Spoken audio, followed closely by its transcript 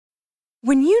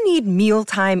When you need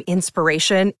mealtime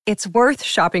inspiration, it's worth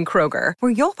shopping Kroger,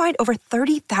 where you'll find over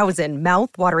 30,000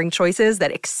 mouth-watering choices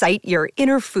that excite your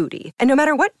inner foodie. And no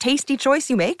matter what tasty choice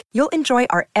you make, you'll enjoy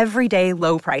our everyday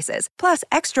low prices, plus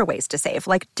extra ways to save,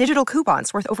 like digital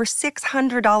coupons worth over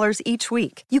 $600 each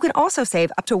week. You can also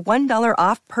save up to $1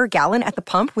 off per gallon at the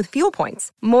pump with fuel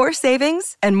points. More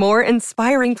savings and more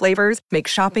inspiring flavors make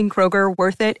shopping Kroger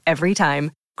worth it every time.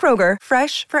 Kroger,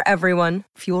 fresh for everyone.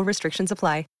 Fuel restrictions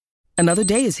apply. Another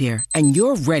day is here, and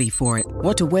you're ready for it.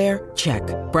 What to wear? Check.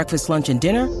 Breakfast, lunch, and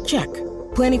dinner? Check.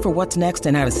 Planning for what's next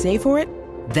and how to save for it?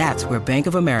 That's where Bank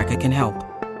of America can help.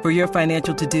 For your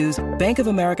financial to-dos, Bank of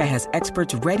America has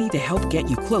experts ready to help get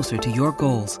you closer to your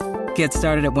goals. Get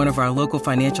started at one of our local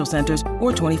financial centers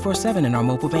or 24/7 in our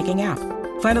mobile banking app.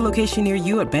 Find a location near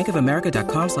you at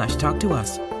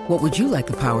bankofamerica.com/talktous. What would you like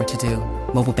the power to do?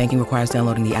 Mobile banking requires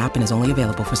downloading the app and is only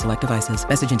available for select devices.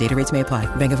 Message and data rates may apply.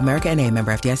 Bank of America N.A.,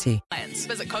 member FDIC.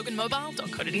 Visit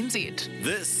koganmobile.co.nz.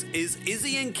 This is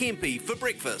Izzy and Kempy for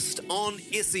breakfast on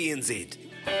SENZ.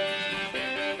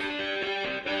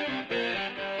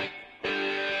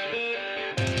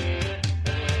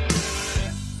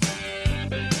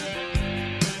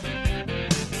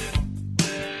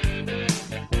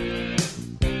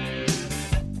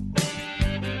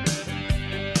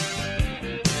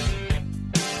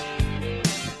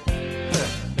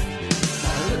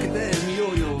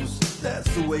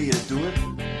 The way you do it.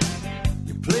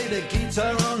 You play the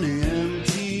guitar on the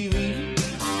MTV.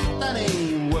 That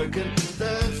ain't working.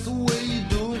 That's the way you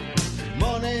do it.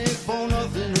 Money for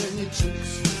nothing and your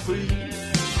chicks for free.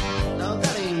 Now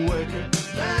that ain't working.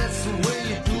 That's the way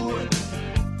you do it.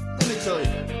 Let me tell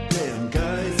you, damn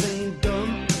guys ain't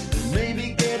dumb.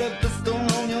 Maybe get a blister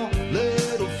on your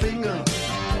little finger.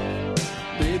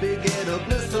 Baby, get a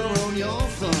blister on your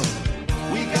thumb.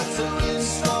 We got to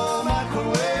install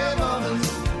microwave.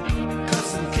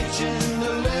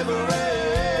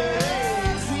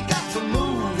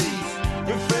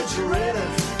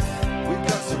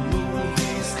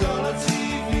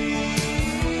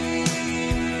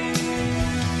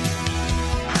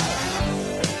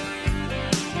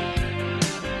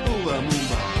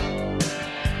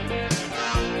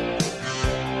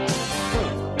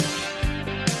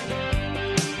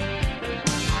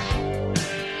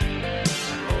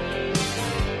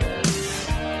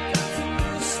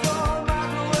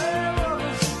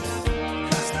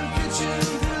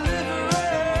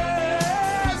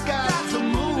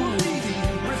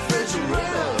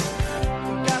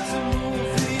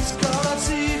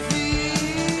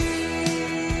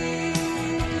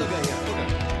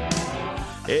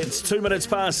 It's 2 minutes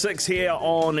past 6 here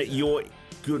on your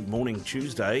Good Morning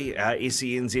Tuesday,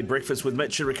 SENZ Breakfast with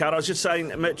Mitch and Ricardo. I was just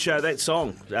saying, Mitch, that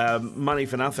song, Money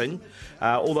for Nothing,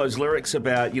 all those lyrics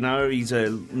about, you know, he's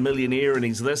a millionaire and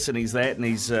he's this and he's that and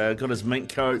he's got his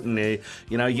mink coat and,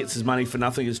 you know, he gets his money for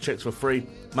nothing, his chicks for free.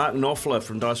 Mark Knopfler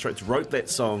from Dire Straits wrote that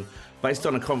song based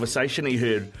on a conversation he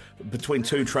heard between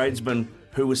two tradesmen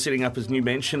who was setting up his new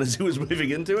mansion as he was moving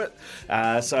into it.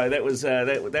 So that was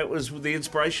the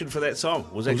inspiration for that song.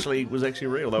 Was actually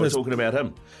real. They were talking about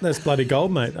him. That's bloody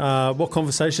gold, mate. What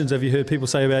conversations have you heard people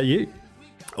say about you?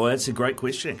 Well, that's a great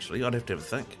question, actually. I'd have to have a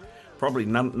think. Probably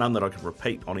none that I could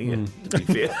repeat on here, to be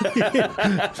fair.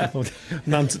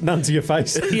 none to your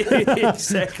face. Yeah,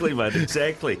 exactly, mate.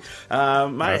 Exactly,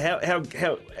 mate.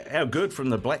 How good from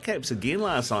the Black Caps again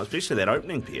last night, especially that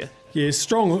opening pair. Yeah,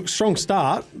 strong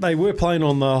start. They were playing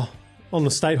on the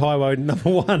state highway number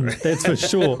 1. That's for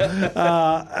sure.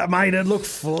 Mate, it looked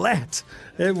flat.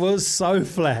 It was so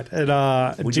flat at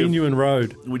a genuine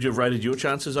road. Would you have rated your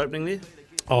chances opening there?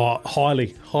 Oh,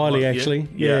 highly, actually.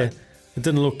 Yeah. It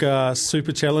didn't look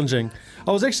super challenging.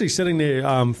 I was actually sitting there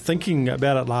thinking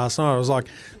about it last night. I was like,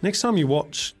 next time you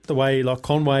watch the way like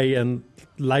Conway and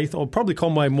Lath, or probably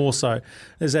Conway more so,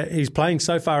 is that he's playing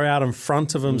so far out in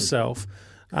front of himself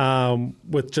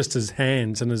with just his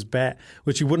hands and his bat,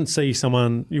 which you wouldn't say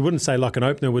like an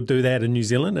opener would do that in New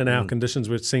Zealand in our conditions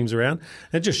where it seems around.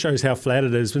 It just shows how flat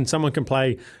it is when someone can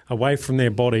play away from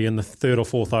their body in the third or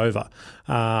fourth over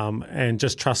and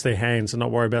just trust their hands and not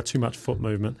worry about too much foot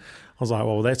movement. I was like,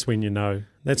 well, that's when you know.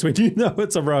 That's when you know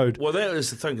it's a road. Well, that is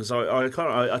the thing, because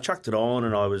I chucked it on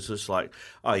and I was just like,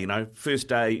 oh, you know, first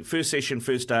day,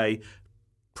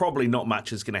 probably not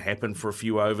much is going to happen for a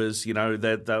few overs. You know,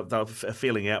 they're a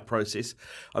feeling out process.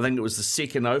 I think it was the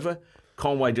second over.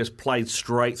 Conway just played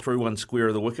straight through one square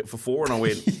of the wicket for 4, and I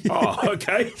went, oh,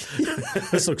 okay.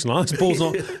 This looks nice. Ball's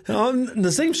not...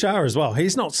 Naseem Shah as well,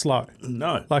 he's not slow.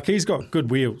 No. Like, he's got good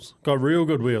wheels, got real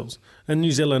good wheels. In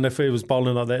New Zealand, if he was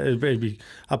bowling like that, it'd be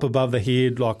up above the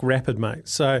head, like rapid, mate.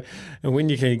 So, and when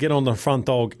you can get on the front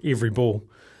dog every ball,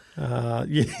 Yeah.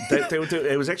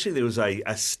 It was actually, there was a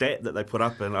stat that they put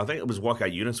up, and I think it was Waka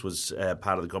Eunice was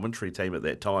part of the commentary team at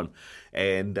that time,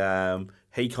 and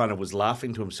he kind of was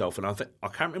laughing to himself, and I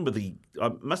can't remember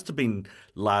it must have been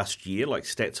last year, like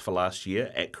stats for last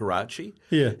year at Karachi.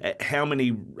 Yeah. How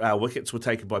many wickets were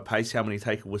taken by pace? How many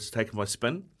was taken by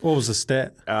spin? What was the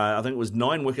stat? I think it was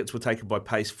 9 wickets were taken by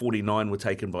pace, 49 were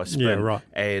taken by spin. Yeah, right.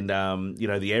 And,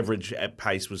 the average at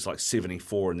pace was like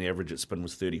 74 and the average at spin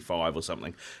was 35 or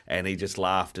something. And he just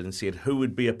laughed and said, who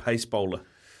would be a pace bowler?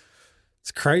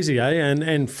 It's crazy, eh?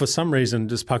 And for some reason,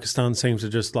 just Pakistan seems to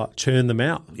just like churn them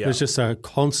out. Yeah. There's just a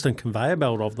constant conveyor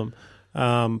belt of them.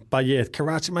 But yeah,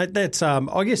 Karachi, mate, that's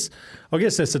I guess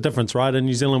that's the difference, right? In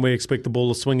New Zealand, we expect the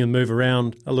ball to swing and move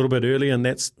around a little bit early, and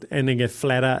then get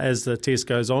flatter as the test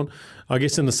goes on. I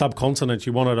guess in the subcontinent,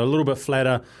 you want it a little bit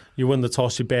flatter. You win the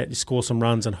toss, you bat, you score some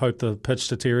runs, and hope the pitch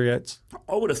deteriorates.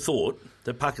 I would have thought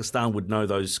that Pakistan would know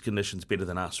those conditions better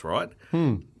than us, right?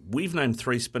 We've named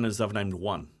 3 spinners, they've named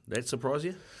 1. That surprise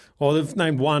you? Well, they've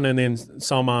named 1, and then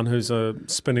Salman, who's a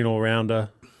spinning all-rounder.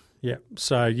 Yeah.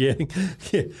 So, yeah.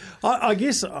 I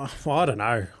guess, I don't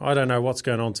know. I don't know what's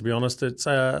going on, to be honest. It's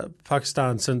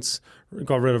Pakistan, since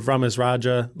got rid of Ramiz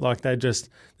Raja, like they're just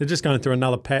going through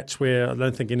another patch where I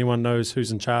don't think anyone knows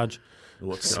who's in charge.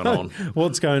 What's going on?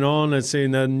 What's going on? It's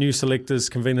in the new selectors,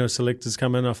 convener selectors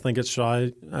come in. I think it's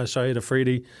Shahid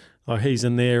Afridi. He's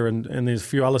in there, and there's a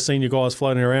few other senior guys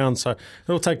floating around. So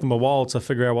it'll take them a while to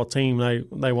figure out what team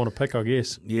they want to pick, I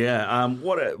guess. Yeah.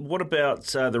 What about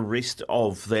the rest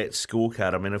of that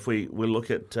scorecard? I mean, if we look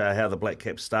at how the Black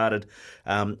Caps started,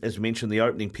 as we mentioned, the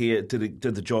opening pair did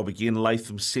the job again.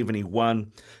 Latham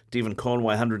 71, Devon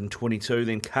Conway 122,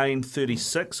 then Kane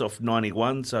 36 off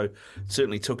 91. So it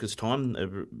certainly took his time.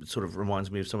 It sort of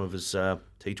reminds me of some of his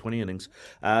T20 innings.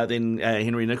 Then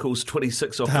Henry Nicholls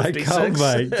 26 off 56. Come,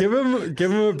 mate.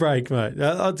 Give him a break, mate.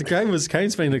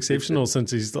 Kane's been exceptional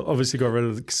since he's obviously got rid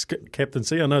of the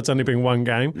captaincy. I know it's only been one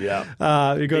game. Yeah,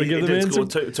 you got to give them in. He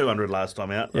did score 200 last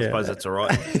time out. I suppose that's all right.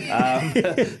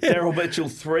 Daryl Mitchell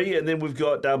 3, and then we've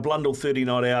got Blundell 30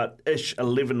 not out, Ish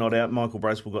 11 not out. Michael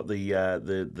Bracewell got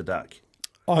the duck.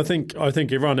 I think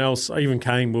everyone else, even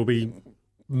Kane, will be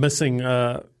missing.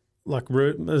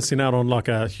 Missing out on like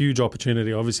a huge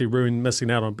opportunity. Obviously,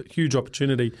 missing out on a huge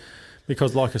opportunity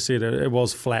because, like I said, it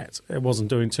was flat. It wasn't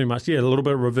doing too much. Yeah, a little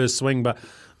bit of reverse swing, but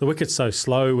the wicket's so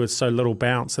slow with so little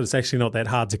bounce that it's actually not that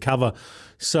hard to cover.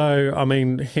 So, I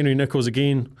mean, Henry Nicholls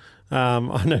again.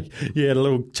 I know you had a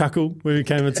little chuckle when he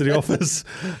came into the office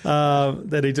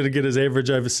that he didn't get his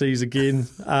average overseas again.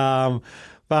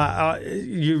 But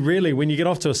you really, when you get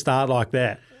off to a start like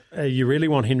that, you really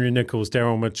want Henry Nicholls,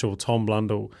 Daryl Mitchell, Tom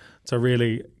Blundell to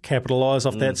really capitalise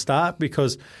off that start,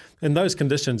 because in those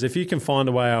conditions, if you can find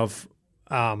a way of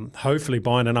hopefully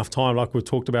buying enough time, like we've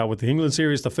talked about with the England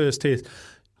series, the first test,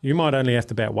 you might only have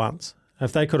to bat once.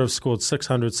 If they could have scored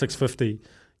 600, 650,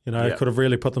 could have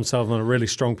really put themselves in a really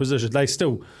strong position. They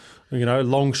still,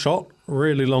 long shot,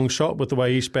 really long shot with the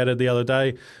way Ish batted the other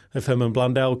day. If him and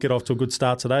Blundell get off to a good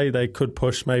start today, they could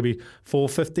push maybe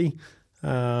 450.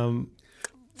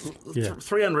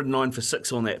 309 for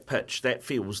 6 on that pitch. That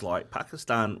feels like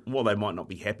Pakistan, while they might not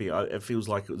be happy, it feels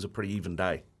like it was a pretty even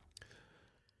day.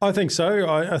 I think so.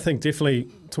 I think definitely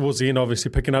towards the end,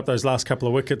 obviously picking up those last couple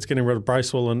of wickets, getting rid of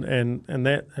Bracewell and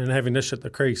having Ish at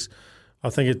the crease, I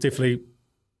think it definitely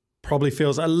probably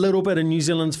feels a little bit in New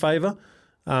Zealand's favour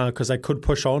because they could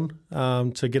push on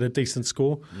to get a decent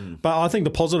score. But I think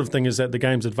the positive thing is that the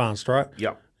game's advanced, right?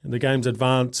 Yeah. The game's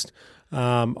advanced.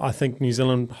 I think New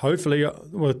Zealand, hopefully,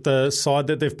 with the side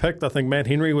that they've picked, I think Matt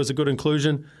Henry was a good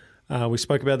inclusion. We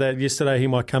spoke about that yesterday. He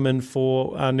might come in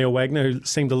for Neil Wagner, who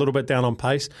seemed a little bit down on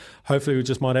pace. Hopefully, we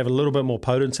just might have a little bit more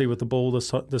potency with the ball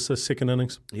this second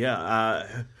innings.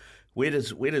 Yeah. Where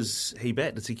does he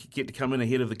bat? Does he get to come in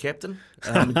ahead of the captain?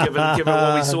 Given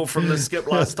what we saw from the skip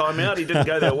last time out, he didn't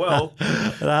go that well.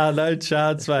 No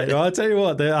chance, mate. Well, I'll tell you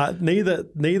what,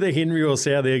 neither Henry or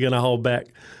Southey are going to hold back.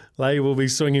 They will be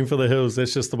swinging for the hills.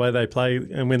 That's just the way they play.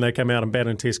 And when they come out and bat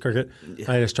in Test cricket,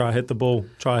 they just try to hit the ball,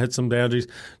 try to hit some boundaries.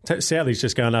 Southey's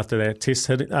just going after that Test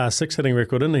 6 hitting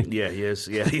record, isn't he? Yeah, he is.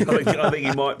 Yeah, I think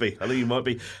he might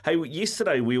be. Hey,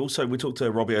 yesterday we talked to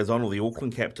Robbie O'Donnell, the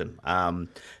Auckland captain,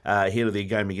 ahead of their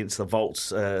game against the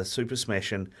Volts Super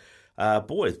Smash. And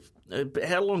boy,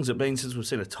 how long has it been since we've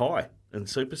seen a tie in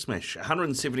Super Smash?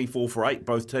 174 for 8,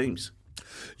 both teams.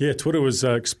 Yeah, Twitter was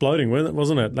exploding,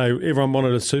 wasn't it? Everyone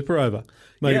wanted a super over,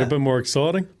 make it a bit more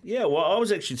exciting. Yeah, well, I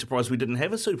was actually surprised we didn't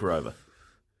have a super over.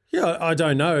 Yeah, I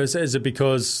don't know. Is it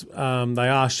because they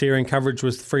are sharing coverage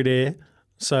with free to air,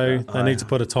 so they need to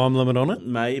put a time limit on it?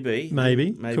 Maybe.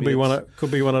 Could be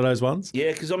one of those ones.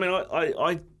 Yeah, because I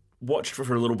mean, watched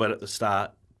for a little bit at the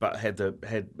start, but had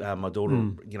my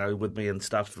daughter, with me and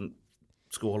stuff, and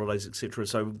school holidays, etc.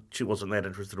 So she wasn't that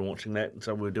interested in watching that, and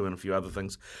so we were doing a few other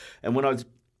things. And when I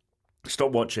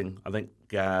stopped watching, I think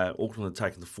Auckland had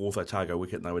taken the fourth Otago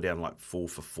wicket, and they were down like 4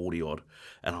 for 40 odd,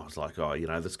 and I was like,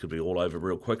 this could be all over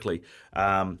real quickly.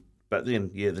 But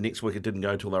then, the next wicket didn't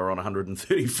go until they were on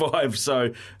 135.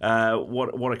 So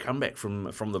what a comeback from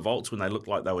the Volts when they looked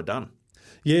like they were done.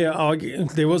 Yeah,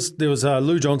 there was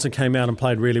Lou Johnson came out and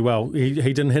played really well. He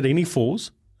didn't hit any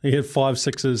fours. He had 5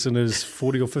 sixes in his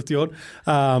 40 or 50 odd.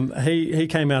 He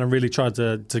came out and really tried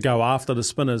to go after the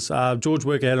spinners. George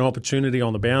Worker had an opportunity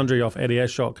on the boundary off Eddie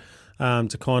Ashok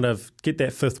to kind of get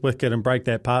that fifth wicket and break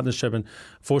that partnership, and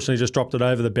fortunately just dropped it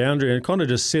over the boundary, and it kind of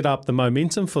just set up the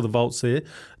momentum for the Volts there.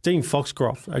 Dean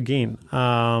Foxcroft, again,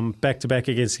 back-to-back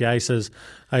against the Aces.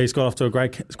 He's got off to a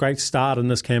great start in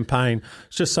this campaign.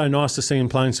 It's just so nice to see him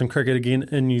playing some cricket again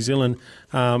in New Zealand.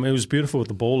 It was beautiful with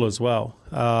the ball as well.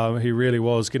 He really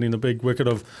was getting the big wicket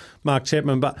of Mark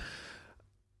Chapman, but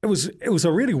it was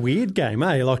a really weird game,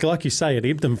 eh? Like you say, it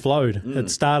ebbed and flowed. It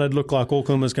started, looked like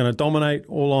Auckland was going to dominate,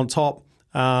 all on top,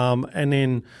 and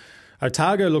then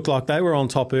Otago looked like they were on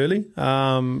top early.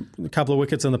 A couple of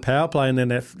wickets in the power play, and then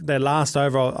that last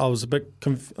over, I was a bit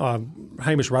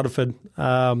Hamish Rutherford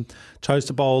chose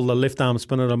to bowl the left arm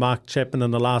spinner to Mark Chapman in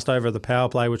the last over of the power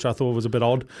play, which I thought was a bit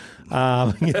odd.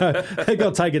 They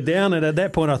got taken down, and at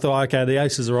that point I thought, okay, the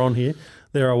Aces are on here.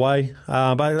 They're away,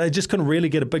 but they just couldn't really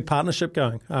get a big partnership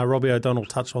going. Robbie O'Donnell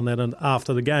touched on that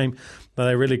after the game, but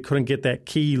they really couldn't get that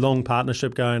key long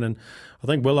partnership going. And I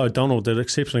think Will O'Donnell did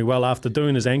exceptionally well after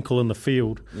doing his ankle in the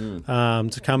field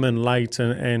to come in late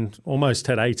and almost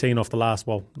had 18 off the last.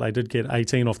 Well, they did get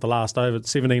 18 off the last over,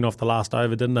 17 off the last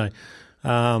over, didn't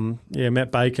they?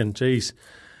 Matt Bacon, geez.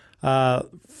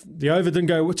 The over didn't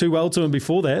go too well to him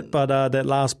before that, but that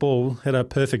last ball hit a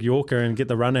perfect Yorker and get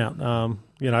the run out.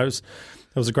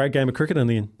 It was a great game of cricket in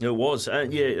the end. It was.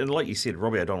 And like you said,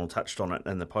 Robbie O'Donnell touched on it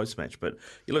in the post-match, but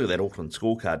you look at that Auckland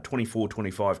scorecard, 24,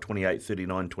 25, 28,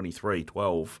 39, 23,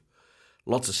 12.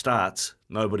 Lots of starts,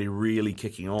 nobody really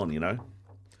kicking on,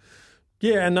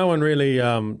 Yeah, and no one really,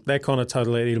 that kind of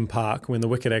total at Eden Park, when the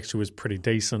wicket actually was pretty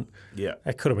decent,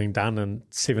 it could have been done in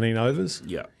 17 overs.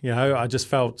 Yeah. I just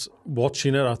felt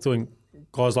watching it, I think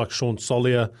guys like Sean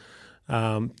Solier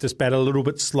just batted a little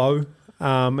bit slow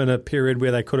in a period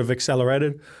where they could have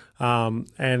accelerated, and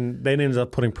then ended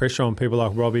up putting pressure on people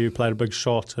like Robbie, who played a big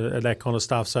shot, that kind of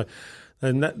stuff. So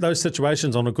in those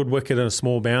situations on a good wicket and a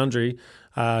small boundary,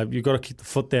 you've got to keep the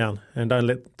foot down and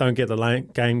don't get the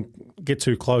game get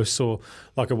too close, or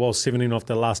like it was 17 off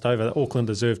the last over. Auckland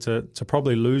deserved to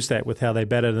probably lose that with how they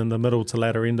batted in the middle to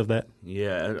latter end of that.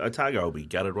 Yeah, Otago will be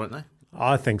gutted, won't they?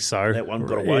 I think so. That one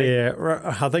got away. Yeah,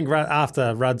 I think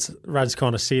after Rudd's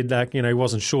kind of said that he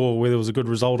wasn't sure whether it was a good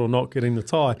result or not getting the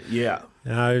tie. Yeah.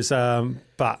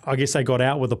 But I guess they got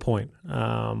out with a point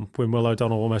when Will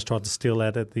O'Donnell almost tried to steal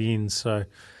that at the end. So,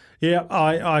 yeah,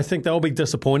 I think they'll be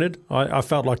disappointed. I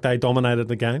felt like they dominated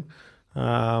the game.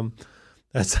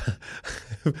 That's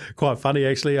quite funny,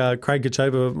 actually. Craig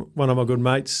Kachoba, one of my good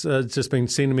mates, just been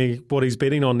sending me what he's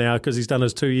betting on now because he's done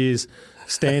his 2 years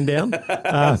stand down.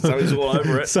 So he's all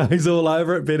over it. So he's all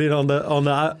over it, betting on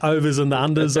the overs and the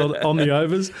unders on the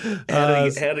overs. How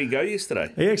did he go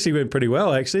yesterday? He actually went pretty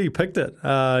well, actually. He picked it.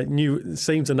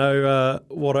 Seemed to know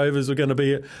what overs were going to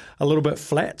be a little bit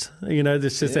flat.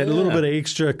 There's just that little bit of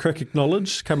extra cricket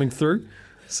knowledge coming through.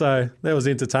 So that was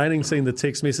entertaining, seeing the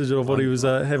text message of what he was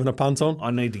having a punt on.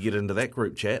 I need to get into that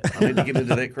group chat.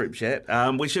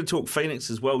 We should talk Phoenix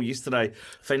as well. Yesterday,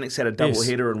 Phoenix had a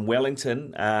doubleheader in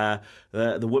Wellington.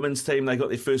 The women's team, they got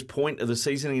their first point of the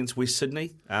season against West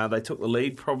Sydney. They took the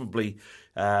lead, probably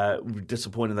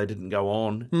disappointed they didn't go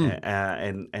on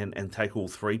and take all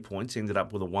 3 points. Ended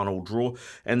up with a 1-1 draw.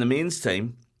 And the men's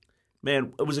team,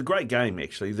 man, it was a great game,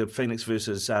 actually. The Phoenix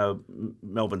versus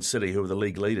Melbourne City, who were the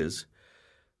league leaders.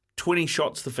 20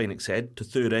 shots the Phoenix had to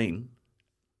 13,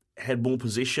 had more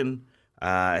possession,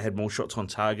 had more shots on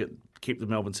target, kept the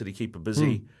Melbourne City keeper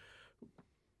busy.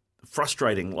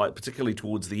 Frustrating, particularly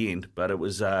towards the end, but it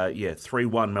was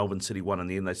 3-1 Melbourne City won in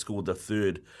the end. They scored the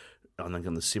third, I think,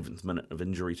 in the 7th minute of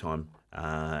injury time,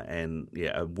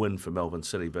 a win for Melbourne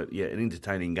City. But an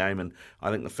entertaining game, and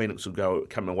I think the Phoenix will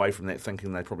come away from that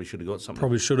thinking they probably should have got something.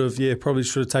 Probably should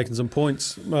have taken some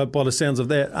points by the sounds of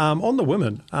that. On the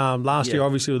women, last year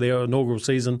obviously with their inaugural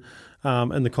season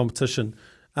in the competition.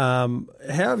 How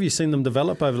have you seen them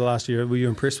develop over the last year? Were you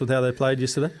impressed with how they played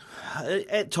yesterday?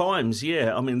 At times,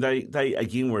 yeah. I mean, they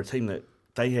again were a team that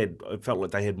it felt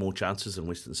like they had more chances than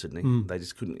Western Sydney. They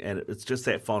just couldn't, and it's just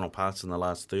that final pass in the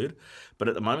last third. But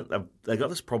at the moment, they got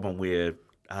this problem where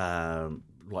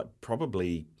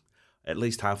probably at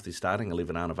least half their starting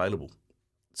 11 aren't available.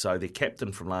 So their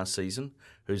captain from last season,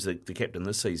 who's the captain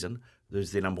this season,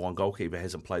 who's their number one goalkeeper,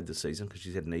 hasn't played this season because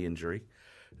she's had a knee injury.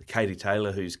 Katie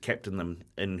Taylor, who's captained them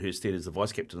in her stead as the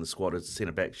vice captain of the squad as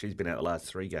centre-back, she's been out the last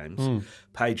 3 games.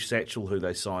 Paige Satchell, who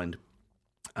they signed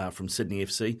from Sydney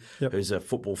FC, who's a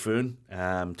football fern,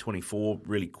 24,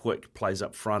 really quick, plays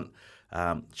up front.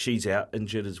 She's out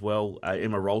injured as well.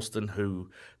 Emma Ralston, who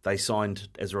they signed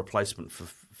as a replacement for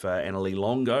Annalie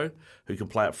Longo, who can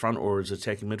play up front or as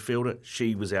attacking midfielder,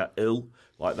 she was out ill.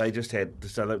 Like they just had,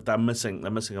 so they're missing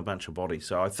a bunch of bodies.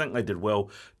 So I think they did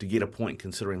well to get a point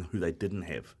considering who they didn't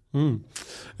have. And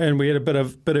we had a bit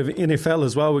of NFL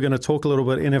as well. We're going to talk a little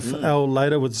bit NFL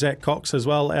later with Zach Cox as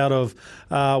well. Out of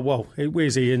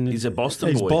where's he in? He's a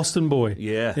Boston boy. He's Boston boy.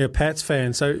 Yeah, Pats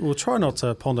fan. So we'll try not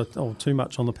to ponder too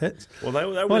much on the Pats. Well,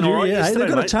 they went all right yesterday, they've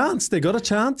got mate. a chance. They've got a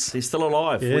chance. They're still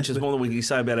alive, which is more than we can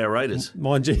say about our Raiders.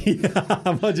 Mind you,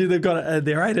 they've got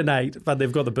they're 8-8, but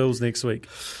they've got the Bills next week.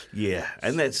 Yeah,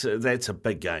 and that's a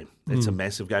big game. It's a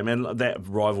massive game, and that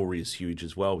rivalry is huge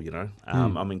as well.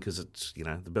 I mean, because it's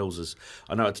the Bills is.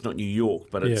 I know it's not New York,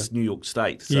 but it's New York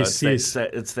State. So it's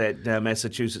that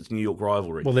Massachusetts New York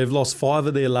rivalry. Well, they've lost 5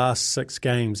 of their last 6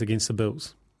 games against the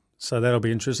Bills, so that'll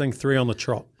be interesting. 3 on the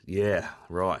trot. Yeah,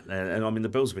 right. And I mean, the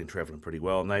Bills have been travelling pretty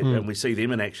well, and we see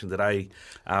them in action today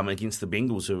against the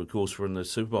Bengals, who, of course, were in the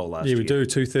Super Bowl last year. Yeah, we do,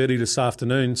 2:30 this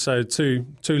afternoon. So two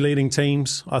leading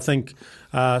teams. I think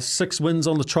 6 wins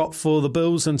on the trot for the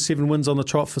Bills and 7 wins on the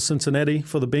trot for Cincinnati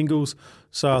for the Bengals.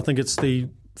 So I think it's the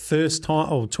first time,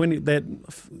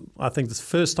 I think it's the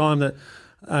first time that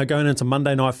going into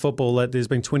Monday Night Football that there's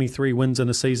been 23 wins in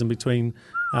a season between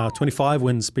 25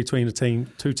 wins between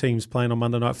two teams playing on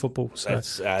Monday Night Football. So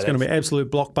it's going to be an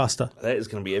absolute blockbuster. That is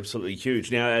going to be absolutely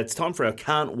huge. Now, it's time for our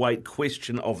Can't Wait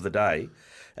question of the day.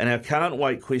 And our Can't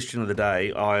Wait question of the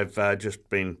day, I've just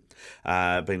been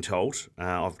told,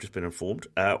 I've just been informed,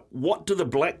 what do the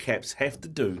Black Caps have to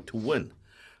do to win?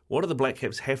 What do the Black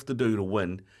Caps have to do to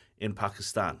win in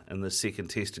Pakistan in the second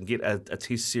test and get a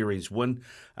test series win?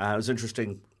 It was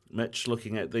interesting, Mitch,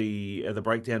 looking at the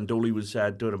breakdown. Dooley was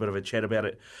doing a bit of a chat about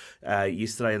it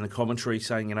yesterday in the commentary,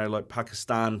 saying,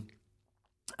 Pakistan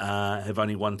have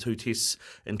only won 2 tests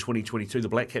in 2022. The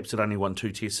Black Caps had only won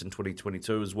 2 tests in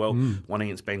 2022 as well, one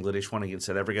against Bangladesh, one against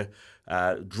South Africa.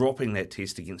 Dropping that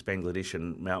test against Bangladesh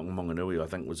and Malcolm Maunganui, I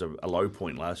think, was a low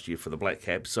point last year for the Black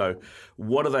Caps. So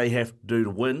what do they have to do to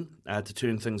win, to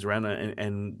turn things around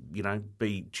and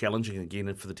be challenging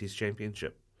again for the Test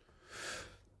Championship?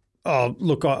 Oh,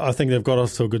 look, I think they've got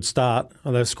off to a good start.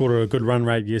 They've scored a good run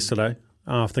rate yesterday.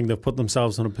 I think they've put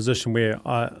themselves in a position where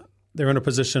they're in a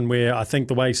position where I think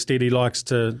the way Steady likes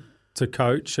to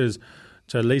coach is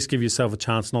to at least give yourself a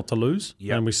chance not to lose.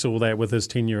 Yep. And we saw that with his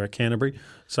tenure at Canterbury.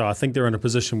 So I think they're in a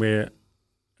position where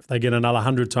if they get another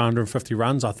 100 to 150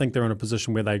 runs, I think they're in a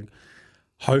position where they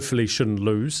hopefully shouldn't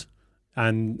lose.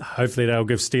 And hopefully they'll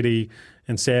give Steady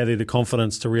and Sadie the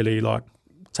confidence to really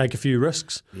take a few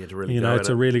risks. Yeah, to really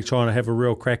really try and have a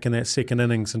real crack in that second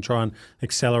innings and try and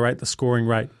accelerate the scoring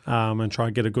rate and try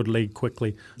and get a good lead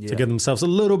quickly to give themselves a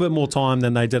little bit more time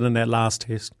than they did in that last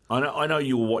test. I know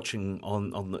you were watching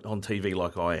on TV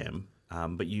like I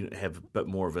am, but you have a bit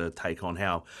more of a take on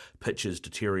how pitches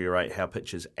deteriorate, how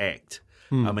pitches act.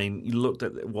 I mean, you looked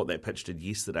at what that pitch did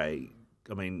yesterday.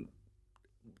 I mean,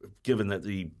 given that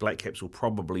the Black Caps will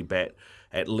probably bat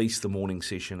at least the morning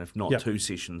session, if not 2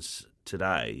 sessions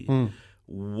today,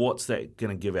 what's that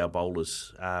going to give our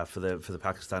bowlers for the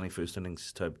Pakistani first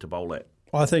innings to bowl at?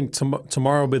 I think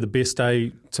tomorrow will be the best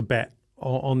day to bat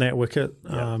on that wicket.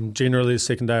 Yep. Generally, the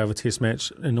second day of a test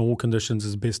match in all conditions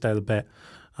is the best day to bat.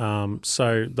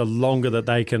 So the longer that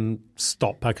they can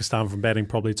stop Pakistan from batting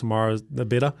probably tomorrow, the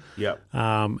better. Yep.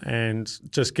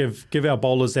 And just give our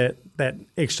bowlers that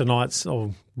extra nights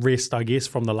of rest, I guess,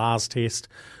 from the last test,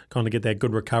 kind of get that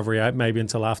good recovery out, maybe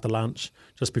until after lunch,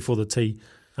 just before the tea,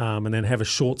 and then have a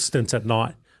short stint at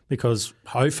night because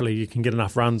hopefully you can get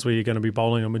enough runs where you're going to be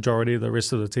bowling a majority of the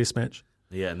rest of the test match.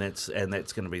 Yeah, and that's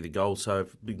going to be the goal. So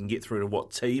if we can get through to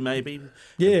tea maybe?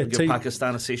 Yeah, give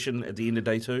Pakistan a session at the end of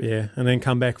day 2? Yeah, and then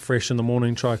come back fresh in the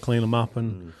morning, try to clean them up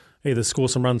and either score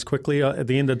some runs quickly at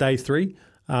the end of day 3,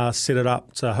 set it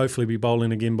up to hopefully be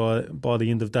bowling again by the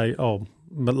end of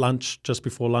lunch, just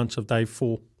before lunch of day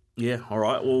 4. Yeah, all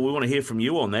right. Well, we want to hear from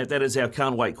you on that. That is our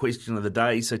can't wait question of the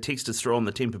day. So text us through on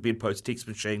the Temper Bedpost text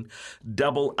machine.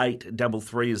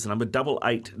 8833 is the number.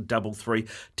 8833.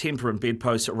 Temper and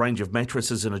Bedpost, a range of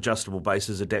mattresses and adjustable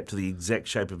bases adapt to the exact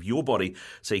shape of your body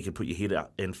so you can put your head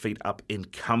up and feet up in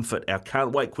comfort. Our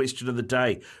can't wait question of the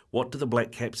day. What do the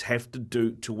Black Caps have to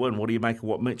do to win? What do you make of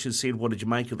what Mitch has said? What did you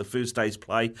make of the first day's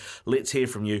play? Let's hear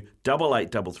from you.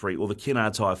 8833 or the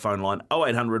Kennards Hire phone line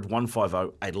 0800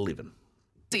 150 811.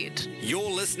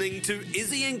 You're listening to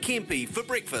Izzy and Kempy for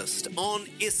breakfast on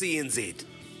SENZ.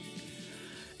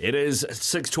 It is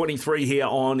 6:23 here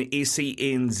on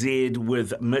SENZ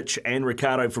with Mitch and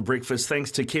Ricardo for breakfast.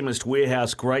 Thanks to Chemist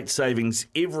Warehouse, great savings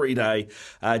every day.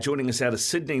 Joining us out of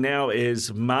Sydney now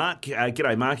is Mark.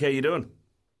 G'day, Mark. How you doing?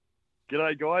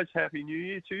 G'day, guys. Happy New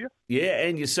Year to you. Yeah,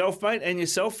 and yourself, mate. And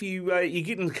yourself. You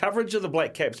getting coverage of the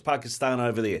Black Caps Pakistan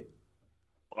over there?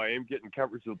 I am getting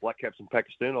coverage of the Black Caps in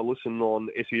Pakistan. I listen on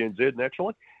SENZ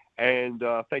naturally, and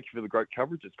thank you for the great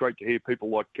coverage. It's great to hear people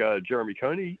like Jeremy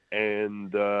Coney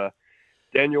and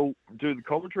Daniel do the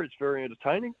commentary. It's very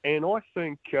entertaining, and I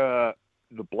think the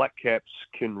Black Caps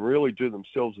can really do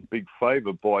themselves a big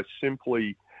favour by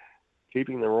simply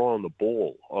keeping their eye on the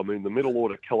ball. I mean, the middle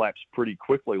order collapsed pretty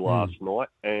quickly last night,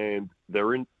 and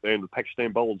and the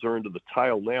Pakistan bowlers are into the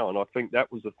tail now, and I think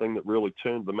that was the thing that really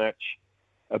turned the match.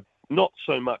 Not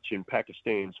so much in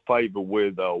Pakistan's favour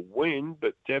with a win,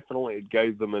 but definitely it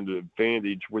gave them an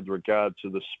advantage with regard to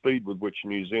the speed with which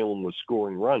New Zealand was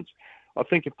scoring runs. I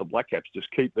think if the Black Caps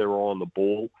just keep their eye on the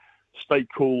ball, stay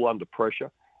cool under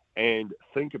pressure, and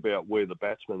think about where the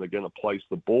batsmen are going to place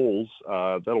the balls,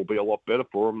 that'll be a lot better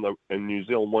for them. And New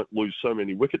Zealand won't lose so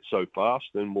many wickets so fast,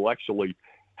 and will actually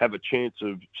have a chance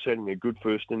of setting a good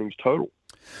first innings total.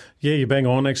 Yeah, you're bang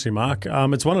on, actually, Mark.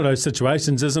 It's one of those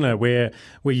situations, isn't it, where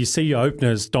you see your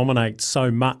openers dominate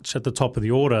so much at the top of the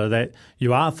order that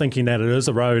you are thinking that it is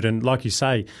a road, and like you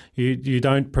say, you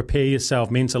don't prepare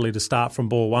yourself mentally to start from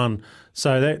ball one.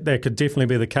 So that could definitely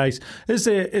be the case. Is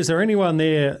there anyone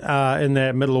there in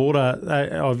that middle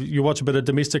order? You watch a bit of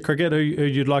domestic cricket who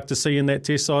you'd like to see in that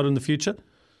Test side in the future?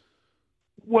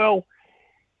 Well,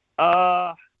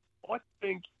 I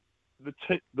think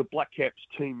the Black Caps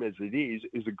team as it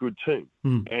is a good team.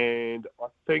 And I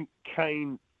think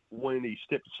Kane, when he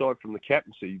stepped aside from the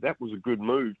captaincy, that was a good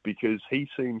move because he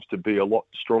seems to be a lot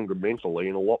stronger mentally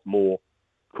and a lot more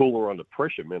cooler under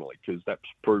pressure mentally, because that's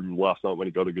proven last night when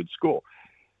he got a good score.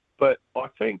 But I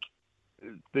think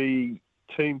the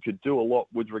team could do a lot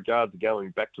with regard to going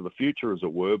back to the future, as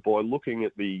it were, by looking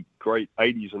at the great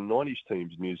 80s and 90s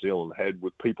teams New Zealand had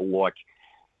with people like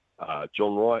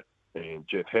John Wright and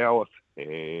Jeff Howarth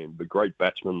and the great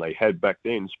batsmen they had back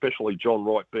then, especially John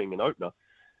Wright being an opener,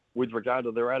 with regard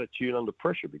to their attitude under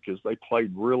pressure, because they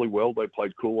played really well, they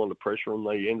played cool under pressure, and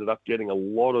they ended up getting a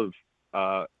lot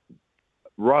of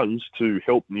runs to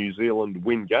help New Zealand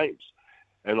win games.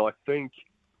 And I think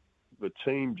the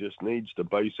team just needs to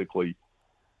basically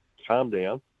calm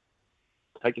down,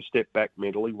 take a step back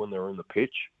mentally when they're in the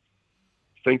pitch,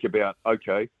 think about,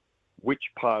 okay, which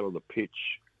part of the pitch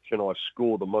can I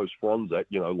score the most runs at,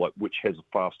 like which has a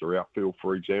faster outfield,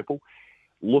 for example.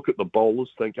 Look at the bowlers,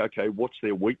 think, okay, what's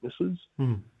their weaknesses,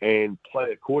 and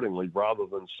play accordingly rather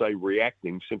than, say,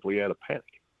 reacting simply out of panic.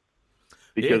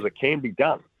 Because it can be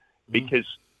done. Because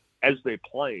as they're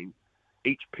playing,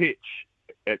 each pitch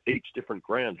at each different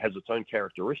ground has its own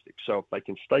characteristics. So if they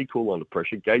can stay cool under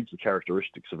pressure, gauge the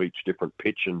characteristics of each different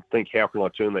pitch and think, how can I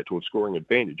turn that to a scoring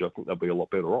advantage, I think they'll be a lot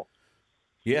better off.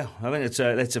 Yeah, I think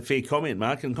that's a fair comment,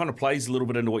 Mark, and kind of plays a little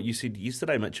bit into what you said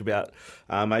yesterday, Mitch, about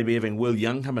maybe having Will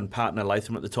Young come and partner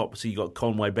Latham at the top, so you got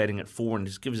Conway batting at 4 and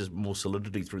just gives us more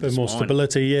solidity through the spine. A bit more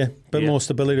stability, a bit more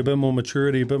stability, a bit more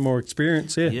maturity, a bit more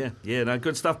experience, Yeah, no,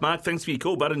 good stuff, Mark. Thanks for your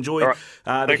call, bud. Enjoy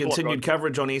the continued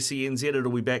coverage on SENZ.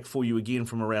 It'll be back for you again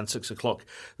from around 6 o'clock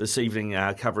this evening,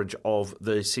 coverage of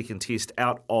the second test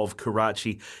out of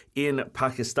Karachi in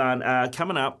Pakistan.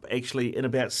 Coming up, actually, in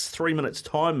about 3 minutes'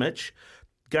 time, Mitch,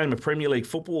 game of Premier League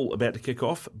football about to kick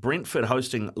off. Brentford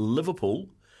hosting Liverpool.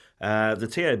 The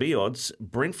TAB odds,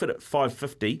 Brentford at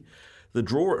 5.50. The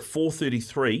draw at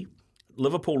 4.33.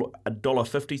 Liverpool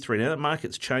 $1.53. Now, that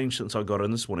market's changed since I got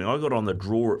in this morning. I got on the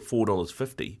draw at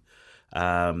 $4.50.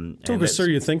 Talk us through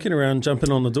your thinking around jumping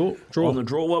on the draw. On the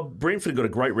draw, well, Brentford got a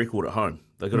great record at home.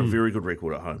 They've got a very good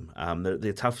record at home.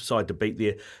 They're a tough side to beat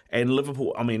there. And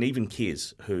Liverpool, I mean, even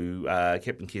Kez, who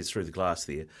Captain Kez through the glass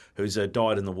there, who's a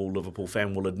dyed-in-the-wool Liverpool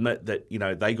fan, will admit that,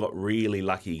 they got really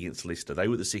lucky against Leicester. They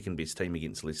were the second-best team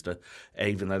against Leicester,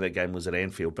 even though that game was at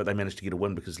Anfield. But they managed to get a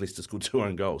win because Leicester scored 2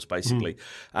 own goals, basically.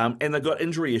 And they've got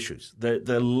injury issues.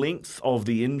 The length of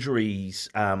the injuries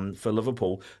for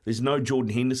Liverpool, there's no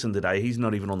Jordan Henderson today. He's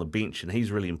not even on the bench, and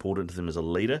he's really important to them as a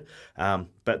leader.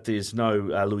 But there's no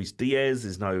Luis Diaz,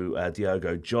 there's no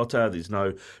Diogo Jota, there's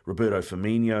no Roberto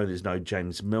Firmino, there's no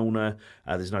James Milner,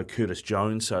 there's no Curtis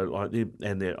Jones. So,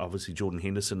 obviously Jordan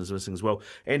Henderson is missing as well.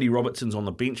 Andy Robertson's on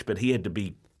the bench, but he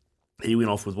went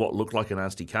off with what looked like a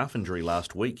nasty calf injury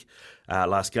last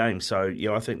game. So,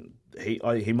 I think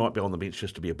he might be on the bench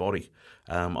just to be a body.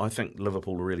 I think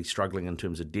Liverpool are really struggling in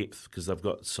terms of depth because they've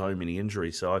got so many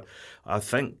injuries. So I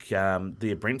think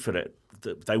they're Brentford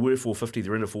they were 450,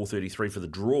 they're in at 433 for the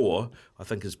draw. I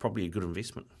think is probably a good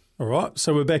investment. All right,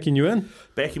 so we're backing you in.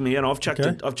 Backing me in. I've chucked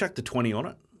the 20 on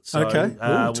it. So, okay,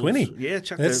 20.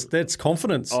 That's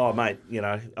confidence. Oh, mate,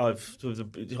 I've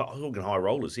talking high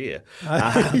rollers here.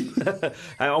 I'm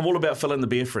all about filling the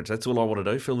beer fridge. That's all I want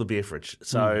to do, fill the beer fridge.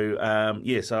 So,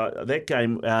 so that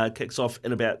game kicks off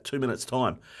in about 2 minutes'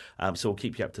 time. So we'll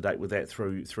keep you up to date with that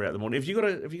throughout the morning. Have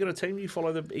you got a team you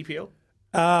follow the EPL?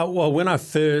 Well, when I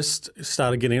first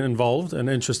started getting involved and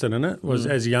interested in it was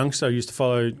as a youngster. I used to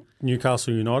follow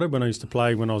Newcastle United when I used to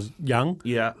play when I was young.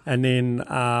 Yeah. And then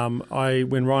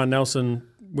when Ryan Nelson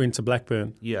went to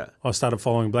Blackburn, I started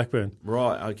following Blackburn.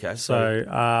 Right, okay. So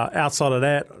outside of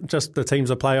that, just the teams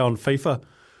I play on FIFA.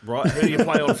 Right, who do you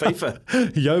play on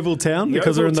FIFA? Yeovil Town,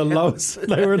 because they're in the lowest.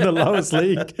 They were in the lowest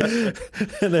league, and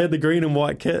they had the green and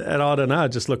white kit. And I don't know, it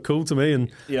just looked cool to me.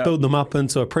 And build them up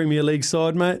into a Premier League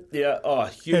side, mate. Yeah,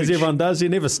 huge. As everyone does, you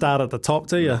never start at the top,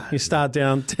 do you? You start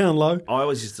down low. I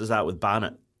always used to start with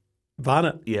Barnet.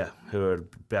 Barnet, who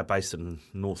are based in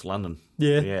North London.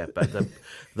 Yeah, but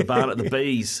the Barnet, the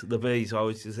bees. I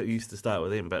always used to start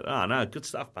with them. But no, good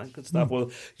stuff, mate. Good stuff.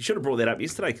 Well, you should have brought that up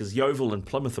yesterday because Yeovil and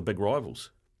Plymouth are big rivals.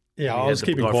 Yeah, I was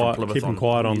keeping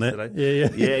quiet on that.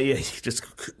 Yeah. Just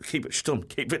keep it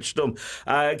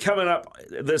stum. Coming up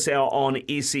this hour on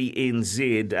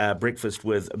SENZ, Breakfast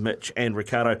with Mitch and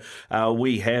Ricardo,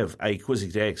 we have a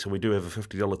Quizzy Dag, so we do have a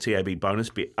 $50 TAB bonus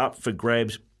bet up for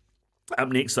grabs. Up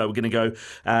next, though, we're going to go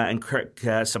and crack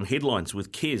some headlines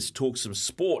with Kez, talk some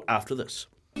sport after this.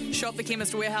 Shop the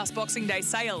Chemist Warehouse Boxing Day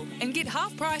sale and get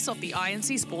half price off the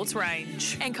INC Sports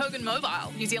range. And Kogan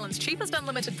Mobile, New Zealand's cheapest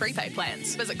unlimited prepaid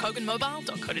plans. Visit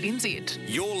koganmobile.co.nz.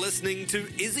 You're listening to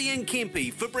Izzy and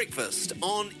Kempy for breakfast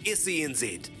on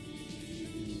SENZ.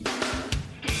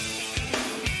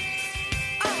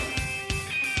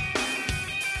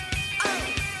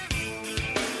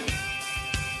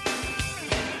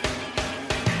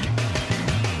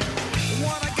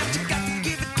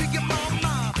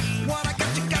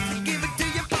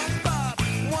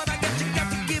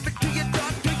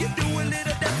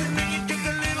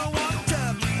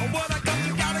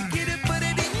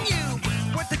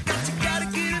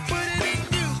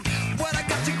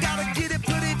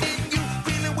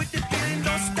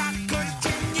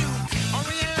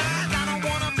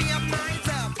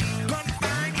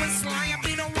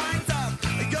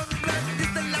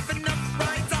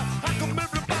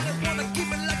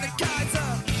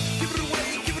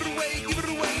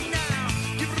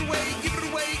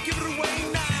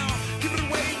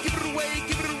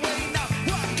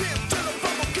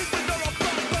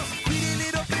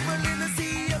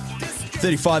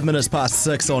 .35 minutes past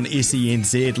 6 on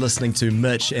SENZ, listening to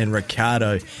Mitch and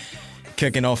Ricardo.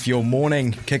 Kicking off your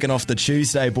morning, kicking off the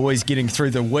Tuesday, boys, getting through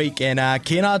the week. And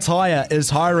Kennards Hire is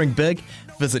hiring big.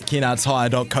 Visit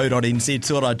kennardshire.co.nz.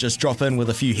 Thought I'd just drop in with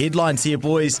a few headlines here,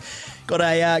 boys. Got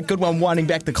a good one winding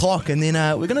back the clock. And then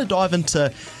we're going to dive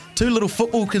into two little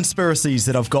football conspiracies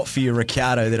that I've got for you,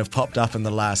 Ricardo, that have popped up in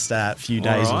the last few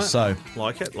days or so.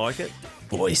 Like it.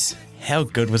 Boys, how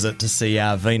good was it to see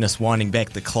Venus winding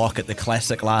back the clock at the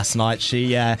Classic last night?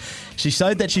 She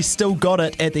showed that she's still got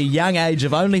it at the young age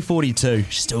of only 42.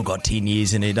 She's still got 10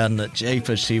 years in her, doesn't it?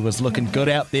 Jeepers, she was looking good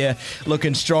out there,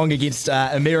 looking strong against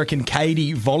American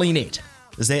Katie Volleynet.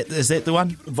 Is that the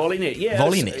one? Volleynet, yeah.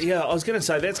 Volleynet. Yeah, I was going to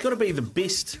say, that's got to be the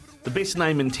best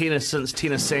name in tennis since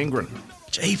Tennis Sangren.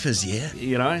 Jeepers, yeah.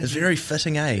 You know? It's very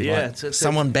fitting, eh? Yeah. Like it's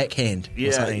someone backhand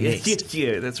or something next.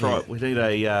 Yeah, that's right. We need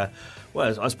a...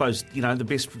 well, I suppose, the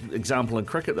best example in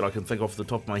cricket that I can think off the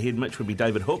top of my head, Mitch, would be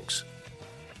David Hooks.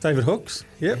 David Hooks,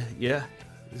 yep. Yeah.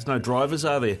 There's no drivers,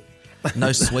 are there?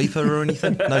 No sweeper or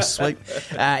anything? No sweep?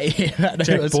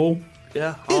 Jack Ball.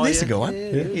 Yeah, There's a good one.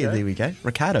 Yeah, there we go.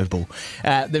 Ricardo ball.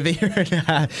 The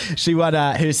veteran, she won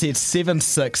her set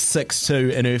 7-6,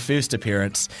 6-2 in her first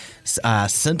appearance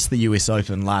since the US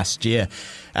Open last year.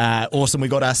 Awesome. We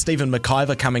got Stephen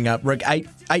McIver coming up. Rick,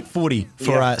 8:40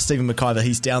 for Stephen McIver.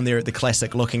 He's down there at the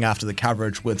Classic looking after the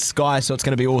coverage with Sky, so it's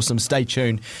going to be awesome. Stay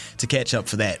tuned to catch up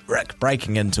for that. Rick,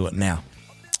 breaking into it now.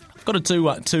 I've got a two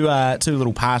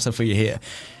little parter for you here.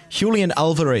 Julian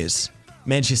Alvarez,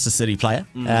 Manchester City player,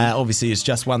 obviously has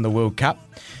just won the World Cup.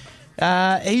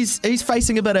 He's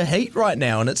facing a bit of heat right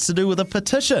now, and it's to do with a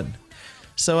petition.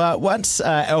 So once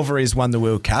Alvarez won the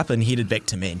World Cup and headed back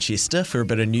to Manchester for a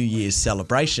bit of New Year's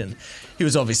celebration, he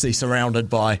was obviously surrounded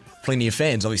by plenty of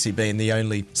fans, obviously being the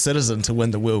only citizen to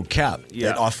win the World Cup.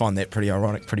 Yeah. I find that pretty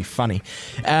ironic, pretty funny.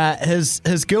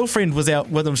 His girlfriend was out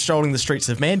with him strolling the streets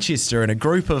of Manchester, and a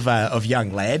group of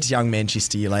young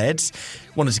Manchester lads,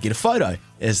 wanted to get a photo,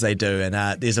 as they do.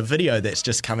 And there's a video that's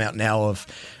just come out now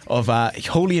of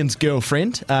Julian's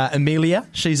girlfriend, Amelia.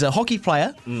 She's a hockey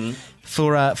player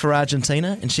for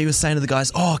Argentina, and she was saying to the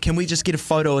guys, can we just get a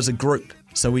photo as a group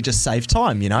so we just save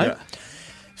time, you know? Yeah.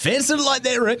 Fans didn't like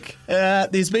that, Rick.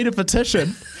 There's been a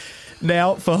petition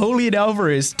now for Julian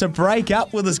Alvarez to break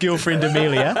up with his girlfriend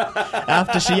Amelia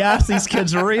after she asked these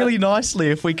kids really nicely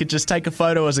if we could just take a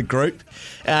photo as a group.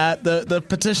 The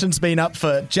petition's been up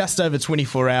for just over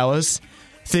 24 hours.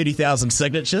 30,000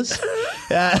 signatures.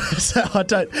 So I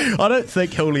don't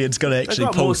think Julian's going to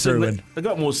actually pull through. They've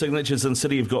got more signatures than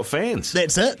City have got fans.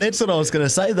 That's it. That's what I was going to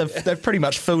say. They've pretty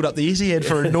much filled up the Etihad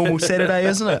for a normal Saturday,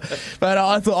 isn't it? But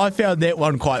I found that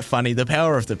one quite funny. The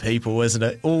power of the people, isn't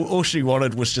it? All she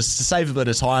wanted was just to save a bit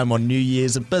of time on New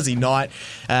Year's, a busy night.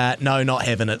 No, not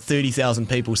having it. 30,000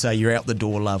 people say you're out the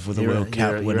door, love, with a World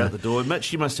Cup winner. You're out the door.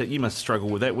 Mitch, you must struggle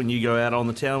with that when you go out on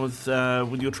the town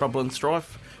with your trouble and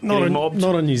strife. Not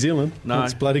in New Zealand. No.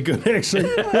 It's bloody good, actually.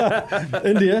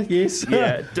 India, yes.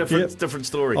 Yeah, different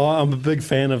story. I'm a big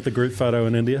fan of the group photo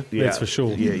in India, that's for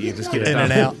sure. Yeah, you just get it in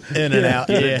done. In and out.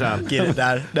 Get it done. Get it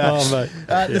done. No.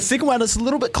 The second one is a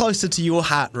little bit closer to your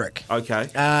heart, Rick. Okay.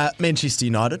 Manchester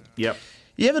United. Yep.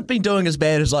 You haven't been doing as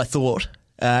bad as I thought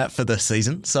for this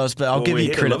season, so I'll give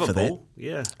you credit for that.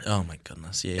 Yeah. Oh, my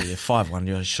goodness. Yeah, 5-1.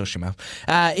 You shush your mouth.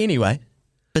 Anyway,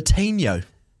 Coutinho.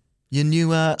 Your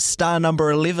new star number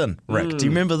 11, Rick. Do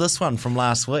you remember this one from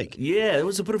last week? Yeah, it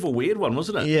was a bit of a weird one,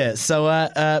 wasn't it? Yeah, so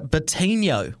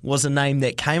Coutinho was a name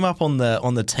that came up on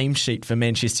the team sheet for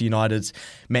Manchester United's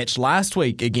match last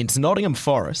week against Nottingham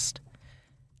Forest.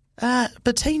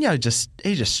 Coutinho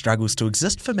just struggles to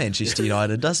exist for Manchester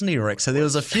United, doesn't he, Rick? So there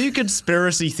was a few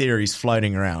conspiracy theories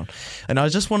floating around, and I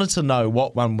just wanted to know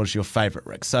what one was your favourite,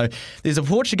 Rick. So there's a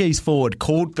Portuguese forward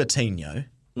called Coutinho,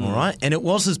 all right, and it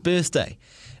was his birthday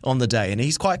on the day, and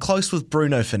he's quite close with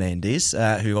Bruno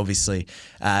Fernandes, who obviously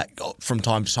from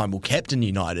time to time will captain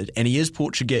United, and he is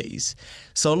Portuguese.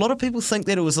 So a lot of people think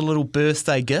that it was a little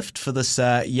birthday gift for this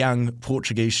young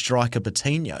Portuguese striker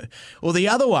Coutinho. Or the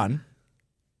other one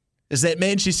is that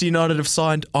Manchester United have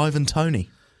signed Ivan Toney.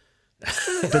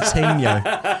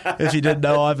 Coutinho. If you didn't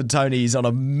know, Ivan Toney, he's on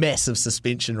a massive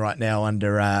suspension right now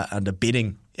under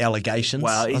betting allegations.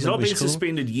 Well, he's not been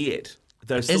suspended yet.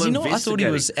 Is he not? I thought he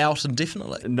was out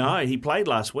indefinitely. No, he played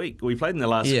last week. Well, he played in the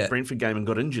last Brentford game and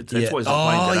got injured. That's why he's not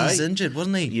playing today. He's injured,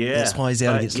 wasn't he? Yeah. That's why he's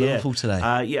out against Liverpool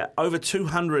today. Over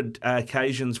 200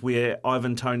 occasions where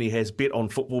Ivan Toney has bet on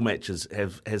football matches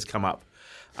has come up,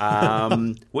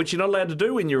 which you're not allowed to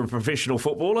do when you're a professional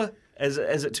footballer, as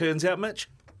it turns out, Mitch.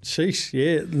 Sheesh,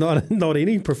 yeah, not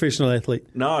any professional athlete.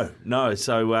 No.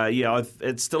 So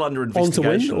it's still under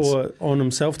investigation. On to win, or on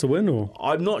himself to win, or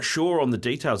I'm not sure on the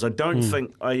details. I don't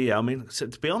think. So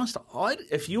to be honest,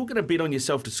 if you're going to bet on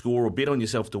yourself to score or bet on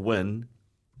yourself to win,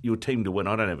 your team to win,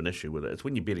 I don't have an issue with it. It's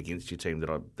when you bet against your team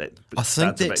that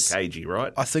starts a bit cagey,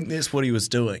 right? I think that's what he was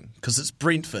doing, because it's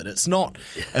Brentford. It's not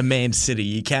a Man City.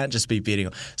 You can't just be betting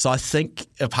on. So I think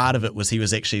a part of it was he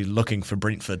was actually looking for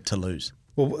Brentford to lose.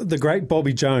 Well, the great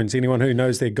Bobby Jones, anyone who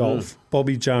knows their golf,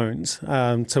 Bobby Jones,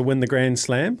 to win the Grand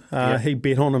Slam, he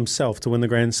bet on himself to win the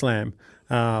Grand Slam.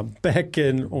 Back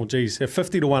in,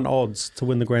 50-1 odds to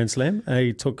win the Grand Slam.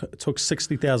 He took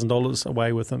 $60,000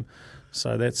 away with him.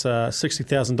 So that's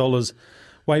 $60,000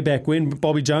 way back when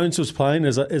Bobby Jones was playing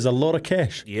is a lot of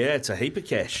cash. Yeah, it's a heap of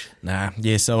cash.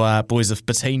 So boys of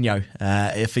Coutinho,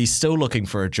 if he's still looking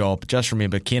for a job, just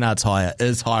remember Kennard Tire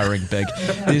is hiring big.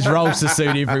 There's roles to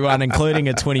suit everyone, including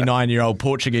a 29-year-old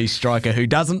Portuguese striker who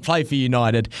doesn't play for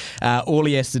United. All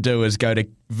he has to do is go to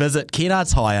visit Kennard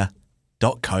Tire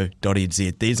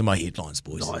TAB.co.nz. These are my headlines,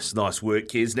 boys. Nice work,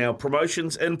 Kez. Now,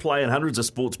 promotions in play and hundreds of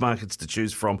sports markets to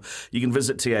choose from. You can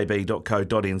visit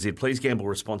tab.co.nz. Please gamble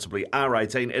responsibly.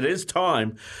 R18. It is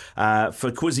time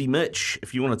for Quizzy Mitch.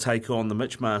 If you want to take on the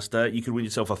Mitch Master, you can win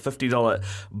yourself a $50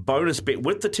 bonus bet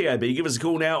with the TAB. Give us a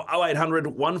call now, 0800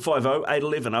 150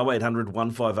 811, 0800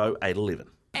 150 811.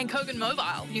 And Kogan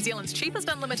Mobile, New Zealand's cheapest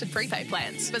unlimited prepaid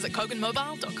plans. Visit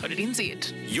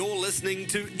koganmobile.co.nz. You're listening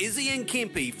to Izzy and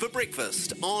Kempy for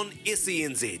breakfast on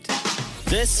SENZ.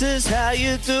 This is how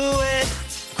you do it.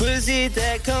 Quizzy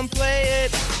Dad, come play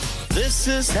it. This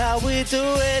is how we do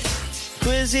it.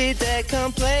 Quizzy Dad,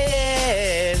 come play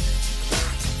it.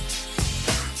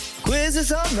 Quiz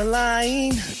is on the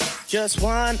line, just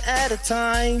one at a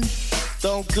time.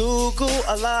 Don't Google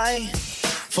a lie.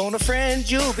 Phone a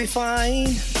friend, you'll be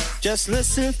fine. Just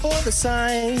listen for the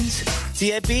signs.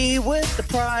 TAB with the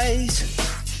prize.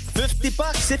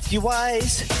 $50 if you're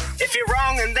wise. If you're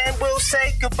wrong, and then we'll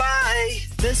say goodbye.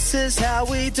 This is how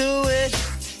we do it.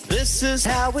 This is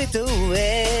how we do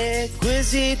it.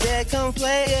 Quizzy Dad, come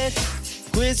play it.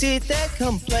 Quizzy Dad,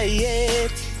 come play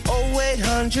it.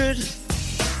 0800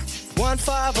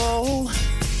 150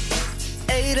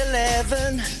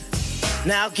 811.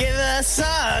 Now give us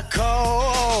a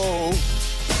call.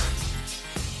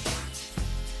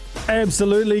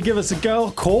 Absolutely. Give us a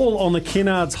call on the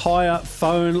Kennards Hire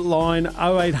phone line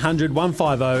 0800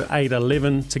 150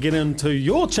 811 to get into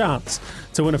your chance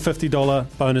to win a $50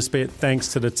 bonus bet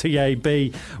thanks to the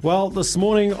TAB. Well, this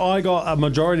morning I got a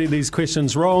majority of these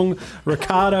questions wrong.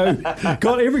 Ricardo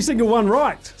got every single one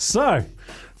right. So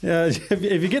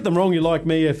if you get them wrong, you're like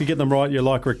me. If you get them right, you're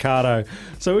like Ricardo.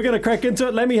 So we're going to crack into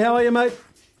it. Lemmy, how are you, mate?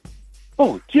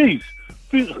 Oh, jeez.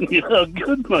 Yeah,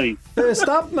 good, mate. First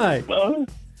up, mate.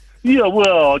 Yeah,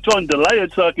 well, I'll try and delay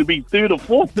it so I can be third or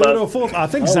fourth. Third or fourth. I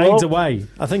think Zaid's away.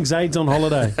 I think Zaid's on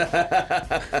holiday.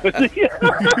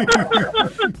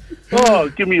 Oh,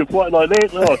 give me a flight like that.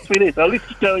 Oh, sweet ass. I'll let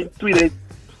you go, sweet ass.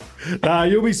 Nah,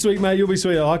 you'll be sweet, mate. You'll be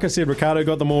sweet. Like I said, Ricardo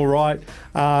got them all right.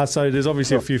 So there's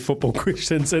obviously a few football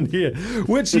questions in here.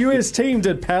 Which US team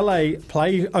did Pele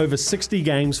play over 60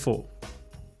 games for?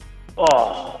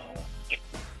 Oh,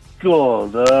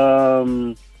 God.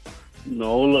 No,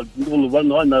 all the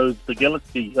one I know is the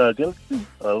Galaxy.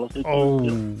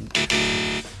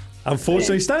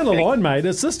 Unfortunately, stay on the line, mate.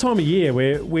 It's this time of year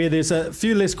where there's a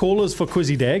few less callers for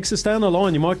Quizzy Dag, so stay on the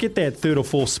line. You might get that third or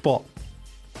fourth spot.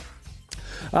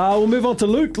 We'll move on to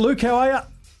Luke. Luke, how are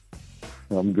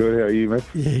you? I'm good. How are you, mate?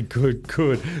 Yeah, good.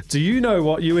 Do you know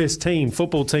what US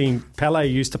football team, Pele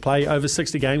used to play over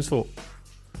 60 games for?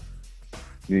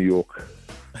 New York.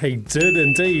 He did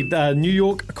indeed. New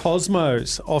York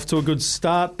Cosmos. Off to a good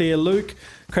start there, Luke.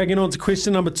 Cracking on to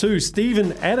question number 2.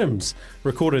 Steven Adams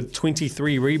recorded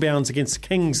 23 rebounds against the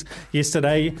Kings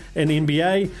yesterday in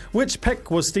NBA. Which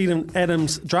pick was Steven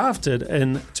Adams drafted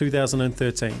in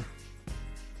 2013?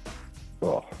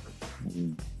 Oh,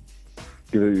 can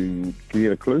you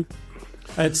get a clue?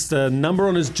 It's the number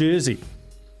on his jersey.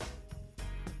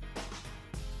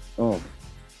 Oh.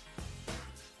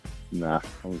 Nah,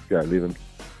 I'll just go 11.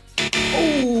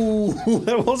 Oh,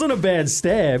 that wasn't a bad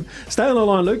stab. Stay on the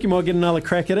line, Luke. You might get another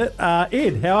crack at it.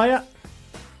 Ed, how are you?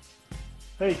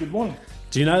 Hey, good morning.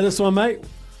 Do you know this one, mate?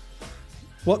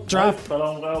 What draft? No, but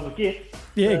I'll go with a guess.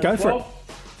 Yeah, go for it.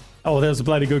 Oh, that was a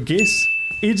bloody good guess.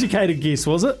 Educated guess,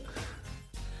 was it?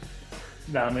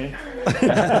 Nah, man.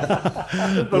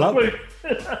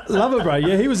 Love it, bro.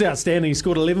 Yeah, he was outstanding. He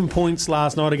scored 11 points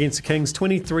last night against the Kings,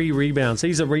 23 rebounds.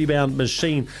 He's a rebound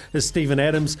machine, is Steven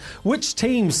Adams. Which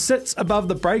team sits above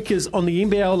the Breakers on the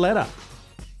NBL ladder?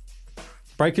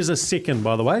 Breakers are second,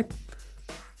 by the way.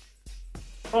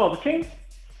 Oh, the Kings?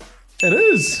 It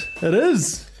is.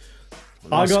 Nice.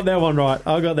 I got that one right.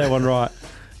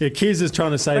 Yeah, Kez is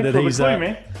trying to say that he's...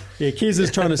 Kez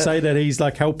is trying to say that he's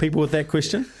like helped people with that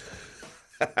question.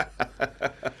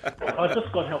 I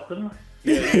just got help, didn't I?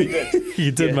 Yeah,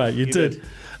 you did, mate. You did.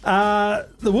 The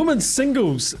women's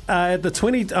singles at the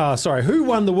 20. Who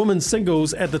won the women's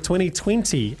singles at the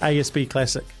 2020 ASB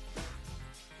Classic?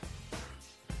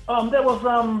 That was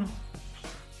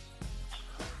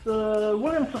the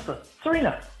Williams sister,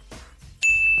 Serena.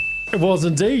 It was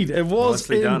indeed.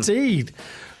 Nicely done.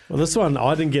 Well, this one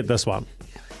I didn't get this one.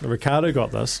 Ricardo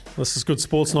got this. This is good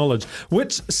sports knowledge.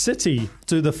 Which city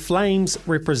do the Flames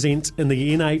represent in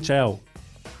the NHL?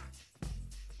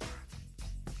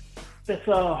 That's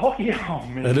hockey. Oh,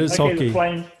 man. It is hockey. The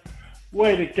Flames.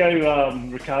 Way to go,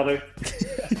 Ricardo.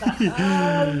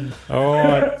 All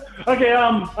right.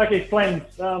 Okay, Flames.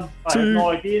 I have no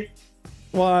idea.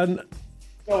 1.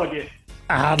 No idea.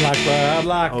 Hard luck, bro. Hard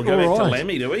luck. I'll go back All to right.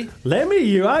 Lammy, do we? Lammy,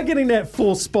 you are getting that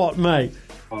fourth spot, mate.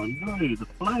 Oh no, the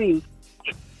Flames.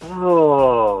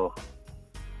 Oh.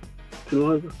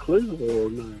 Do I have a clue or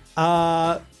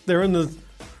no? They're in the...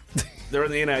 They're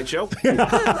in the NHL.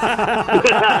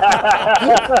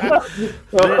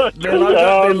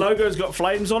 their logo's got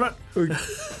flames on it.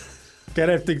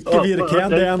 Gonna have to give you the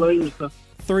countdown.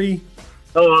 3.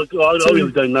 Oh, I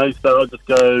really don't know, so I'll just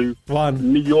go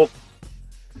 1. New York.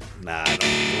 Nah, not New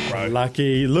York, bro.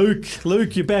 Lucky.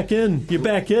 Luke, you're back in. You're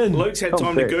back in. Luke's had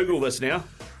time to Google this now.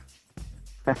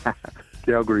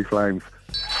 Calgary Flames.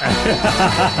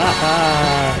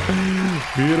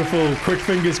 Beautiful. Quick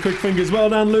fingers. Well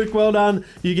done, Luke. Well done.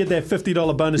 You get that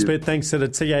 $50 bonus bet thanks to the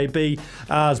TAB.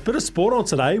 There's a bit of sport on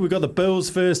today. We've got the Bills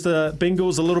first,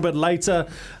 Bengals a little bit later.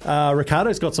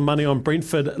 Ricardo's got some money on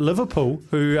Brentford, Liverpool,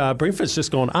 who Brentford's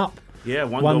just gone up. Yeah,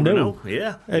 1-0.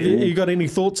 Yeah. Have you got any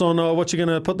thoughts on what you're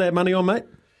going to put that money on, mate?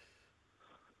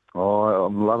 Oh,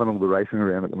 I'm loving all the racing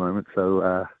around at the moment, so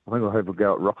I think I'll have a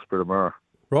go at Roxburgh tomorrow.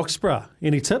 Roxburgh.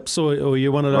 Any tips, or are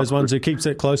you one of those ones who keeps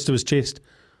it close to his chest?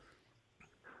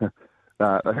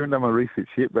 I haven't done my research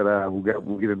yet, but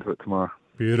we'll get into it tomorrow.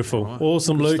 Beautiful. Right.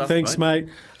 Awesome, Good Luke. stuff, Thanks, mate.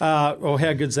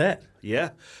 How good's that? Yeah,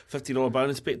 $50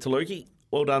 bonus bet to Lukey.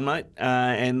 Well done, mate.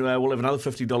 And we'll have another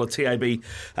 $50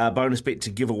 TAB bonus bet to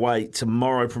give away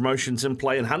tomorrow. Promotions in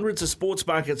play and hundreds of sports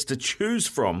markets to choose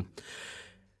from.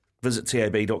 Visit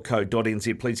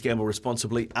tab.co.nz. Please gamble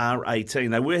responsibly.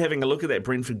 R18. They were having a look at that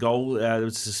Brentford goal. There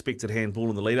was a suspected handball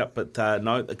in the lead-up, but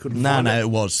no, they couldn't find it. No, it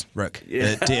was, Rick.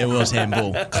 Yeah. It was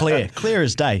handball. Clear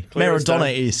as day.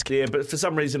 Maradona-esque. Yeah, but for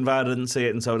some reason VAR didn't see it,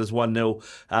 and so it is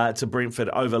 1-0 to Brentford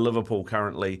over Liverpool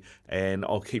currently. And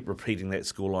I'll keep repeating that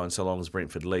scoreline so long as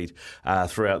Brentford lead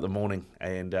throughout the morning.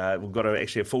 And we've got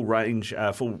actually a full range,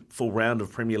 full round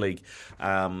of Premier League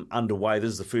underway.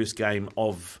 This is the first game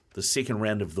of the second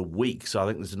round of the week, so I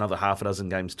think there's another half a dozen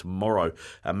games tomorrow.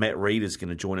 Matt Reid is going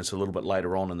to join us a little bit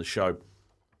later on in the show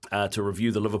to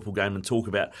review the Liverpool game and talk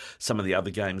about some of the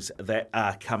other games that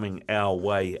are coming our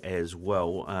way as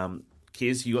well.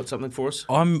 Kez, you got something for us?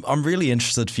 I'm really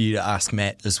interested for you to ask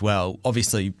Matt as well.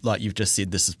 Obviously, like you've just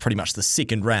said, this is pretty much the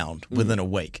second round within a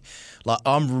week. Like,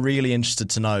 I'm really interested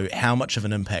to know how much of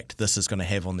an impact this is going to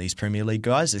have on these Premier League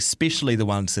guys, especially the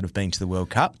ones that have been to the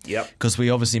World Cup. Yep. Because we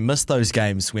obviously missed those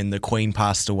games when the Queen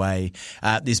passed away.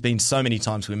 There's been so many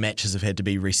times where matches have had to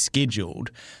be rescheduled.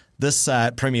 This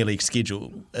Premier League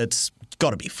schedule, it's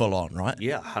got to be full on, right?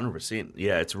 Yeah, 100%.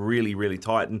 Yeah, it's really, really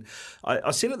tight. And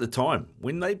I said at the time,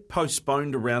 when they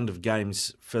postponed a round of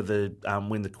games for the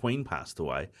when the Queen passed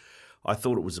away, I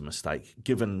thought it was a mistake,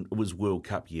 given it was World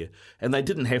Cup year. And they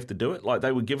didn't have to do it. Like,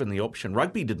 they were given the option.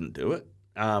 Rugby didn't do it.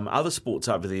 Other sports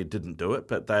over there didn't do it,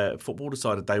 but football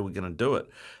decided they were going to do it.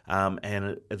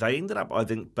 And they ended up, I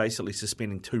think, basically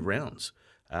suspending 2 rounds.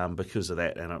 Because of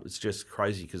that, and it's just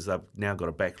crazy because they've now got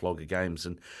a backlog of games,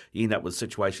 and you end up with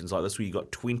situations like this where you've got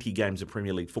 20 games of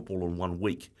Premier League football in 1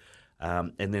 week,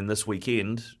 and then this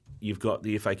weekend you've got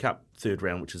the FA Cup third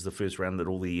round, which is the first round that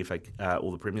all the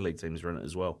Premier League teams are in it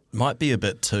as well. Might be a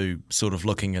bit too sort of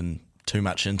looking in too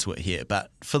much into it here,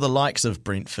 but for the likes of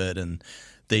Brentford and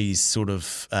these sort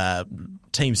of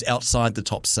teams outside the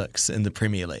top 6 in the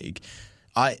Premier League,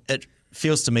 it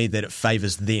feels to me that it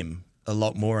favours them a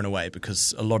lot more in a way,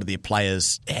 because a lot of their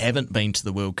players haven't been to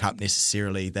the World Cup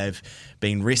necessarily. They've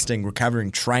been resting,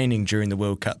 recovering, training during the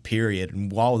World Cup period,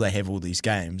 and while they have all these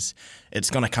games,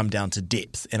 it's going to come down to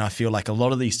depth. And I feel like a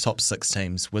lot of these top 6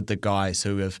 teams, with the guys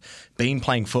who have been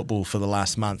playing football for the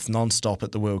last month non-stop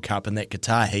at the World Cup and that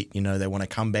Qatar heat, you know, they want to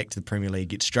come back to the Premier League,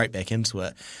 get straight back into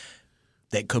it.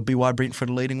 That could be why Brentford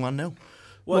are leading 1-0.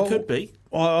 Well, it could be.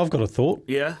 I've got a thought.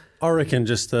 Yeah. I reckon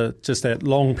just that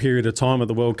long period of time at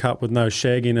the World Cup with no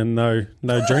shagging and no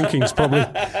drinking's probably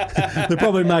they're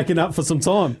probably making up for some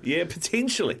time. Yeah,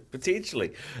 potentially.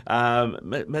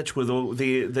 Mitch, with all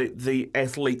the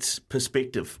athlete's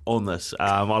perspective on this,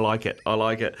 I like it.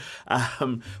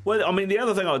 Well, I mean, the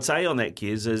other thing I would say on that,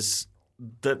 Kez, is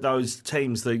that those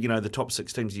teams, the top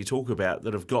 6 teams you talk about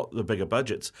that have got the bigger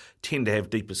budgets, tend to have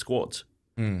deeper squads.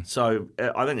 So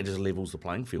I think it just levels the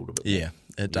playing field a bit more. Yeah,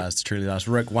 it does. It truly does.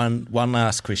 Rick, one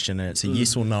last question, and it's a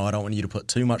yes or no. I don't want you to put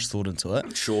too much thought into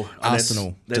it. Sure.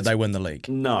 Arsenal, did they win the league?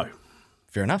 No.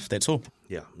 Fair enough. That's all.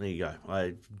 Yeah, there you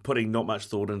go. Putting not much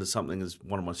thought into something is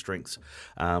one of my strengths.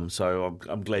 So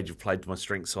I'm glad you've played to my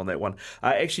strengths on that one.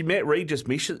 Actually, Matt Reid just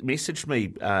messaged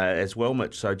me as well,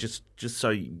 Mitch. So just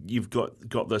so you've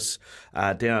got this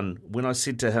down. When I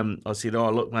said to him, I said, "Oh,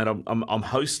 look, mate, I'm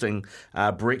hosting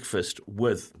breakfast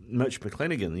with Mitch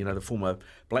McClenaghan, the former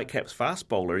Black Caps fast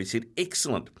bowler." He said,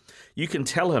 "Excellent. You can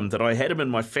tell him that I had him in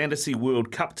my Fantasy World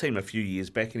Cup team a few years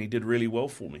back, and he did really well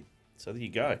for me." So there you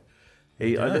go.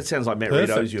 That sounds like Matt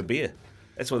Reid owes you a beer.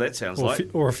 That's what that sounds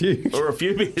like. Or a few. Or a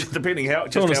few beers, depending how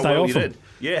well you did.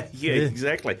 Yeah,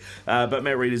 exactly. But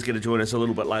Matt Reid is going to join us a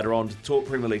little bit later on to talk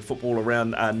Premier League football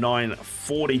around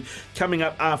 9:40. Coming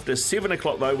up after 7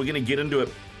 o'clock, though, we're going to get into it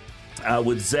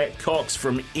with Zach Cox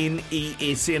from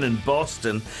NESN in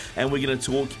Boston, and we're going to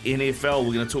talk NFL.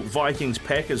 We're going to talk Vikings,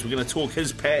 Packers. We're going to talk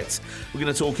his Pats. We're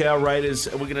going to talk our Raiders.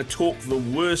 And we're going to talk the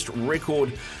worst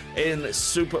record in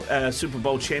Super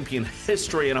Bowl champion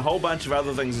history, and a whole bunch of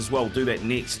other things as well. We'll do that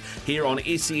next here on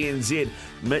SENZ.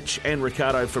 Mitch and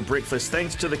Ricardo for breakfast.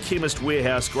 Thanks to the Chemist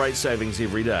Warehouse. Great savings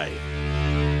every day.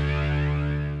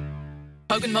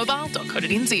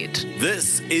 KoganMobile.co.nz.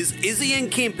 This is Izzy and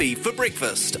Kempy for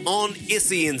breakfast on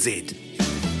SENZ.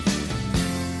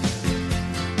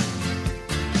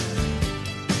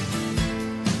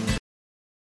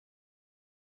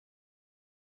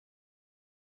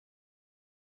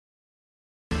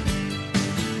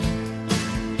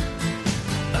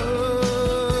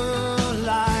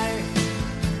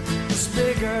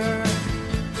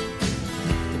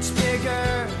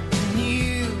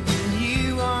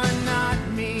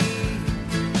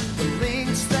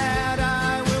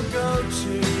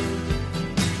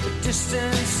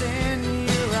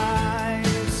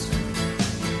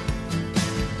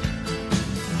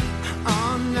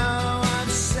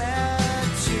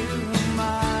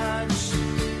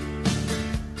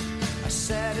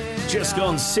 Just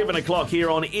gone 7 o'clock here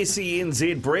on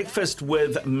SENZ Breakfast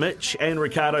with Mitch and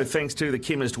Ricardo. Thanks to the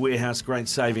Chemist Warehouse. Great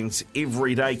savings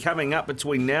every day. Coming up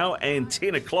between now and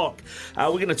 10 o'clock,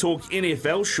 we're going to talk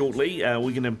NFL shortly.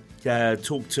 We're going to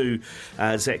talk to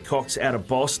Zach Cox out of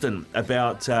Boston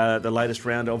about the latest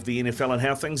round of the NFL and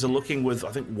how things are looking with,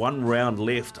 I think, one round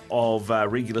left of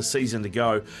regular season to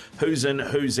go. Who's in,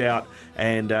 who's out,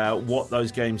 and what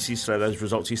those games yesterday, those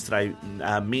results yesterday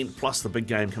meant, plus the big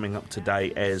game coming up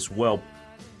today as well.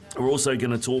 We're also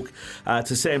going to talk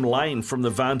to Sam Lane from the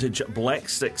Vantage Black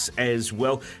Sticks as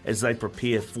well as they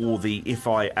prepare for the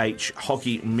FIH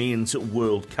Hockey Men's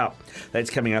World Cup. That's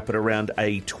coming up at around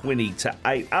 20 to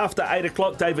 8. After 8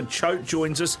 o'clock, David Choate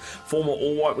joins us, former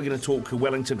All White. We're going to talk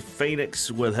Wellington Phoenix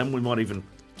with him. We might even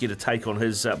get a take on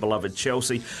his beloved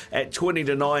Chelsea. At 20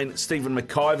 to 9, Stephen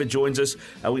McIver joins us.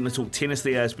 We're going to talk tennis,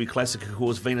 the ASB Classic, of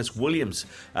course. Venus Williams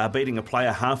beating a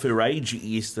player half her age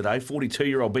yesterday,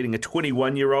 42-year-old beating a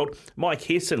 21-year-old. Mike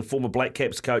Hesson, former Black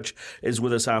Caps coach, is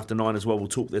with us after 9 as well. We'll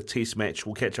talk the test match.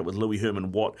 We'll catch up with Louis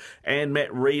Herman Watt and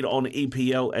Matt Reid on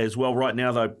EPL as well. Right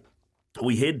now, though,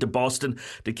 we head to Boston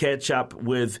to catch up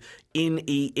with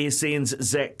NESN's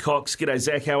Zach Cox. G'day,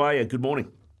 Zach. How are you? Good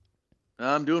morning.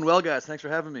 I'm doing well, guys. Thanks for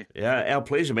having me. Yeah, our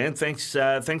pleasure, man. Thanks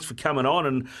for coming on.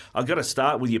 And I've got to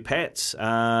start with your Pats.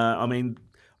 I mean,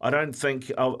 I don't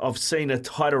think I've seen a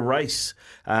tighter race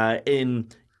in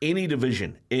any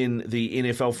division in the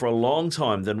NFL for a long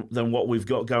time than what we've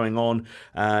got going on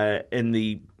in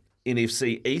the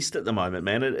NFC East at the moment,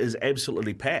 man. It is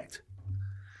absolutely packed.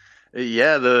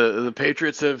 Yeah, the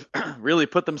Patriots have really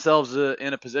put themselves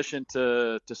in a position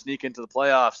to sneak into the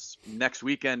playoffs next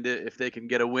weekend if they can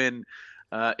get a win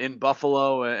in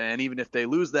Buffalo, and even if they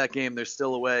lose that game, there's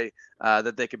still a way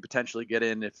that they could potentially get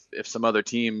in if some other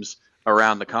teams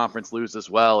around the conference lose as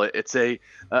well. It's a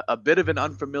bit of an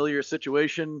unfamiliar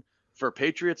situation for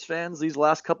Patriots fans these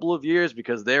last couple of years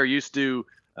because they're used to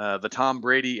the Tom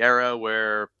Brady era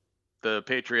where the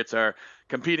Patriots are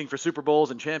competing for Super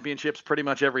Bowls and championships pretty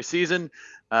much every season.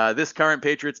 This current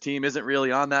Patriots team isn't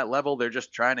really on that level. They're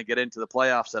just trying to get into the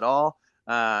playoffs at all.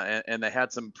 And they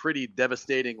had some pretty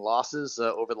devastating losses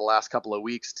over the last couple of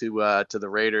weeks to the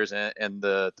Raiders and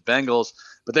the Bengals.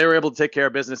 But they were able to take care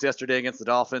of business yesterday against the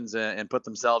Dolphins and put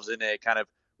themselves in a kind of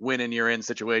win-and-you're-in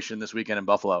situation this weekend in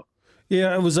Buffalo.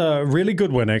 Yeah, it was a really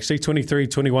good win, actually,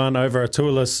 23-21 over a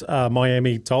tourless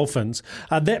Miami Dolphins.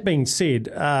 That being said,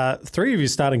 3 of your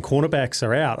starting cornerbacks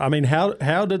are out. I mean,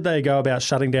 how did they go about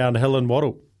shutting down Hill and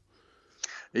Waddle?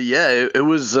 Yeah, it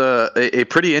was a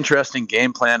pretty interesting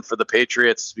game plan for the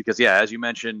Patriots because, yeah, as you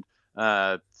mentioned,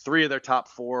 3 of their top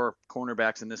 4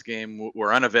 cornerbacks in this game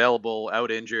were unavailable,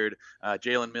 out injured.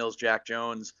 Jalen Mills, Jack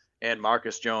Jones, and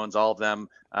Marcus Jones, all of them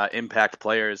impact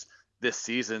players this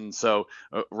season. So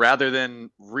rather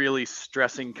than really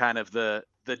stressing kind of the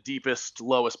the deepest,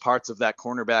 lowest parts of that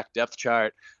cornerback depth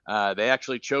chart. They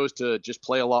actually chose to just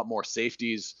play a lot more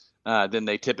safeties than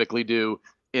they typically do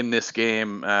in this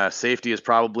game. Safety is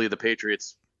probably the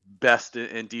Patriots' best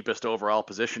and deepest overall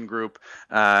position group.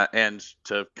 And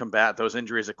to combat those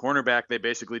injuries at cornerback, they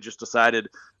basically just decided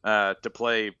to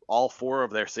play all four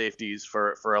of their safeties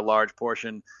for a large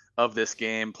portion of this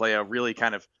game, play a really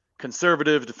kind of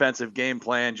conservative defensive game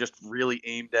plan, just really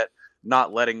aimed at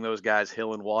not letting those guys,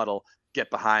 Hill and Waddle,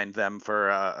 get behind them for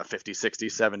a 50, 60,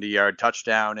 70-yard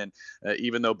touchdown. And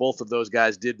even though both of those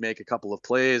guys did make a couple of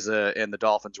plays and the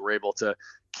Dolphins were able to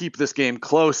keep this game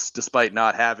close despite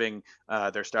not having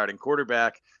their starting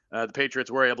quarterback, the Patriots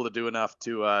were able to do enough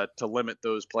to limit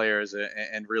those players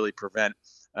and really prevent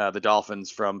the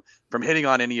Dolphins from hitting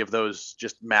on any of those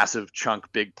just massive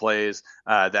chunk big plays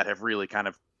that have really kind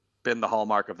of been the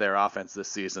hallmark of their offense this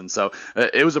season. So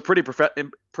it was a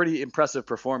pretty impressive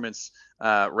performance,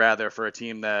 rather, for a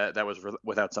team that was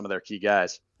without some of their key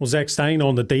guys. Well, Zach, staying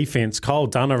on the defense, Kyle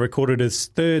Dunner recorded his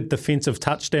third defensive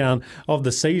touchdown of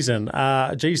the season.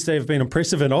 Geez, they've been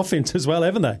impressive in offense as well,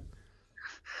 haven't they?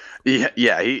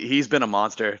 Yeah, he's been a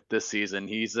monster this season.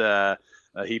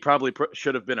 He probably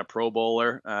should have been a Pro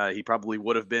Bowler. He probably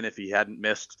would have been if he hadn't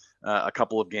missed a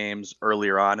couple of games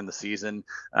earlier on in the season.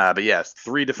 But yes,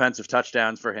 3 defensive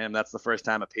touchdowns for him. That's the first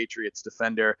time a Patriots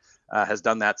defender has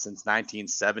done that since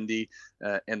 1970.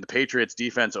 And the Patriots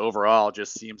defense overall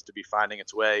just seems to be finding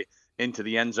its way into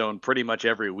the end zone pretty much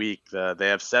every week. They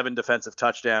have 7 defensive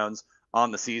touchdowns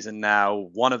on the season now,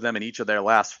 one of them in each of their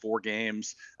last 4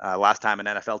 games. Last time an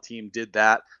NFL team did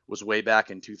that was way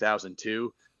back in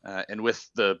 2002. And with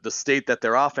the state that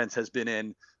their offense has been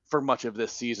in for much of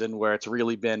this season, where it's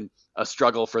really been a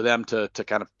struggle for them to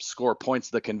kind of score points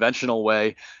the conventional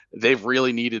way, they've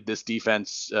really needed this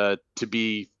defense to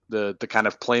be the kind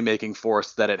of playmaking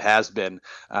force that it has been.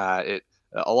 A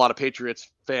lot of Patriots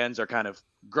fans are kind of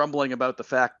grumbling about the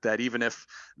fact that even if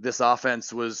this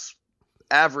offense was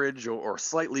average or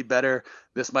slightly better,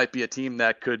 this might be a team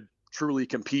that could truly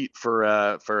compete for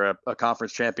a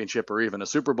conference championship or even a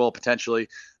Super Bowl potentially.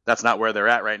 That's not where they're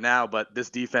at right now, but this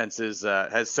defense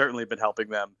has certainly been helping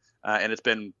them, and it's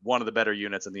been one of the better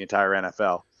units in the entire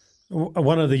NFL.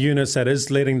 One of the units that is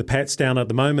letting the Pats down at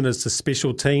the moment is the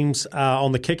special teams.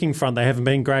 On the kicking front, they haven't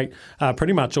been great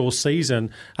pretty much all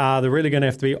season. They're really going to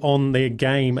have to be on their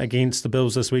game against the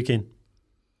Bills this weekend.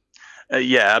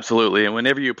 Yeah, absolutely. And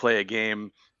whenever you play a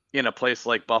game in a place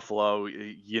like Buffalo,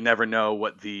 you never know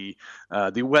what the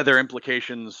weather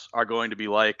implications are going to be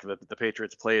like. The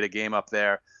Patriots played a game up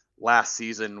there last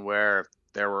season where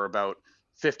there were about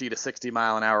 50 to 60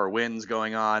 mile an hour winds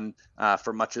going on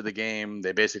for much of the game.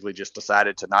 They basically just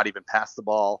decided to not even pass the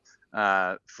ball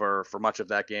for much of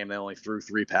that game. They only threw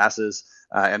 3 passes,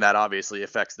 and that obviously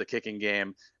affects the kicking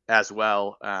game as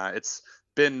well. It's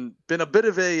been a bit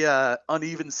of a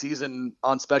uneven season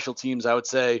on special teams, I would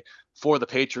say, for the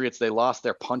Patriots. They lost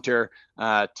their punter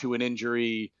to an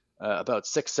injury about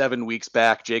 6-7 weeks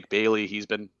back, Jake Bailey. He's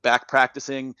been back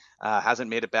practicing, hasn't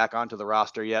made it back onto the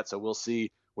roster yet, so we'll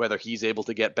see whether he's able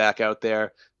to get back out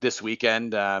there this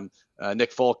weekend.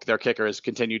 Nick Folk, their kicker, has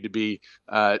continued to be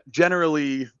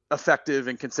generally effective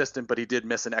and consistent, but he did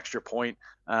miss an extra point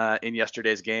in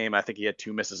yesterday's game. I think he had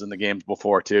 2 misses in the games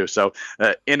before too. So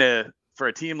for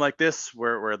a team like this,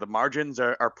 where the margins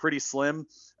are pretty slim,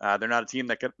 they're not a team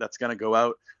that's going to go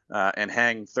out and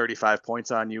hang 35 points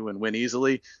on you and win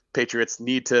easily. Patriots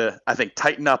need to, I think,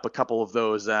 tighten up a couple of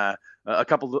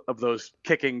those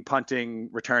kicking, punting,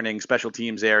 returning, special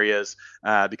teams areas,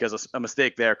 because a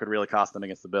mistake there could really cost them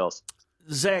against the Bills.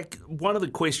 Zach, one of the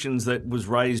questions that was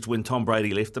raised when Tom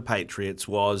Brady left the Patriots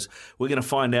was, we're going to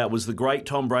find out, was the great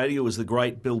Tom Brady or was the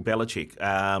great Bill Belichick?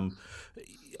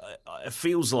 It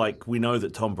feels like we know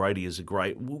that Tom Brady is a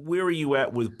great. Where are you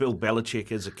at with Bill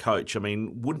Belichick as a coach? I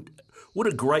mean, would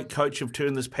a great coach have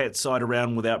turned this Pats side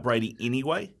around without Brady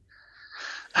anyway?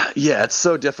 Yeah, it's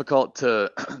so difficult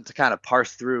to kind of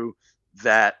parse through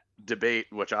that debate,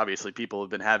 which obviously people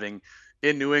have been having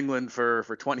in New England for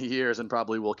 20 years and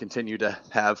probably will continue to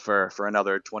have for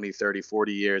another 20, 30,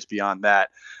 40 years beyond that.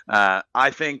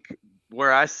 I think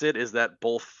where I sit is that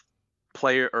both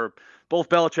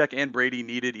Belichick and Brady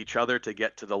needed each other to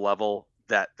get to the level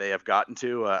that they have gotten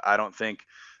to. I don't think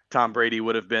Tom Brady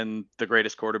would have been the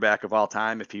greatest quarterback of all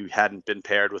time if he hadn't been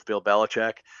paired with Bill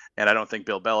Belichick. And I don't think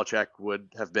Bill Belichick would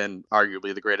have been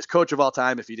arguably the greatest coach of all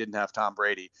time if he didn't have Tom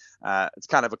Brady. It's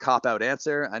kind of a cop-out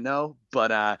answer, I know,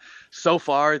 but so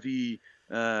far the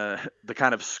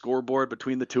kind of scoreboard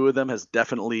between the two of them has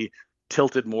definitely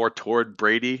tilted more toward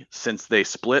Brady since they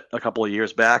split a couple of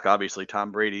years back. Obviously,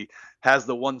 Tom Brady has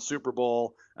the one Super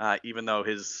Bowl, even though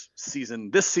this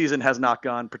season has not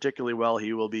gone particularly well.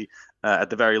 He will be at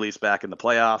the very least back in the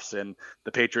playoffs, and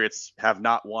the Patriots have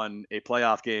not won a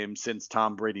playoff game since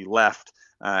Tom Brady left,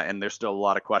 and there's still a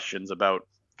lot of questions about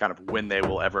kind of when they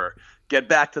will ever get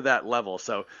back to that level.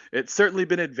 So it's certainly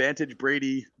been advantage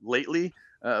Brady lately,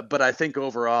 but I think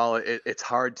overall it's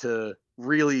hard to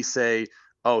really say,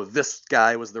 oh, this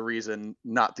guy was the reason,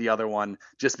 not the other one,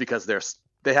 just because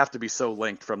they have to be so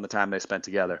linked from the time they spent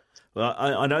together. Well,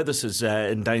 I know this is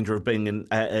in danger of being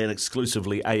an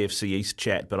exclusively AFC East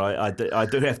chat, but I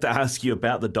do have to ask you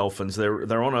about the Dolphins.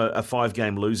 They're on a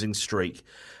 5-game losing streak.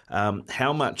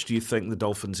 How much do you think the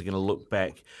Dolphins are going to look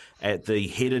back at the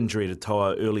head injury to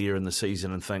Toa earlier in the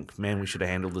season and think, man, we should have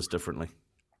handled this differently?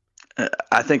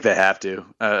 I think they have to,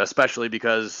 especially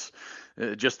because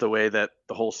just the way that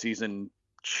the whole season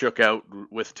shook out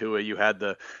with Tua. You had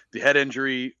the head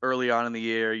injury early on in the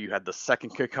year. You had the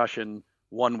second concussion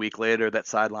 1 week later that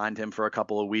sidelined him for a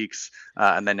couple of weeks.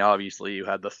 And then obviously you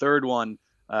had the third one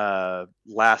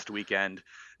last weekend.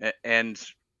 And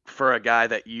for a guy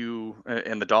that you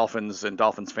and the Dolphins and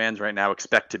Dolphins fans right now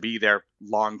expect to be their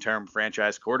long-term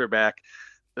franchise quarterback,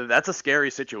 that's a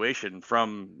scary situation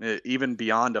from even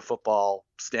beyond a football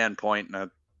standpoint.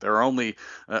 There are only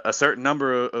a certain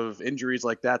number of injuries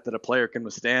like that a player can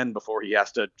withstand before he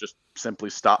has to just simply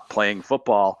stop playing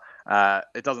football.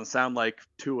 It doesn't sound like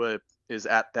Tua is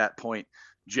at that point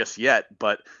just yet,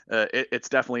 but it's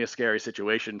definitely a scary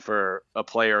situation for a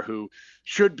player who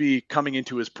should be coming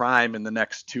into his prime in the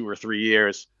next 2 or 3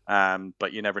 years.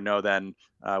 But you never know then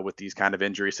with these kind of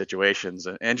injury situations.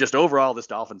 And just overall, this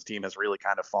Dolphins team has really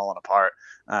kind of fallen apart.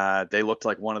 They looked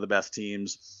like one of the best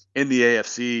teams in the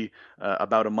AFC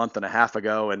about a month and a half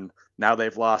ago, and now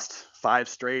they've lost 5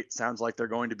 straight. Sounds like they're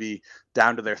going to be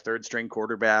down to their third string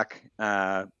quarterback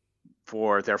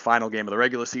for their final game of the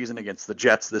regular season against the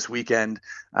Jets this weekend.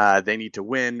 They need to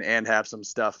win and have some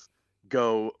stuff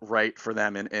go right for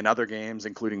them in other games,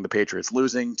 including the Patriots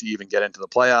losing to even get into the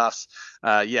playoffs.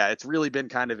 It's really been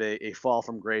kind of a fall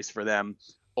from grace for them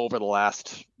over the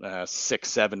last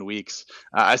 6-7 weeks.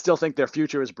 I still think their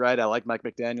future is bright. I like Mike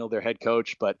McDaniel, their head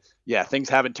coach, but things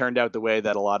haven't turned out the way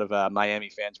that a lot of Miami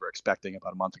fans were expecting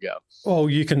about a month ago. Well,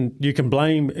 you can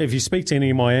blame, if you speak to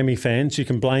any Miami fans, you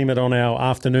can blame it on our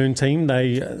afternoon team.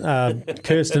 They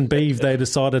Kirsten Beeve, they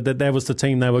decided that was the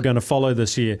team they were going to follow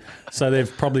this year, so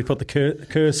they've probably put the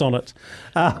curse on it.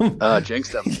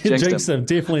 Jinxed them. Jinxed them,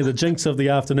 definitely the jinx of the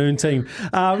afternoon team.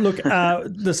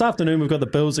 This afternoon we've got the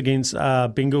Bills against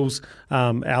Bengals.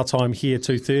 Our time here,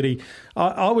 2:30.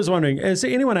 I was wondering, is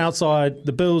there anyone outside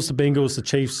the Bills, the Bengals, the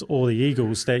Chiefs, or the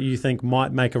Eagles that you think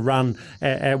might make a run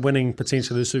at winning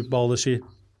potentially the Super Bowl this year?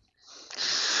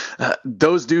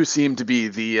 Those do seem to be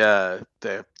the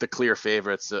clear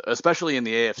favorites, especially in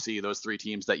the AFC. Those 3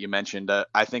 teams that you mentioned.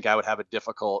 I think I would have a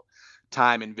difficult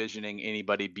time envisioning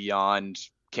anybody beyond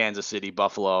Kansas City,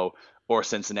 Buffalo, or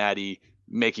Cincinnati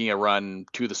making a run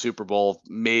to the Super Bowl.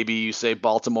 Maybe you say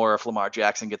Baltimore if Lamar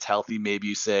Jackson gets healthy. Maybe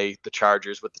you say the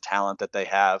Chargers with the talent that they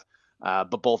have.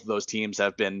 But both of those teams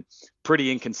have been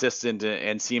pretty inconsistent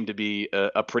and seem to be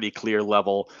a pretty clear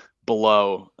level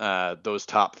below those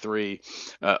top 3.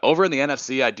 Over in the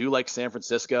NFC, I do like San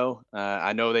Francisco.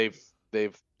 I know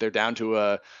they're down to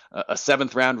a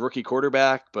 7th round rookie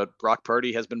quarterback, but Brock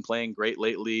Purdy has been playing great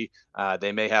lately.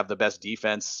 They may have the best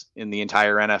defense in the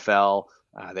entire NFL.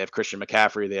 They have Christian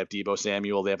McCaffrey. They have Deebo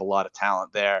Samuel. They have a lot of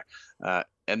talent there.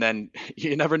 And then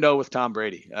you never know with Tom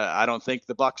Brady. I don't think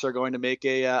the Bucs are going to make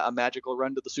a magical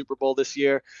run to the Super Bowl this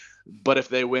year. But if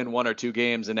they win 1 or 2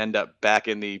 games and end up back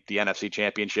in the NFC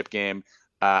Championship game,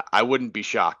 I wouldn't be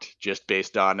shocked just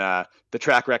based on the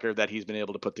track record that he's been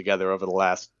able to put together over the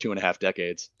last 2.5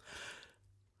 decades.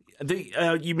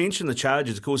 You mentioned the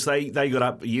Chargers. Of course, they got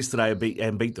up yesterday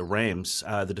and beat the Rams,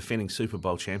 the defending Super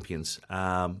Bowl champions.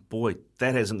 Boy,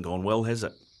 that hasn't gone well, has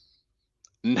it?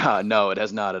 No, it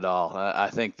has not at all.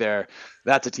 I think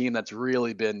that's a team that's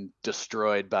really been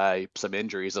destroyed by some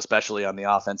injuries, especially on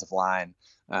the offensive line.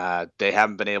 They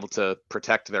haven't been able to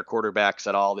protect their quarterbacks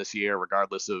at all this year,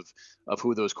 regardless of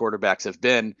who those quarterbacks have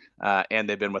been. And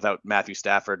they've been without Matthew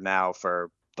Stafford now for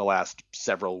the last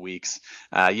several weeks.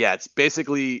 It's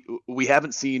basically, we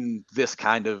haven't seen this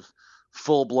kind of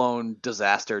full-blown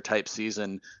disaster type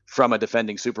season from a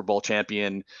defending Super Bowl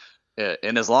champion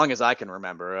and as long as I can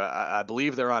remember. I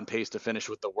believe they're on pace to finish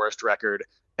with the worst record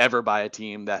ever by a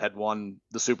team that had won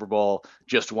the Super Bowl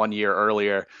just 1 year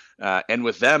earlier. And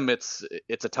with them, it's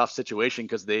a tough situation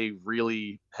because they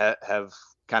really have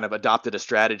kind of adopted a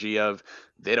strategy of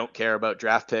they don't care about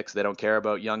draft picks. They don't care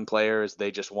about young players.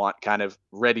 They just want kind of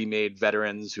ready-made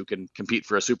veterans who can compete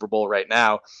for a Super Bowl right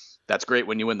now. That's great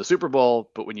when you win the Super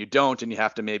Bowl, but when you don't and you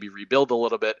have to maybe rebuild a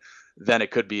little bit, then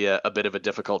it could be a bit of a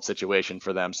difficult situation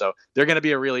for them. So they're going to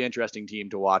be a really interesting team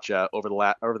to watch over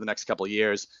the next couple of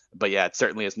years. But yeah, it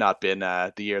certainly has not been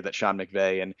the year that Sean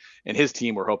McVay and his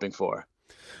team were hoping for.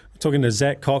 Talking to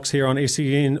Zach Cox here on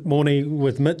SEN Morning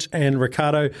with Mitch and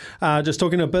Ricardo. Just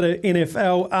talking a bit of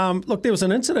NFL. Look, there was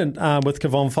an incident with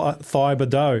Kevon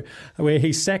Thibodeau where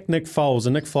he sacked Nick Foles,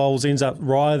 and Nick Foles ends up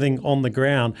writhing on the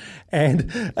ground.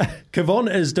 And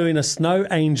Kevon is doing a snow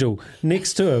angel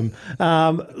next to him.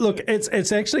 Look,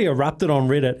 it's actually erupted on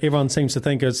Reddit. Everyone seems to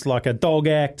think it's like a dog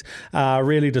act,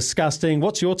 really disgusting.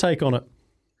 What's your take on it?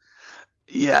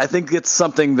 Yeah, I think it's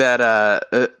something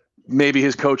that maybe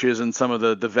his coaches and some of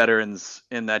the veterans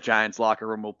in that Giants locker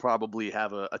room will probably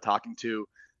have a talking to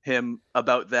him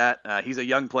about that. He's a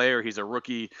young player. He's a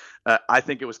rookie. I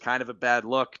think it was kind of a bad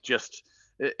look. Just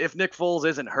if Nick Foles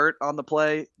isn't hurt on the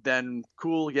play, then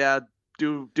cool. Yeah,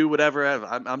 do whatever.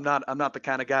 I'm not the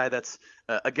kind of guy that's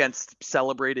against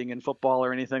celebrating in football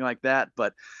or anything like that.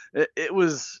 But it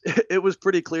was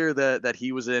pretty clear that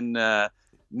he was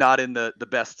not in the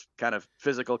best kind of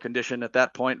physical condition at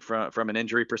that point from an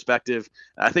injury perspective.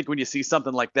 I think when you see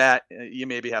something like that, you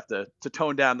maybe have to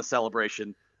tone down the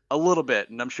celebration a little bit.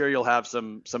 And I'm sure you'll have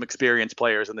some experienced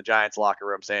players in the Giants locker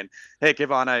room saying, hey,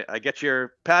 Kevon, I get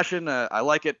your passion. I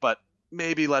like it, but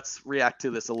maybe let's react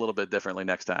to this a little bit differently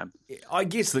next time. I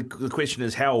guess the question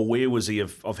is, how aware was he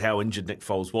of how injured Nick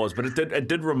Foles was? But it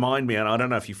did remind me, and I don't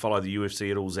know if you follow the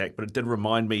UFC at all, Zach, but it did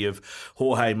remind me of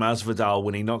Jorge Masvidal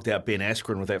when he knocked out Ben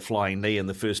Askren with that flying knee in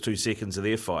the first 2 seconds of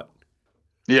their fight.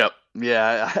 Yep.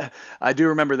 Yeah, I do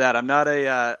remember that. I'm not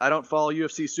I don't follow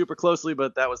UFC super closely,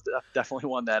 but that was definitely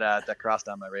one that crossed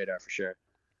on my radar for sure.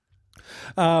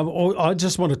 I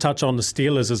just want to touch on the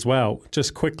Steelers as well,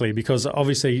 just quickly, because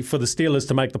obviously for the Steelers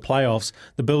to make the playoffs,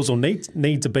 the Bills will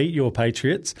need to beat your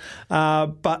Patriots.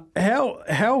 But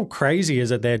how crazy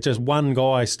is it that just one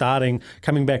guy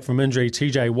coming back from injury,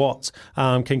 TJ Watts,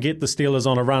 can get the Steelers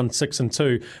on a run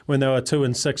 6-2 when they were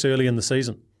 2-6 early in the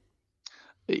season?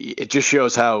 It just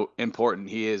shows how important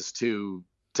he is to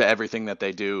everything that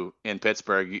they do in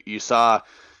Pittsburgh. You saw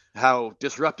how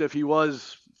disruptive he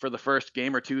was for the first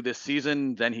game or two this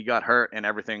season. Then he got hurt and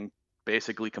everything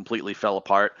basically completely fell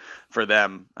apart for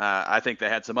them. I think they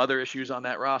had some other issues on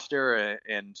that roster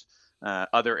and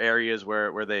other areas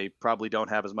where they probably don't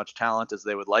have as much talent as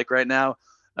they would like right now.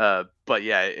 But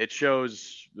yeah, it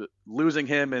shows losing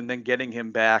him and then getting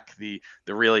him back, the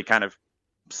really kind of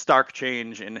stark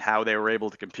change in how they were able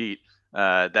to compete.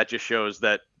 That just shows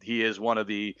that he is one of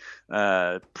the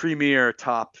premier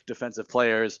top defensive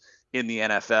players in the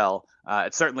NFL.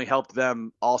 It certainly helped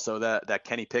them also that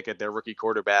Kenny Pickett, their rookie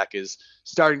quarterback, is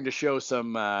starting to show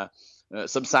some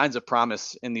signs of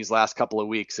promise in these last couple of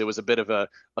weeks. It was a bit of a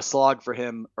slog for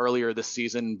him earlier this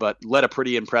season, but led a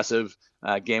pretty impressive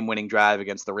game-winning drive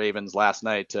against the Ravens last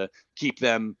night to keep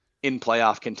them in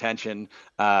playoff contention.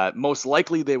 Most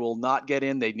likely they will not get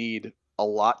in. They need a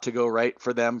lot to go right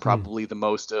for them, probably the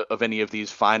most of any of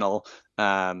these final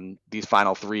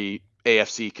 3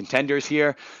 AFC contenders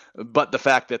here. But the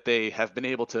fact that they have been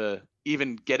able to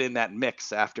even get in that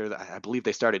mix after, I believe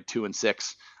they started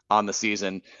 2-6 on the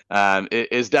season,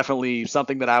 is definitely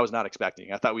something that I was not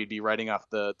expecting. I thought we'd be writing off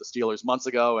the Steelers months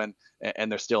ago,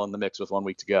 and they're still in the mix with 1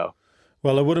 week to go.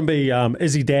 Well, it wouldn't be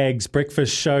Izzy Dag's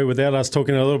breakfast show without us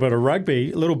talking a little bit of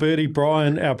rugby. Little birdie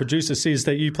Brian, our producer, says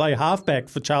that you play halfback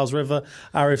for Charles River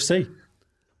RFC.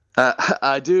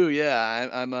 I do, yeah.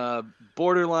 I'm a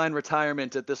borderline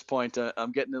retirement at this point.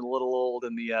 I'm getting a little old,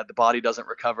 and the body doesn't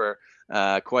recover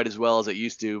quite as well as it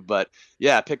used to. But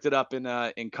yeah, I picked it up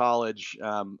in college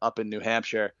up in New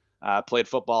Hampshire. Played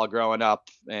football growing up,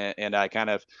 and I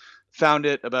kind of found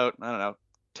it about,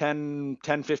 10,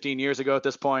 15 years ago at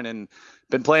this point, and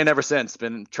been playing ever since.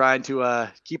 Been trying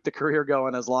to keep the career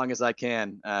going as long as I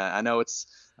can. I know it's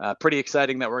pretty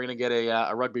exciting that we're going to get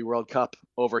a Rugby World Cup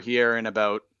over here in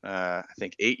about, I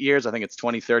think 8 years. I think it's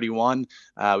 2031.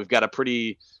 We've got a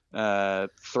pretty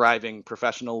thriving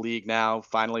professional league now.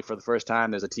 Finally, for the first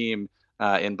time, there's a team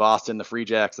in Boston, the Free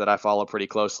Jacks, that I follow pretty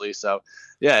closely. So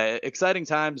yeah, exciting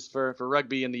times for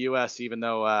rugby in the U.S., even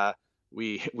though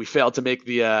we failed to make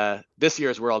the this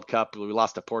year's World Cup. We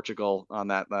lost to Portugal on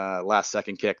that last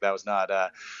second kick. That was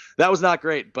not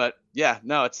great. But yeah,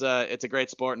 no, it's a great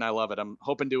sport and I love it. I'm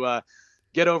hoping to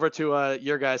get over to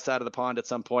your guys' side of the pond at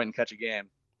some point and catch a game.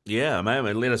 Yeah,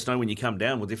 man, let us know when you come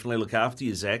down. We'll definitely look after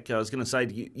you, Zach. I was going to say,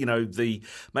 the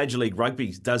Major League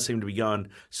Rugby does seem to be going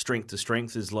strength to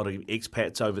strength. There's a lot of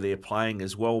expats over there playing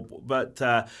as well. But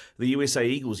the USA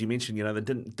Eagles, you mentioned, they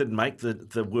didn't make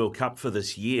the World Cup for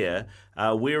this year.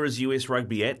 Where is US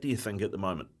Rugby at, do you think, at the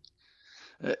moment?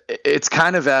 It's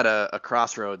kind of at a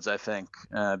crossroads, I think,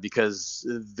 because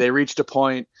they reached a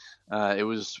point. It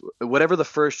was whatever the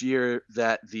first year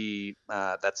that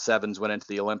that sevens went into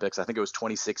the Olympics. I think it was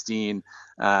 2016.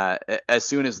 As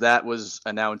soon as that was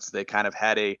announced, they kind of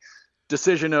had a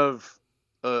decision of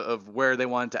where they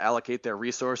wanted to allocate their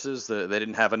resources. They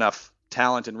didn't have enough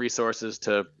talent and resources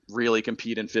to really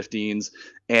compete in 15s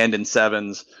and in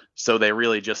sevens. So they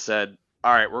really just said,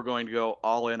 all right, we're going to go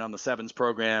all in on the sevens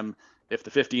program. If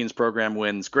the 15s program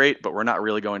wins, great, but we're not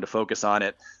really going to focus on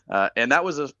it. And that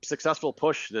was a successful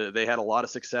push. They had a lot of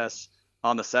success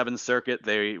on the sevens circuit.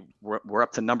 They were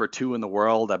up to number 2 in the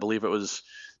world. I believe it was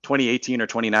 2018 or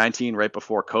 2019, right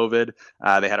before COVID.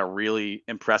 They had a really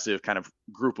impressive kind of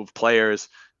group of players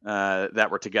that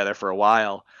were together for a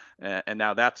while. And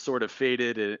now that's sort of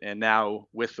faded. And now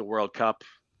with the World Cup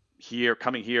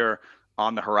coming here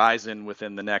on the horizon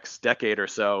within the next decade or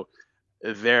so,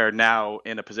 they're now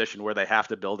in a position where they have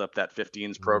to build up that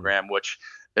 15s program, which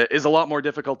is a lot more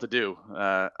difficult to do,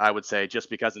 I would say, just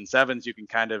because in sevens you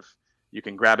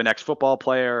can grab an ex-football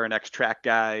player, an ex-track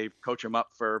guy, coach him up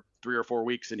for 3 or 4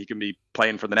 weeks, and he can be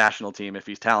playing for the national team if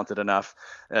he's talented enough.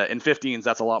 In 15s,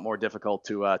 that's a lot more difficult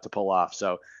to pull off.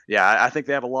 So, yeah, I think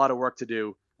they have a lot of work to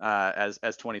do as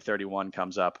 2031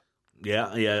 comes up.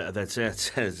 Yeah, that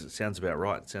sounds about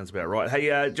right.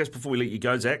 Hey, just before we let you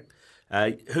go, Zach,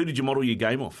 who did you model your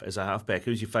game off as a halfback?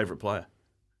 Who's your favourite player?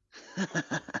 I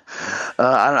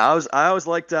don't know. I always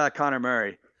liked Conor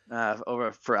Murray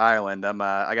over for Ireland.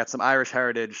 I got some Irish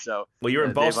heritage, so. Well, you're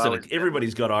in Boston.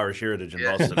 Everybody's got Irish heritage in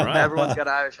Boston, right? Everyone's got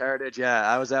Irish heritage. Yeah,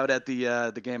 I was out at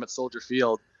the game at Soldier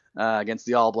Field against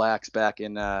the All Blacks back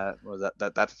in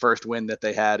that first win that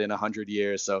they had in 100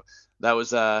 years. So that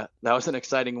was an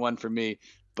exciting one for me.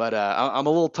 But I'm a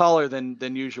little taller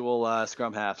than usual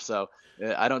scrum half, so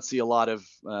I don't see a lot of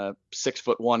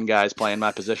 6'1" guys playing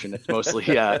my position. It's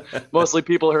mostly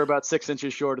people who are about 6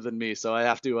 inches shorter than me. So I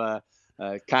have to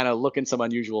kind of look in some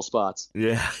unusual spots.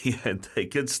 Yeah,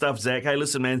 good stuff, Zach. Hey,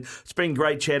 listen, man, it's been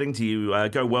great chatting to you.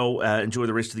 Go well, enjoy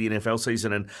the rest of the NFL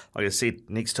season, and like I said,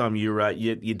 next time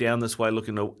you're down this way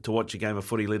looking to watch a game of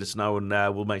footy, let us know, and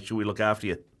we'll make sure we look after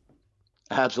you.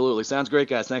 Absolutely. Sounds great,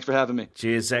 guys. Thanks for having me.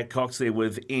 Cheers. Zach Cox there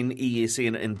with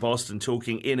NESN in Boston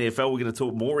talking NFL. We're going to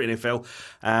talk more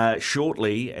NFL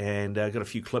shortly, and got a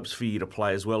few clips for you to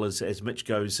play as well as Mitch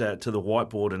goes to the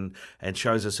whiteboard and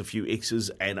shows us a few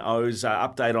X's and O's.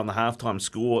 Update on the halftime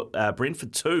score.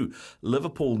 Brentford 2,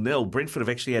 Liverpool 0. Brentford have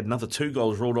actually had another 2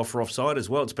 goals ruled off for offside as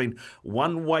well. It's been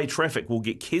one-way traffic. We'll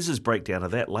get Kez's breakdown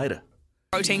of that later.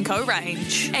 Protein Co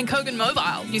range and Kogan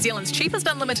Mobile, New Zealand's cheapest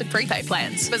unlimited prepaid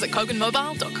plans. Visit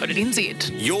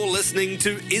koganmobile.co.nz. You're listening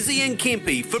to Izzy and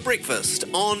Kempy for breakfast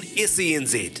on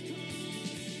SENZ.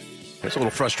 There's a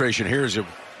little frustration here as you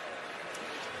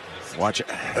watch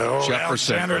Jefferson.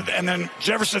 Alexander, and then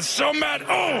Jefferson's so mad.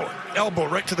 Oh, elbow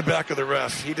right to the back of the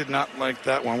ref. He did not like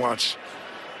that one. Watch.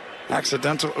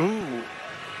 Accidental. Ooh.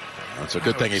 That's a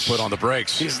good thing he put on the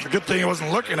brakes. It's a good thing he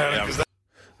wasn't looking at it.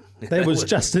 That was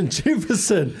Justin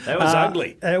Jefferson. That was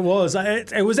ugly. It was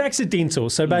accidental.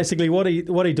 So basically what he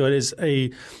did is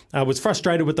he was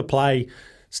frustrated with the play,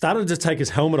 started to take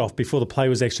his helmet off before the play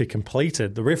was actually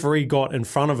completed. The referee got in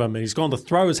front of him and he's gone to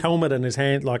throw his helmet in his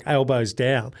hand like elbows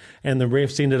down, and the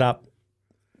refs ended up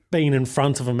being in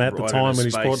front of him at the time when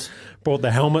he's brought the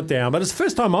helmet down. But it's the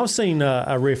first time I've seen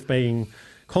a ref being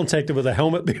contacted with a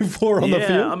helmet before on the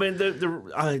field. I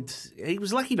mean, he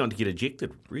was lucky not to get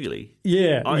ejected, really.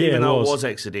 Even though it was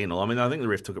accidental. I mean, I think the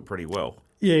ref took it pretty well.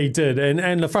 Yeah, he did.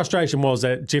 And the frustration was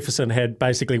that Jefferson had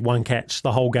basically one catch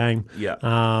the whole game. Yeah.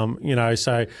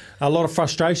 So a lot of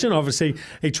frustration. Obviously,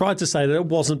 he tried to say that it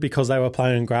wasn't because they were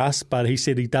playing on grass, but he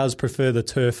said he does prefer the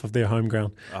turf of their home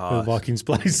ground where the Vikings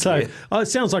play. So it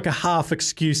sounds like a half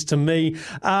excuse to me.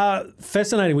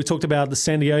 Fascinating. We talked about the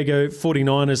San Diego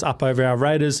 49ers up over our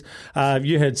Raiders.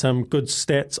 You had some good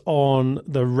stats on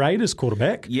the Raiders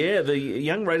quarterback. Yeah, the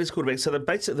young Raiders quarterback. So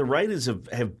the Raiders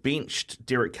have benched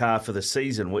Derek Carr for the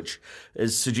season, which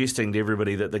is suggesting to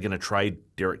everybody that they're going to trade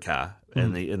Derek Carr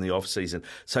in the off season.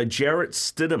 So Jarrett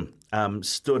Stidham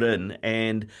stood in,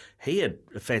 and he had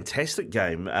a fantastic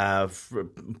game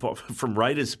from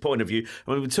Raiders' point of view.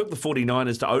 I mean, we took the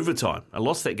 49ers to overtime. I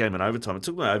lost that game in overtime. It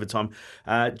took them to overtime.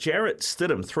 Jarrett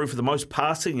Stidham threw for the most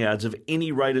passing yards of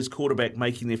any Raiders quarterback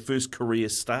making their first career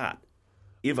start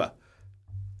ever.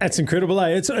 It's incredible, eh?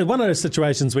 It's one of those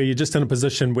situations where you're just in a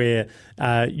position where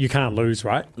you can't lose,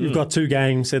 right? You've got 2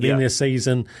 games at the end of the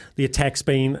season. The attack's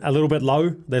been a little bit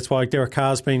low. That's why Derek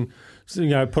Carr's been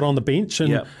put on the bench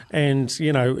and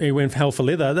he went hell for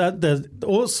leather. The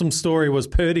awesome story was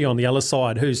Purdy on the other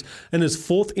side, who's in his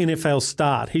 4th NFL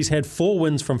start. He's had 4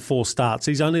 wins from 4 starts.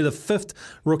 He's only the 5th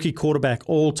rookie quarterback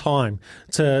all time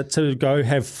to go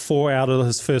have 4 out of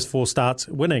his first 4 starts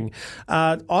winning.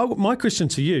 My question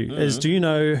to you is, do you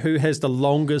know who has the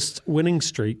longest winning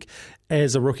streak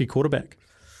as a rookie quarterback?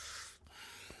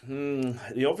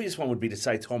 The obvious one would be to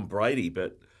say Tom Brady,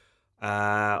 but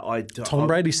Tom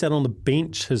Brady sat on the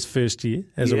bench his first year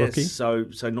as a rookie. So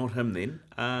not him then.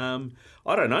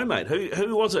 I don't know, mate.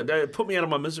 Who was it? Put me out of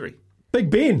my misery. Big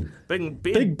Ben. Big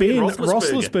Ben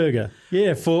Roethlisberger.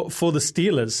 Yeah, for the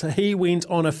Steelers. He went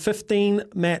on a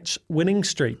 15-match winning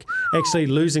streak, actually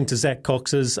losing to Zach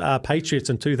Cox's Patriots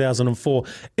in 2004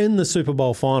 in the Super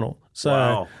Bowl final.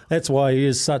 So that's why he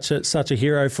is such a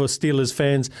hero for Steelers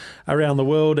fans around the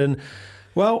world. And,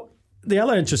 well, the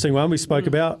other interesting one we spoke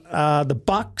about, the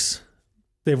Bucks,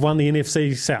 they've won the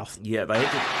NFC South. Yeah, they had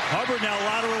to. Hubbard now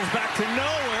laterals back to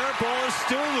nowhere. Ball is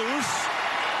still loose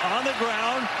on the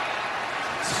ground.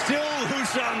 Still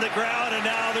loose on the ground, and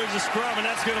now there's a scrum, and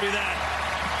that's going to be that.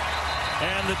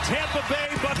 And the Tampa Bay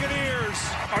Buccaneers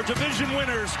are division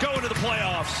winners going to the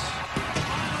playoffs.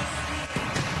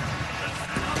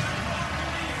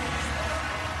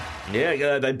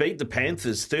 Yeah, they beat the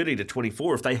Panthers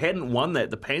 30-24. If they hadn't won that,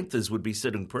 the Panthers would be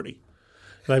sitting pretty.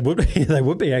 They would be. They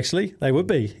would be, actually. They would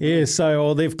be. Yeah,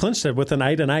 so they've clinched it with an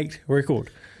 8-8 record.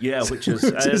 Yeah, which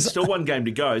is still 1 game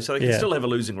to go, so they can still have a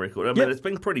losing record. I mean, it's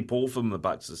been pretty poor for them, the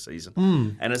Bucks, this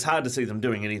season. And it's hard to see them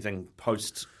doing anything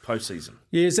postseason.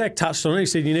 Yeah, Zach touched on it. He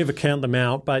said you never count them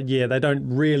out, but yeah, they don't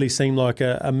really seem like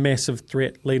a massive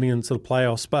threat leading into the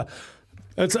playoffs. But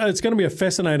it's going to be a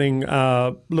fascinating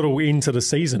little end to the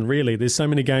season, really. There's so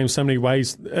many games, so many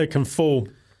ways it can fall.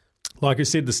 Like I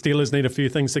said, the Steelers need a few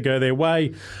things to go their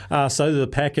way, so do the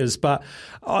Packers. But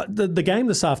the game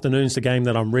this afternoon is the game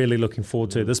that I'm really looking forward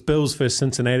to. This Bills versus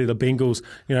Cincinnati, the Bengals,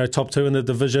 top 2 in the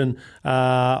division.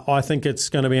 I think it's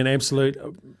going to be an absolute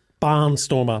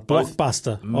barnstormer,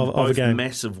 blockbuster of a game.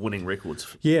 Massive winning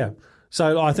records. Yeah.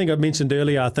 So I think I mentioned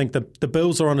earlier, I think the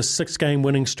Bills are on a 6-game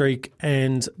winning streak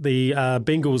and the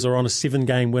Bengals are on a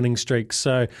 7-game winning streak.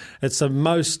 So it's the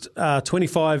most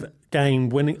 25-game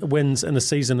wins in a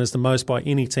season is the most by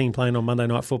any team playing on Monday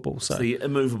Night Football. So it's the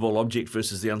immovable object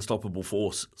versus the unstoppable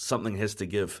force. Something has to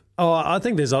give. Oh, I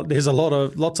think there's a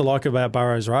lot to like about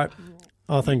Burrows, right?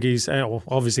 I think he's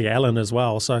obviously Allen as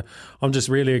well. So I'm just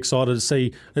really excited to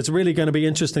see. It's really going to be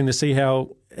interesting to see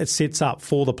how it sets up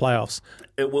for the playoffs.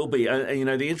 It will be.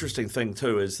 The interesting thing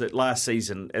too is that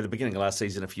at the beginning of last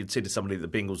season, if you'd said to somebody the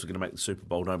Bengals were going to make the Super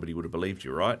Bowl, nobody would have believed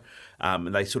you, right?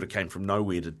 And they sort of came from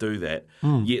nowhere to do that.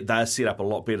 Yet they're set up a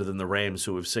lot better than the Rams,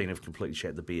 who we've seen have completely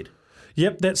shat the bed.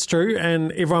 Yep, that's true.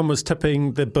 And everyone was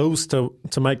tipping the Bills to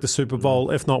make the Super Bowl,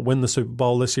 if not win the Super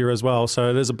Bowl this year as well. So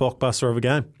it is a blockbuster of a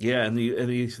game. Yeah, and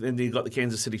you've got the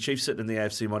Kansas City Chiefs sitting in the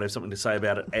AFC, might have something to say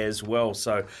about it as well.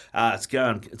 So it's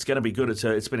going to be good.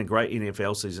 It's been a great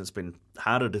NFL season. It's been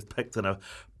harder to pick than a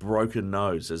broken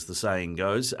nose, as the saying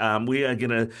goes. We are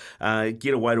going to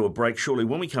get away to a break shortly.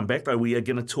 When we come back, though, we are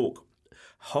going to talk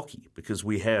hockey, because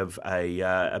we have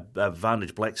a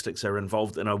Vantage Black Sticks are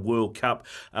involved in a World Cup.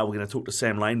 We're going to talk to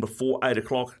Sam Lane before 8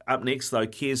 o'clock. Up next, though,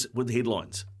 Kez with the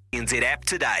headlines. NZ app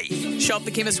today. Shop the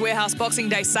Chemist Warehouse Boxing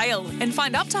Day sale and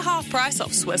find up to half price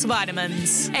off Swiss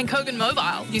vitamins. And Kogan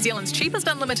Mobile, New Zealand's cheapest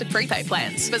unlimited prepaid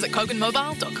plans. Visit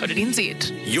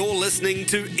koganmobile.co.nz. You're listening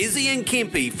to Izzy and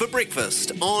Kempy for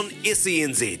breakfast on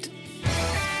SENZ.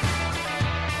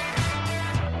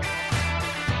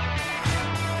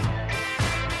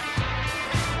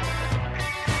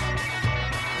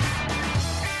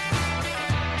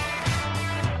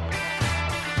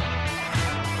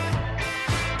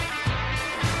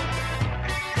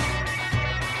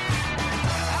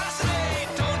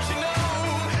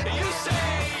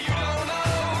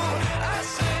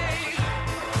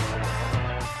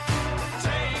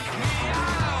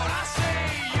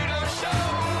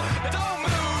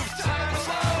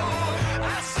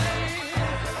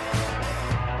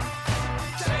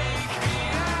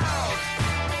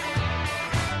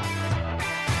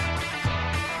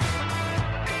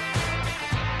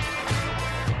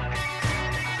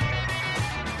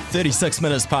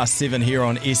 .36 here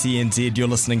on SENZ. You're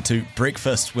listening to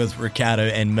Breakfast with Ricardo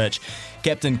and Mitch.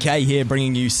 Captain K here,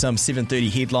 bringing you some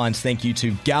 7:30 headlines. Thank you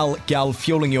to Gal,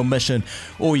 fueling your mission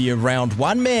all year round.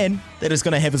 One man that is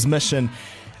going to have his mission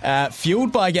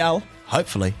fueled by Gal,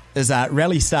 hopefully, is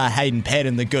rally star Hayden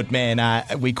Paddon, the good man.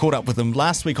 We caught up with him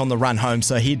last week on the run home,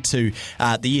 so head to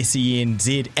the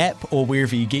SENZ app or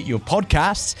wherever you get your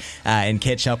podcasts and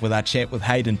catch up with our chat with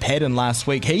Hayden Paddon last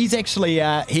week. He's actually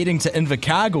heading to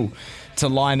Invercargill to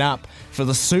line up for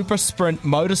the Super Sprint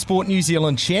Motorsport New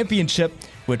Zealand Championship,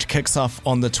 which kicks off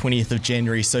on the 20th of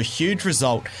January. So huge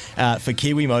result for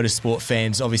Kiwi motorsport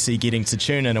fans, obviously getting to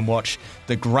tune in and watch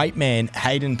the great man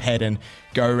Hayden Paddon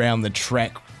go around the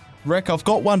track. Rick, I've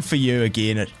got one for you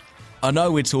again. I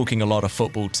know we're talking a lot of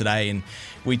football today, and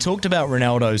we talked about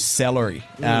Ronaldo's salary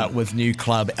with new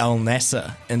club Al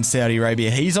Nassr in Saudi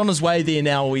Arabia. He's on his way there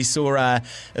now. We saw a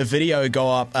video go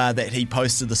up that he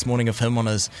posted this morning of him on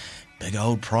his big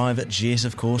old private jet,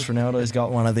 of course. Ronaldo's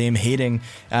got one of them, heading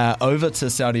over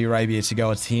to Saudi Arabia to go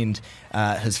attend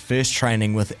his first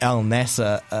training with Al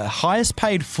Nassr. Highest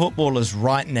paid footballers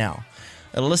right now.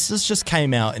 A list just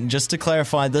came out, and just to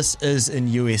clarify, this is in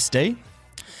USD.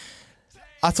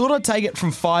 I thought I'd take it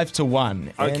from 5 to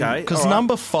 1. Okay. Because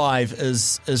number 5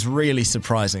 is really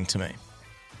surprising to me.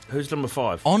 Who's number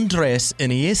 5? Andres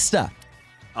Iniesta.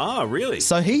 Oh, really?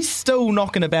 So he's still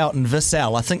knocking about in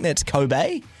Vissel. I think that's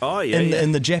Kobe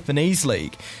in the Japanese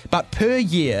league. But per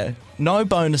year, no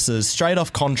bonuses, straight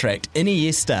off contract.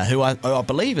 Iniesta, who I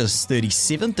believe is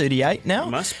 37, 38 now.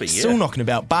 Must be, yeah. Still knocking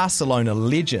about. Barcelona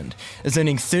legend is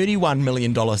earning $31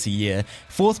 million a year.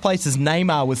 Fourth place is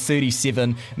Neymar with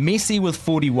 37, Messi with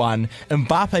 41,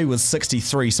 Mbappe with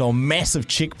 63. So a massive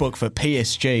checkbook for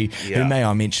PSG, who, may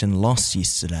I mention, lost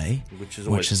yesterday, which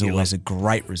is always a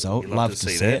great result. Love to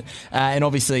see it. And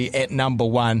obviously at number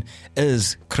 1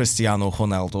 is Cristiano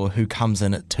Ronaldo, who comes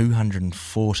in at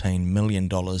 $214 million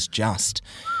just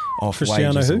off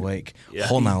Cristiano wages who? a week. Yeah.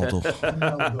 Ronaldo.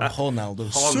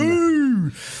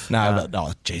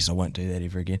 No, geez, I won't do that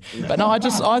ever again. But no, I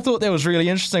thought that was really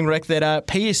interesting, Rick, that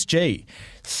PSG,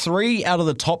 3 out of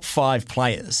the top 5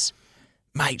 players,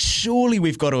 mate, surely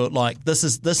we've got to, this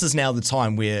is now the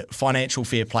time where financial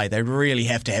fair play, they really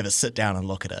have to have a sit down and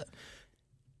look at it.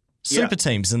 Super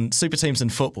teams and in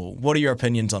football. What are your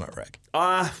opinions on it, Rick?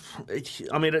 I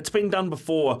mean, it's been done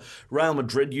before. Real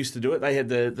Madrid used to do it. They had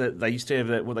they used to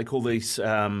have what they call these.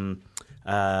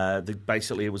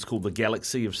 Basically, it was called the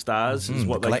Galaxy of Stars, is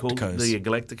what they called the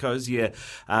Galacticos.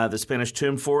 Yeah, the Spanish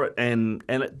term for it, and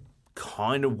it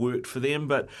kind of worked for them,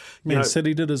 but Man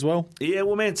City did as well. Yeah,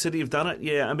 well, Man City have done it.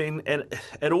 Yeah, I mean, and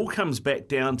it all comes back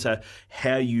down to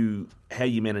how you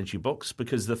manage your books,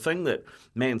 because the thing that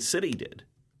Man City did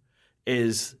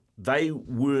is they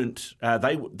weren't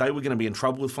they were going to be in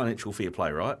trouble with financial fair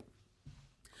play, right?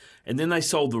 And then they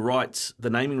sold the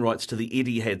naming rights to the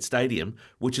Etihad Stadium,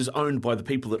 which is owned by the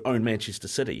people that own Manchester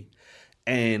City,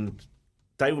 and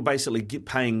they were basically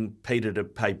paying Peter to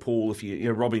pay Paul,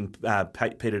 robbing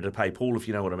Peter to pay Paul, if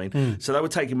you know what I mean. So they were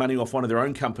taking money off one of their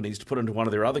own companies to put into one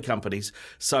of their other companies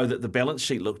so that the balance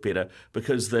sheet looked better,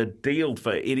 because the deal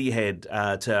for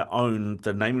Etihad to own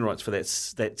the naming rights for that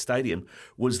stadium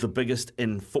was the biggest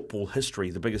in football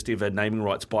history, the biggest ever naming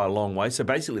rights by a long way. So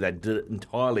basically they did it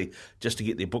entirely just to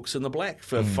get their books in the black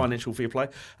for financial fair play.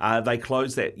 They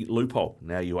closed that loophole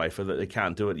now, UEFA, that they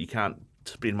can't do it. You can't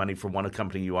spend money from one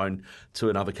company you own to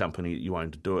another company that you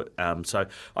own to do it. I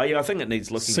think it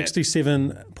needs looking at.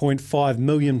 £67.5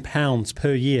 million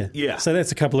per year. Yeah. So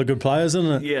that's a couple of good players,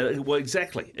 isn't it? Yeah, well,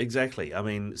 exactly. I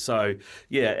mean, so,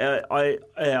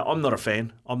 I'm not a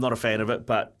fan. I'm not a fan of it,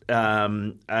 but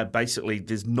basically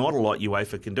there's not a lot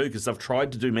UEFA can do, because they've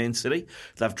tried to do Man City.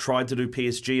 They've tried to do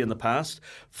PSG in the past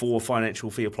for financial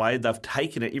fair play. They've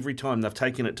taken it every time. They've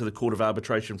taken it to the Court of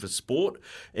Arbitration for Sport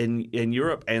in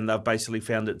Europe, and they've basically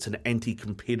found it's an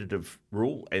anti-competitive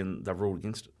rule, and they've ruled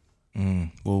against it.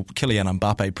 Well, Kylian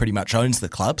Mbappe pretty much owns the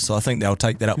club, so I think they'll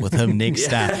take that up with him next.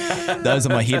 Those are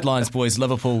my headlines, boys.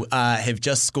 Liverpool have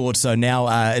just scored, so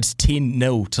now it's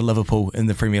 10-0 to Liverpool in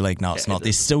the Premier League. No, it's not.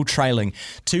 They're still trailing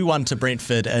 2-1 to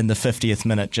Brentford in the 50th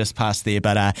minute, just past there.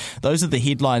 But those are the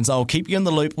headlines. I'll keep you in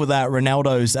the loop with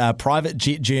Ronaldo's private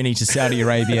jet journey to Saudi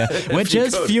Arabia, which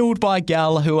is fueled by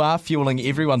Gal, who are fueling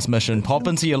everyone's mission. Pop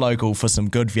into your local for some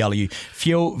good value.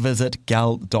 Fuel, visit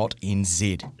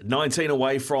gal.nz. 19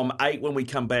 away from 8. When we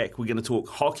come back, we're going to talk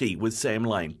hockey with Sam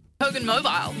Lane. Kogan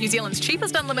Mobile, New Zealand's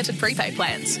cheapest unlimited prepaid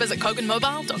plans. Visit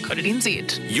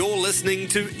koganmobile.co.nz. You're listening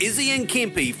to Izzy and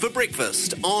Kempy for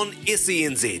breakfast on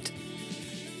SENZ.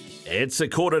 It's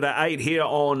 7:45 here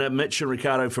on Mitch and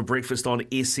Ricardo for breakfast on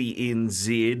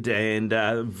SENZ, and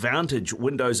Vantage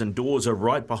Windows and Doors are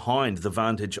right behind the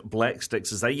Vantage Black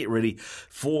Sticks as they get ready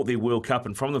for their World Cup.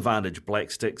 And from the Vantage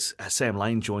Black Sticks, Sam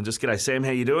Lane joins us. G'day, Sam.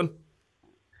 How you doing?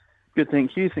 Good,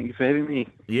 thank you. Thank you for having me.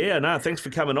 Yeah, no, thanks for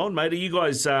coming on, mate. You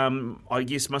guys, I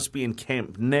guess, must be in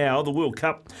camp now. The World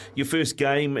Cup, your first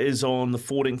game is on the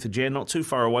 14th of Jan, not too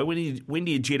far away. When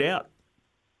do you jet out?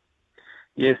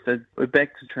 Yes, so we're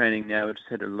back to training now. We just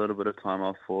had a little bit of time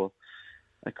off for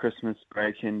a Christmas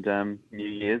break and New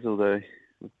Year's, although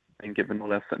we've been given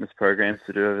all our fitness programs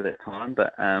to do over that time.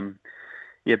 But,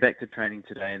 back to training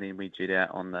today, and then we jet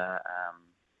out on the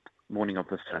morning of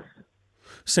the 5th.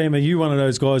 Sam, are you one of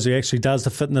those guys who actually does the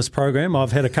fitness program?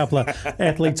 I've had a couple of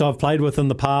athletes I've played with in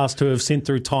the past who have sent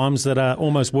through times that are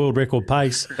almost world record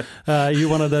pace. Are you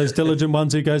one of those diligent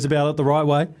ones who goes about it the right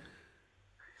way?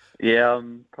 Yeah,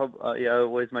 I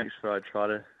always make sure I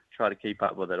try to keep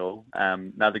up with it all.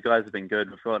 The guys have been good.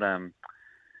 We've got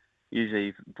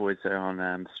usually boys that are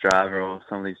on Strava or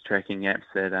some of these tracking apps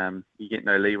that you get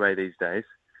no leeway these days.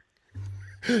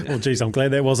 Well, geez, I'm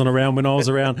glad that wasn't around when I was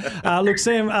around. Look,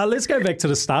 Sam, let's go back to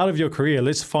the start of your career.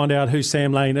 Let's find out who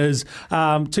Sam Lane is.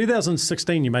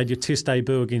 2016, you made your Test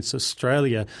debut against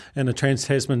Australia in the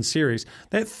Trans-Tasman Series.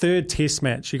 That third Test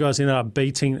match, you guys ended up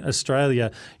beating Australia.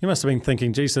 You must have been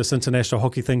thinking, geez, this international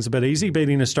hockey thing's a bit easy,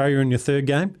 beating Australia in your third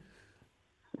game.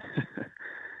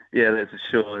 Yeah, that's for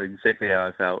sure exactly how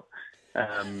I felt.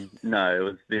 No, it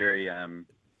was very, I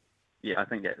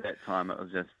think at that time it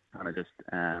was just kind of just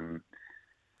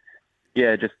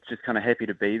kind of happy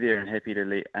to be there and happy to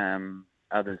let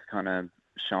others kind of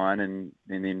shine and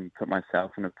then put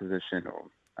myself in a position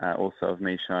also of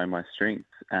me showing my strengths.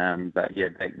 But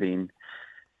back then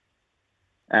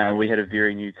we had a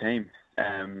very new team.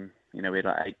 We had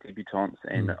like 8 debutants,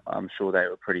 and I'm sure they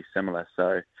were pretty similar.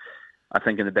 So I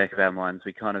think in the back of our minds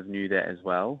we kind of knew that as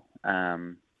well.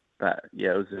 But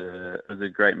yeah, it was a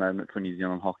great moment for New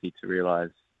Zealand hockey to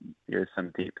realise there is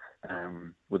some depth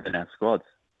within our squads.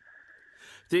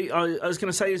 I was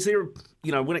going to say, is there,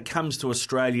 when it comes to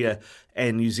Australia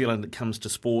and New Zealand, it comes to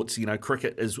sports,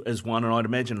 cricket is one, and I'd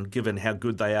imagine, given how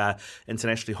good they are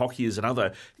internationally, hockey is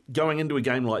another. Going into a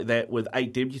game like that with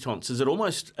 8 debutants, is it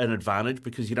almost an advantage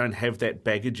because you don't have that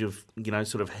baggage of,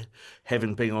 sort of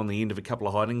having been on the end of a couple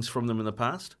of hidings from them in the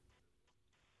past?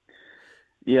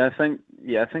 I think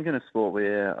in a sport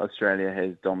where Australia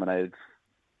has dominated,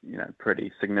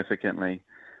 pretty significantly,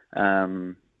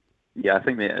 I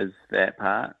think there is that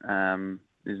part.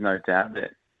 There's no doubt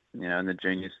that, in the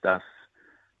junior stuff,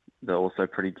 they're also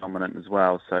pretty dominant as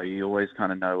well. So you always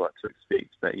kind of know what to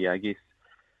expect. But I guess,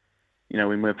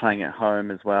 when we're playing at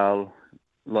home as well,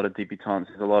 a lot of debutants,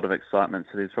 there's a lot of excitement.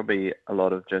 So there's probably a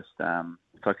lot of just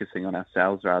focusing on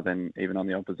ourselves rather than even on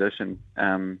the opposition.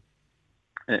 And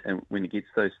when it gets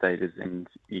to those stages, and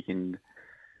you can,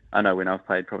 I know when I've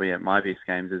played probably at my best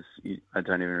games I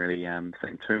don't even really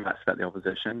think too much about the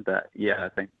opposition. But I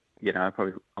think, I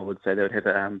would say they would have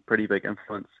a pretty big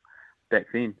influence back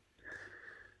then.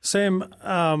 Sam,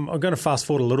 I'm going to fast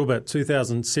forward a little bit.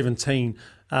 2017,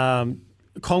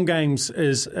 Com Games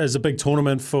is a big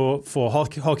tournament for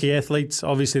hockey athletes.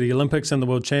 Obviously, the Olympics and the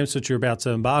World Champs, which you're about to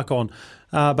embark on.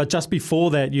 But just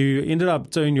before that, you ended up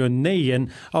doing your knee.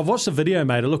 And I've watched the video,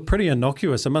 mate. It looked pretty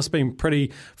innocuous. It must have been a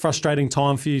pretty frustrating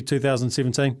time for you,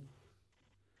 2017.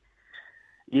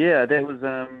 Yeah, that was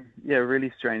a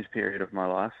really strange period of my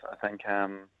life. I think,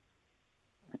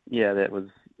 that was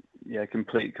a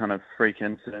complete kind of freak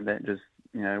incident that just,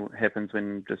 happens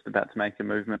when just about to make a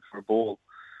movement for a ball.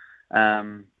 I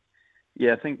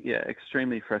think,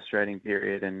 extremely frustrating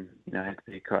period, and, I had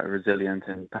to be quite resilient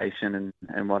and patient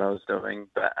in what I was doing.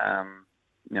 But,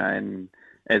 and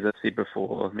as I've said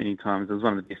before many times, it was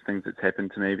one of the best things that's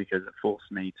happened to me because it forced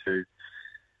me to,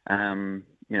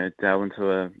 delve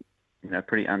into a,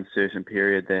 pretty uncertain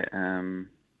period that,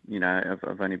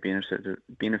 I've only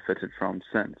benefited from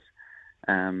since.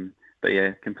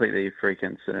 Completely freak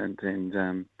incident,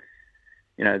 and,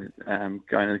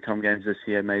 going to the Com Games this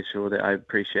year made sure that I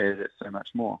appreciated it so much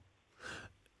more.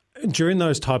 During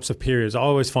those types of periods, I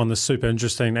always find this super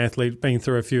interesting. Athlete being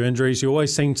through a few injuries, you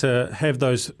always seem to have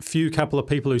those couple of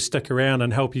people who stick around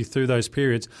and help you through those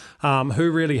periods.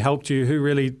 Who really helped you? Who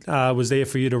really was there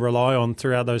for you to rely on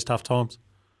throughout those tough times?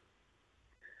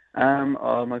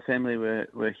 My family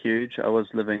were huge. I was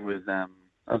living with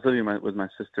with my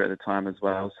sister at the time as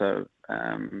well, so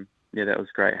that was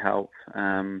great help.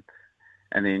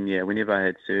 And then, whenever I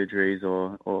had surgeries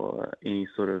or any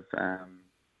sort of, a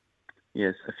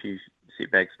few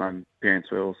setbacks, my parents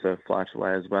were also a flight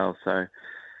away as well. So,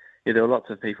 there were lots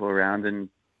of people around, and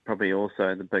probably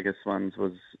also the biggest ones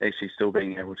was actually still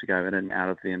being able to go in and out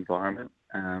of the environment.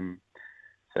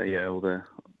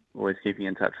 Always keeping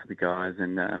in touch with the guys,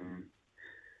 and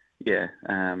they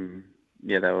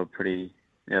were pretty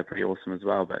awesome as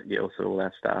well. But also all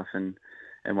our staff and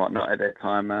and whatnot at that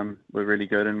time were really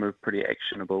good and were pretty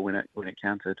actionable when it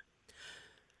counted.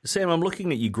 Sam, I'm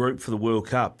looking at your group for the World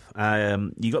Cup.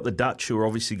 You got the Dutch, who are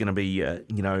obviously going to be,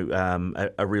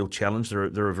 a real challenge.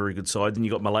 They're a very good side. Then you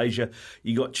got Malaysia,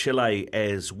 you got Chile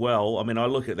as well. I mean, I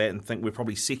look at that and think we're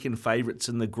probably second favourites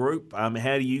in the group. How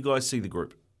do you guys see the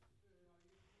group?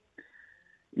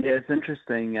 Yeah, it's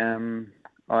interesting.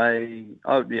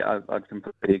 I'd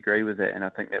completely agree with that, and I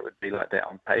think that would be like that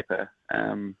on paper.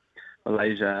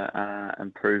 Malaysia are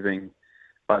improving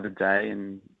by the day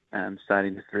and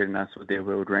starting to threaten us with their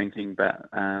world ranking, but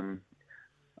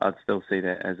I'd still see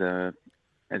that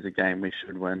as a game we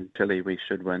should win. Chile we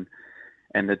should win,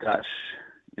 and the Dutch,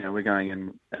 we're going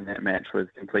in that match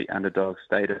with complete underdog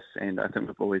status, and I think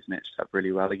we've always matched up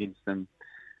really well against them.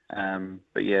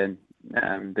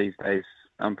 These days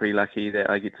I'm pretty lucky that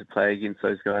I get to play against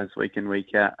those guys week in,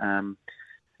 week out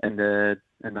in the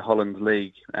Holland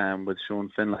League with Sean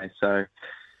Finlay. So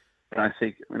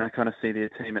when I kind of see their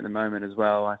team at the moment as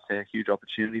well, I see a huge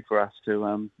opportunity for us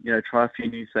to try a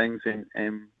few new things,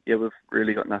 and we've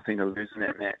really got nothing to lose in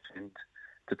that match, and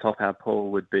to top our pool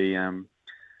would be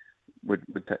would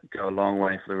go a long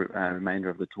way for the remainder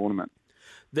of the tournament.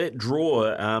 That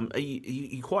draw, are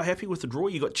you quite happy with the draw?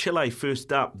 You got Chile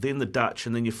first up, then the Dutch,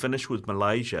 and then you finish with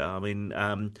Malaysia. I mean,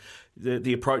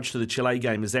 the approach to the Chile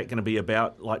game, is that going to be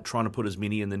about like trying to put as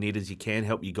many in the net as you can,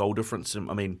 help your goal difference?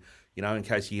 I mean, in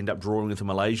case you end up drawing with the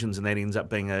Malaysians and that ends up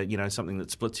being something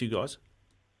that splits you guys?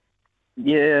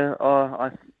 Yeah,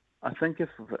 I think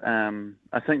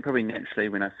probably naturally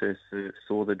when I first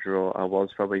saw the draw, I was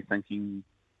probably thinking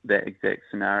that exact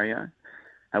scenario.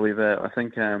 However, I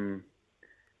think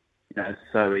it's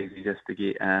so easy just to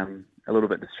get a little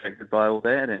bit distracted by all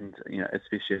that, and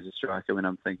especially as a striker, when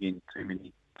I'm thinking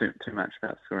too much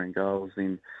about scoring goals,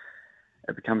 then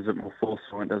it becomes a bit more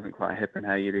forceful and doesn't quite happen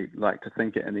how you'd like to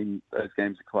think it, and then those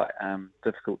games are quite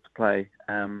difficult to play.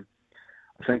 I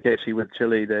think actually with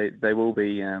Chile, they will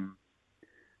be a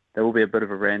bit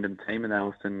of a random team, and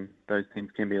those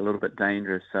teams can be a little bit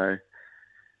dangerous. So,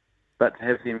 but to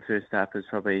have them first up is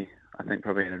probably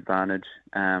an advantage.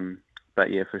 But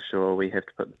yeah, for sure, we have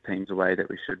to put the teams away that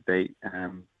we should beat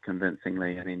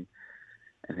convincingly, and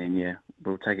then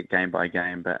we'll take it game by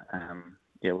game. But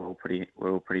we're all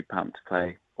pretty pumped to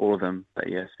play all of them. But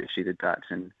yeah, especially the Dutch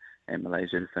and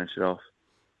Malaysia to finish it off.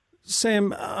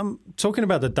 Sam, talking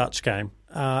about the Dutch game,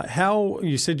 how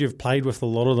you said you've played with a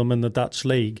lot of them in the Dutch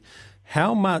league.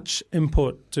 How much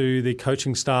input do the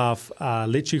coaching staff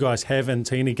let you guys have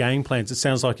into any game plans? It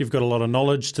sounds like you've got a lot of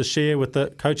knowledge to share with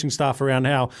the coaching staff around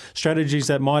how strategies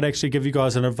that might actually give you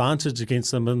guys an advantage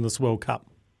against them in this World Cup.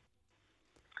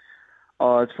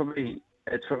 Oh, it's probably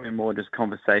more just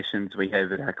conversations we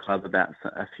have at our club about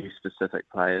a few specific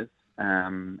players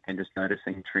and just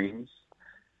noticing trends.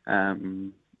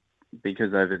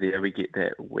 Because over there we get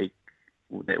that week's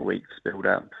build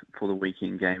up for the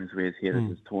weekend games, whereas here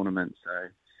this is tournament. So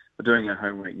we're doing our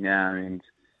homework now, and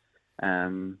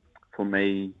for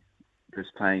me,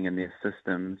 just playing in their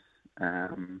systems,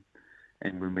 and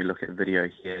when we look at video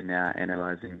here now,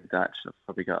 analysing the Dutch, I've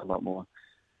probably got a lot more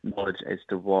knowledge as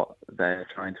to what they're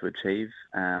trying to achieve,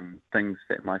 things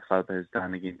that my club has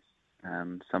done against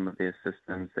some of their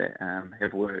systems that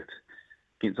have worked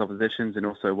against oppositions, and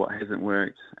also what hasn't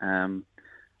worked.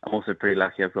 I'm also pretty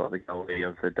lucky. I've got the goalie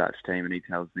of the Dutch team, and he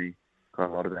tells me quite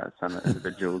a lot about some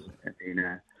individuals. And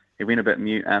he went a bit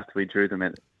mute after we drew them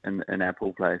in our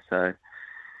pool play. So,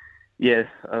 yes,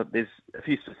 there's a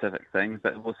few specific things,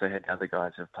 but we've also had other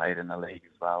guys who've played in the league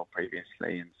as well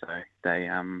previously, and so they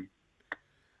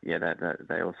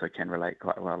also can relate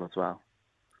quite well as well.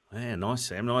 Yeah, nice,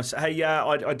 Sam. Nice. Hey,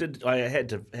 I had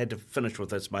to finish with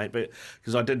this, mate, but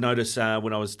because I did notice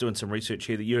when I was doing some research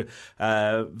here that you're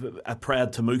a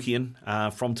proud Temukian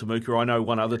from Temuka. I know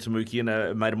one other Temukian,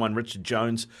 a mate of mine, Richard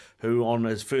Jones, who on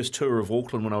his first tour of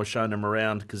Auckland, when I was showing him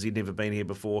around because he'd never been here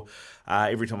before,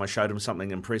 every time I showed him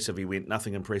something impressive, he went,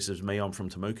 "Nothing impresses me. I'm from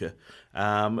Temuka."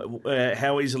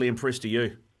 How easily impressed are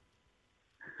you?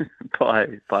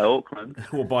 By Auckland.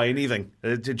 Or by anything.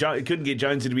 Couldn't get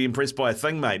Jonesy to be impressed by a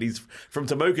thing, mate. He's from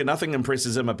Temuka. Nothing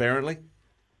impresses him, apparently.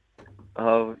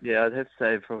 Oh, yeah, I'd have to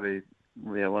say probably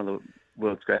one of the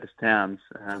world's greatest towns.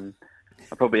 I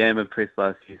probably am impressed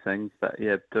by a few things, but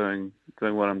yeah, doing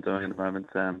what I'm doing at the moment,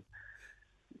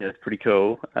 it's pretty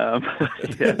cool. Not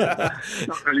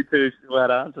really too sure how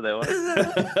to answer that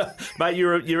one. Mate,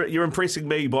 you're impressing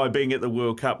me by being at the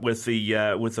World Cup with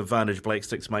the Vantage Black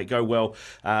Sticks, mate. Go well.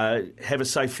 Have a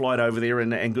safe flight over there,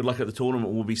 and good luck at the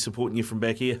tournament. We'll be supporting you from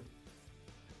back here.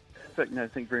 Terrific. No,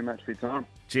 thank you very much for your time.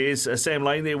 Cheers. Sam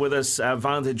Lane there with us,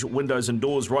 Vantage Windows and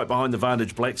Doors, right behind the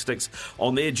Vantage Black Sticks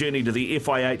on their journey to the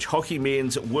FIH Hockey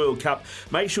Men's World Cup.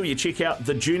 Make sure you check out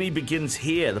The Journey Begins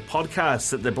Here, the podcast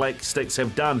that the Black Sticks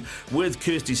have done with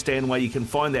Kirsty Stanway. You can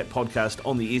find that podcast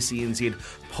on the SENZ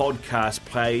podcast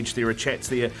page. There are chats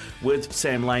there with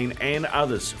Sam Lane and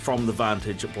others from the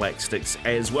Vantage Black Sticks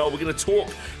as well. We're going to talk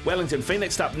Wellington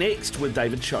Phoenix up next with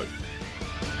David Choate.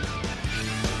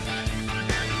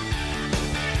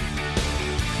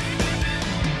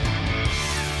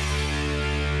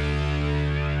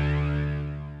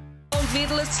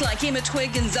 Medalists like Emma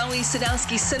Twigg and Zoe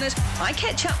Sadowski-Sinnott, I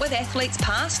catch up with athletes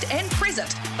past and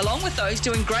present, along with those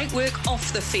doing great work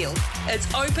off the field.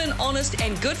 It's open, honest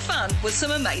and good fun with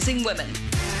some amazing women.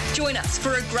 Join us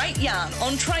for a great yarn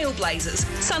on Trailblazers,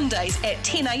 Sundays at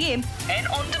 10 a.m. and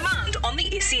on demand on the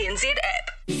SENZ app.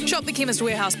 Shop the Chemist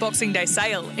Warehouse Boxing Day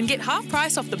sale and get half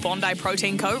price off the Bondi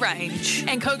Protein Co range.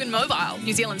 And Kogan Mobile,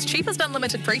 New Zealand's cheapest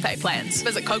unlimited prepaid plans.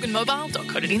 Visit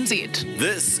koganmobile.co.nz.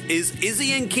 This is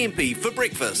Izzy and Kempy for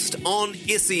breakfast on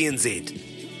SENZ.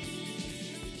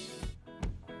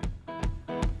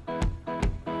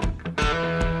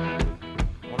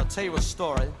 I want to tell you a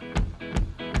story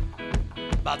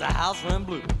about the house running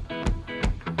blue.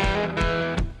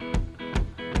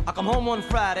 I come home one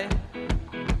Friday,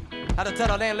 had to tell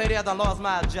the landlady I done lost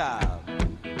my job.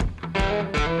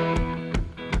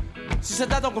 She said,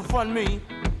 that don't confront me,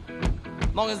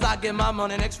 long as I get my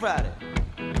money next Friday.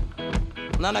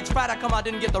 Now next Friday I come, I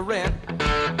didn't get the rent,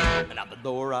 and out the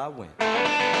door I went.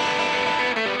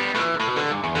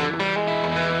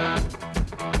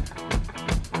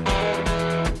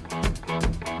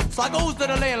 So I goes to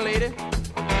the landlady,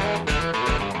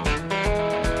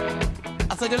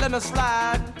 I said, you let me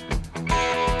slide.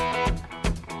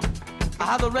 I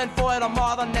have the rent for it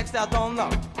tomorrow, the next day I don't know.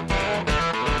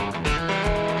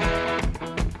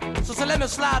 So let me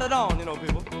slide it on, you know,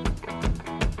 people.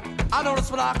 I notice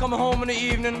when I come home in the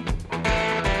evening,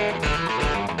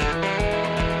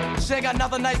 she ain't got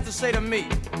nothing nice to say to me.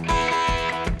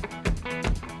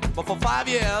 But for 5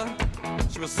 years,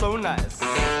 she was so nice.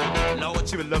 Lord,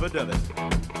 she was lovey-dovey.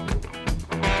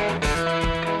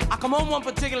 I come home one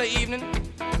particular evening,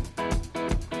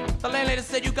 the landlady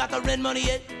said, you got the rent money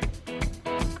yet?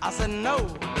 I said, no,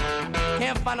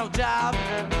 can't find no job,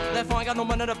 therefore I ain't got no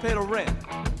money to pay the rent.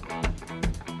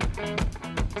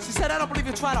 She said, I don't believe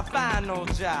you're trying to find no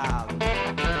job.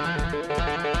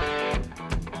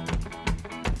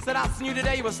 Said, I seen you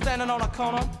today, you were standing on a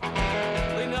corner,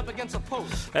 leaning up against a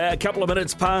post. A couple of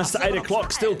minutes past 8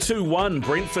 o'clock, still 2-1.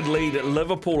 Brentford lead at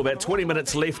Liverpool. About 20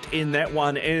 minutes left in that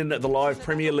one in the live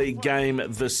Premier League game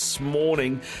this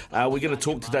morning. We're going to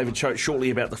talk to David Choate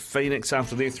shortly about the Phoenix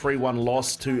after their 3-1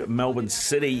 loss to Melbourne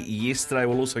City yesterday.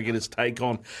 We'll also get his take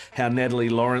on how Natalie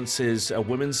Lawrence's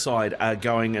women's side are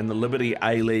going in the Liberty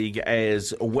A-League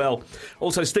as well.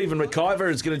 Also, Stephen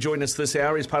McIver is going to join us this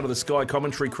hour. He's part of the Sky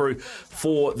commentary crew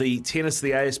for the tennis,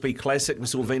 the ASB Classic. We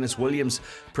saw Venus Williams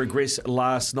progress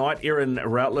last night. Erin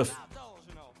Routliffe,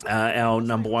 our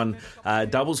number one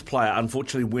doubles player,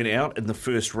 unfortunately went out in the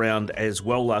first round as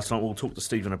well last night. We'll talk to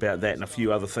Stephen about that and a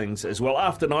few other things as well.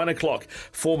 After 9 o'clock,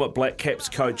 former Black Caps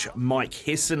coach Mike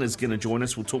Hesson is going to join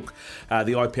us. We'll talk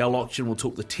the IPL auction, we'll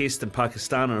talk the test in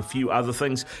Pakistan and a few other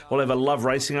things. We'll have a Love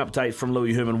Racing update from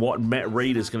Louis Herman Watt, and Matt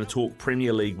Reid is going to talk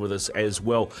Premier League with us as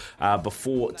well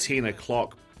before 10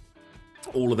 o'clock.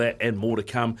 All of that and more to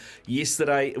come.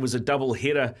 Yesterday, it was a double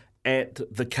header at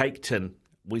the Cake Tin.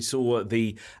 We saw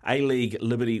the A-League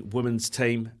Liberty women's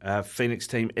team, Phoenix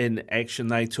team, in action.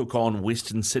 They took on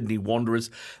Western Sydney Wanderers.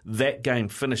 That game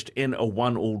finished in a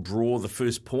 1-1 draw, the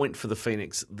first point for the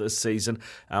Phoenix this season.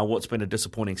 What's been a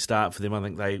disappointing start for them. I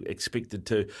think they expected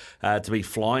to be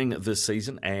flying this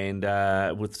season, and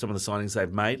with some of the signings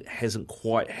they've made, hasn't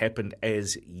quite happened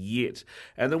as yet.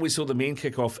 And then we saw the men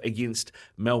kick off against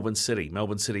Melbourne City.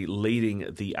 Melbourne City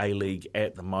leading the A-League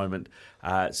at the moment.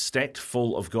 Stacked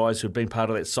full of guys who've been part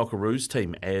of that Socceroos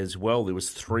team as well. There was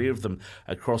 3 of them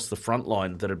across the front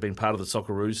line that had been part of the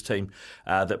Socceroos team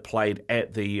that played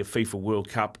at the FIFA World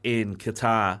Cup in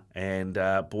Qatar. And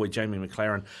boy, Jamie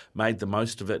McLaren made the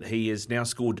most of it. He has now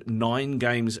scored 9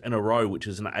 games in a row, which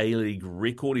is an A-League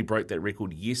record. He broke that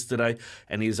record yesterday,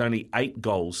 and he has only 8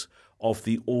 goals off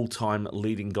the all-time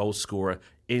leading goal scorer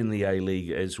in the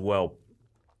A-League as well.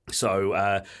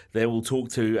 So there we'll talk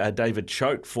to David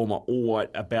Choate, former All-White,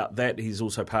 about that. He's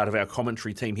also part of our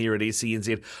commentary team here at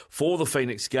SENZ for the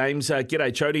Phoenix games.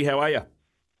 G'day, Choate, how are you?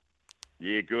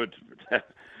 Yeah, good.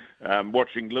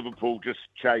 Watching Liverpool just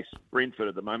chase Brentford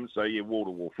at the moment, so yeah,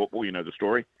 wall-to-wall football, you know the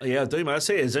story. Yeah, I do, mate. I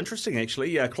see it's interesting,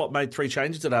 actually. Klopp made 3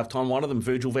 changes at half-time. One of them,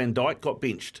 Virgil van Dijk, got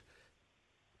benched.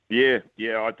 Yeah.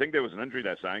 I think there was an injury.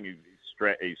 They're saying he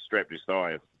strapped his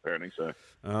thigh apparently. So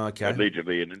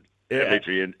allegedly an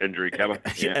injury cover.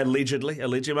 Yeah. Allegedly,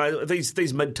 mate.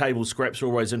 These mid-table scraps are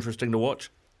always interesting to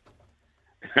watch.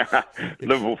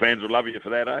 Liverpool fans will love you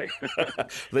for that, eh?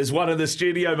 There's one in the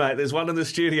studio, mate. There's one in the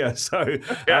studio. So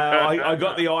I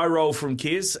got the eye roll from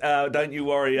Kez. Don't you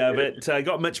worry. But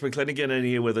got Mitch McClenaghan in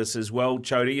here with us as well,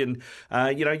 Chody. And,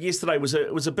 yesterday was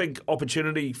a big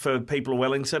opportunity for people of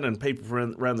Wellington and people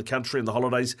from around the country in the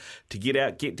holidays to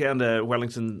get down to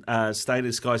Wellington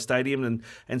Sky Stadium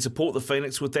and support the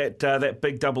Phoenix with that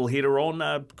big double header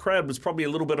on. Crowd was probably a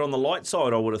little bit on the light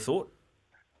side, I would have thought.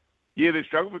 Yeah, they've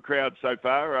struggled for crowds so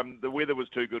far. The weather was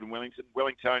too good in Wellington.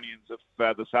 Wellingtonians, if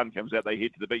the sun comes out, they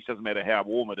head to the beach. Doesn't matter how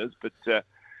warm it is. But and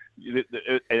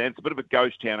it's a bit of a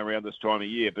ghost town around this time of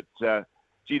year. But,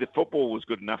 the football was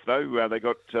good enough, though. They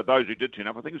got those who did turn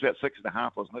up. I think it was about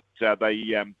 6.5, wasn't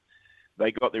it?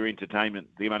 They got their entertainment,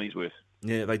 their money's worth.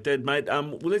 Yeah, they did, mate.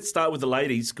 Well, let's start with the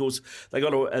ladies, because they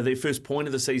got their first point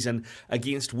of the season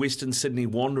against Western Sydney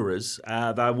Wanderers.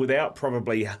 They're without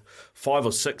probably 5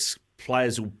 or 6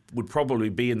 players would probably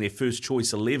be in their first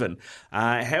choice 11.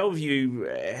 How have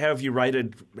you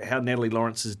rated how Natalie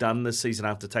Lawrence has done this season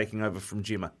after taking over from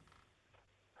Gemma?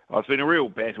 It's been a real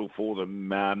battle for them.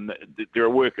 They're a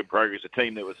work in progress, a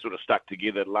team that was sort of stuck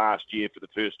together last year for the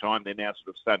first time. They're now sort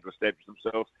of starting to establish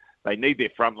themselves. They need their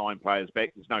frontline players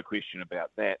back. There's no question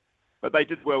about that. But they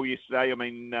did well yesterday. I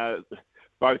mean,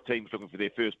 both teams looking for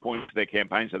their first point of their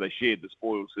campaign, so they shared the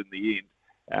spoils in the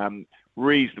end.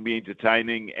 Reasonably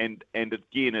entertaining, and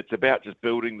again, it's about just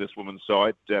building this women's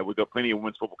side. We've got plenty of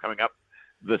women's football coming up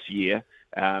this year,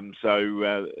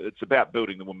 so it's about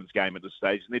building the women's game at this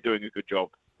stage, and they're doing a good job.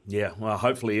 Yeah, well,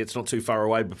 hopefully it's not too far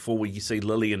away before we see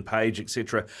Lily and Paige,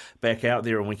 etc., back out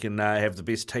there, and we can have the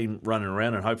best team running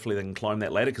around, and hopefully they can climb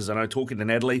that ladder. Because I know, talking to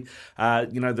Natalie,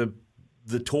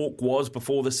 the talk was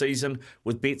before the season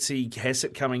with Betsy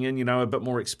Hassett coming in, a bit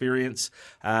more experience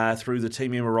through the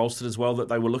team, Emma Rolston as well, that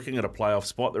they were looking at a playoff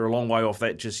spot. They're a long way off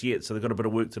that just yet, so they've got a bit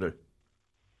of work to do.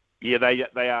 Yeah,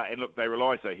 they are, and look, they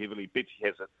rely so heavily. Betsy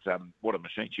Hassett, what a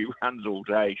machine! She runs all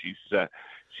day.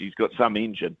 She's got some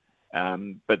engine,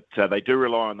 but they do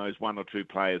rely on those 1 or 2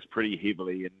 players pretty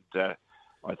heavily, and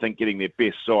I think getting their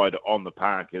best side on the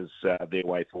park is their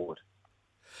way forward.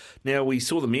 Now, we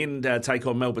saw the men take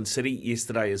on Melbourne City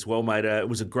yesterday as well, mate. It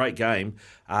was a great game.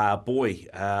 I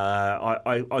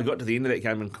got to the end of that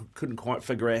game and couldn't quite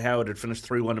figure out how it had finished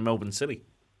 3-1 to Melbourne City.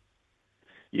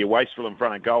 Yeah, wasteful in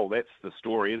front of goal. That's the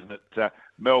story, isn't it?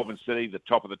 Melbourne City, the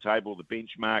top of the table, the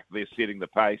benchmark, they're setting the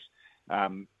pace.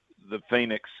 The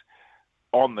Phoenix,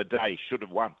 on the day, should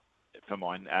have won, for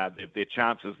mine. Their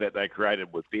chances that they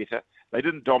created were better. They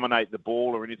didn't dominate the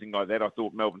ball or anything like that. I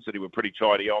thought Melbourne City were pretty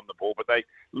tidy on the ball, but they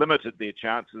limited their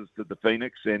chances to the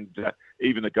Phoenix, and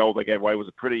even the goal they gave away was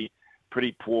a pretty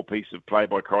poor piece of play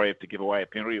by Crieff to give away a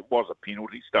penalty. It was a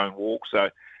penalty, stone walk, so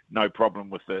no problem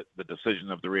with the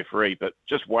decision of the referee, but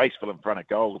just wasteful in front of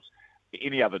goals.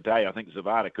 Any other day, I think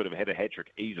Zawada could have had a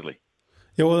hat-trick easily.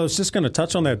 Yeah, well, I was just going to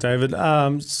touch on that, David.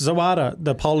 Zawada,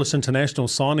 the Polish international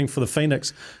signing for the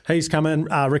Phoenix, he's come in.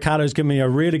 Ricardo's given me a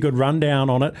really good rundown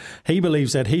on it. He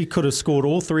believes that he could have scored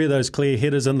all 3 of those clear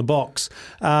headers in the box.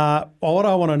 What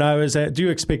I want to know is that, do you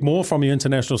expect more from your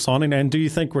international signing, and do you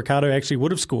think Ricardo actually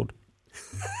would have scored?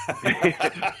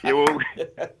 Yeah, well,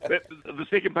 the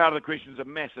second part of the question is a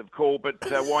massive call, but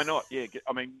why not? Yeah,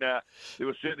 I mean, there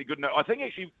was certainly good enough. I think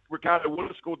actually Ricardo would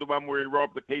have scored the one where he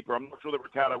robbed the keeper. I'm not sure that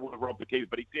Ricardo would have robbed the keeper,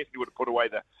 but he definitely would have put away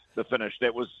the finish.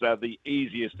 That was the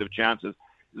easiest of chances.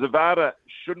 Zawada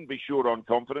shouldn't be short on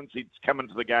confidence. He's come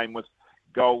into the game with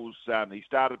goals. He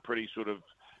started pretty sort of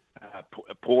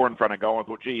poor in front of goal. I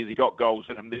thought, gee, has he got goals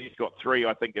in him? Then he's got 3,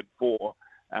 I think, in 4.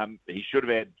 He should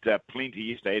have had plenty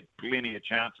yesterday, had plenty of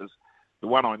chances. The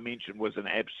one I mentioned was an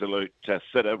absolute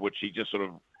sitter, which he just sort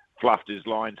of fluffed his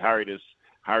lines, hurried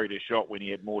his shot when he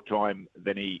had more time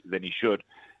than he should.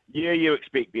 Yeah, you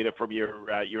expect better from your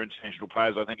international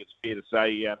players. I think it's fair to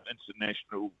say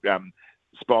international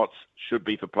spots should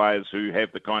be for players who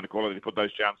have the kind of quality to put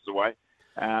those chances away.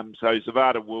 So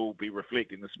Zawada will be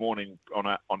reflecting this morning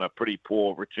on a pretty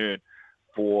poor return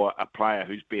for a player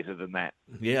who's better than that.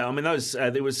 Yeah, I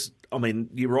mean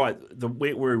you're right.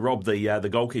 Where he robbed the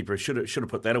goalkeeper, should have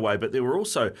put that away. But there were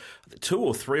also 2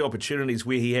 or 3 opportunities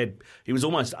where he was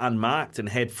almost unmarked and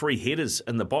had free headers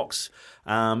in the box.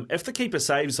 If the keeper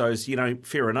saves those,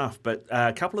 fair enough. But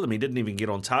a couple of them he didn't even get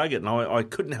on target, and I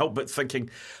couldn't help but thinking,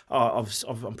 I'm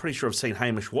pretty sure I've seen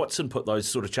Hamish Watson put those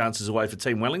sort of chances away for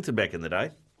Team Wellington back in the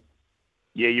day.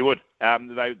 Yeah, you would.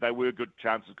 They were good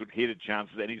chances, good headed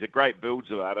chances, and he's a great build,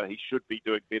 Zawada. He should be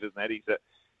doing better than that.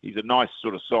 He's a nice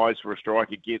sort of size for a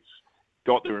striker.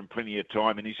 Got there in plenty of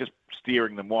time, and he's just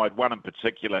steering them wide. One in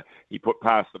particular, he put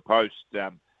past the post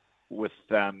with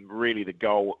really the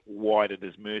goal wide at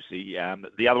his mercy.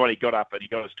 The other one, he got up and he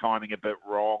got his timing a bit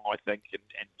wrong, I think,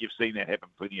 and you've seen that happen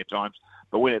plenty of times.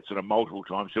 But when it's sort of multiple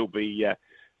times, he'll be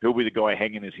the guy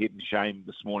hanging his head in shame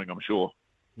this morning, I'm sure.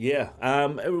 Yeah.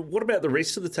 What about the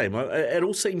rest of the team? It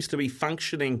all seems to be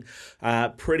functioning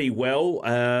pretty well.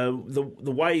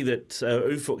 The way that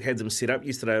Ufuk had them set up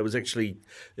yesterday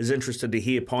is interested to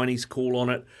hear Piney's call on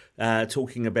it,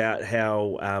 talking about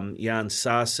how Jan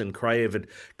Sass and Kraev had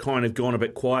kind of gone a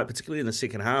bit quiet, particularly in the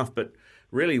second half. But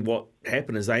really what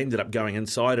happened is they ended up going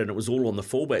inside, and it was all on the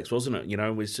fullbacks, wasn't it?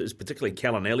 It was particularly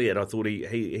Callan Elliott. I thought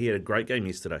he had a great game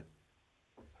yesterday.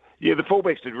 Yeah, the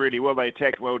fullbacks did really well. They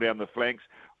attacked well down the flanks.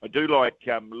 I do like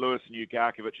Lewis and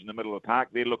Ugarkovic in the middle of the park.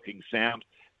 They're looking sound.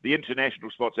 The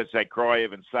international spots, let's say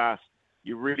Kraev and Sass,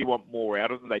 you really want more out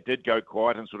of them. They did go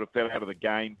quiet and sort of fell out of the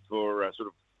game for sort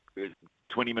of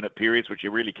 20-minute periods, which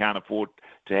you really can't afford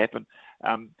to happen.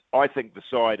 I think the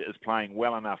side is playing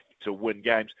well enough to win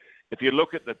games. If you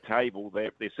look at the table,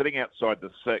 they're sitting outside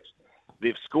the sixth.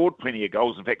 They've scored plenty of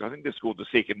goals. In fact, I think they've scored the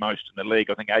second most in the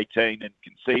league. I think 18 and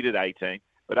conceded 18.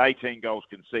 But 18 goals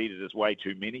conceded is way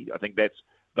too many. I think that's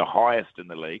the highest in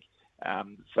the league.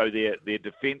 So their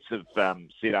defensive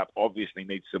setup obviously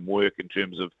needs some work in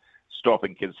terms of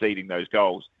stopping conceding those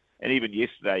goals. And even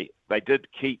yesterday, they did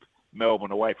keep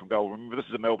Melbourne away from goal. Remember, this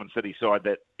is a Melbourne City side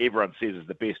that everyone says is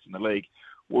the best in the league.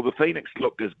 Well, the Phoenix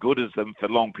looked as good as them for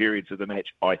long periods of the match,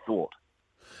 I thought.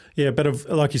 Yeah,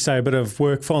 like you say, a bit of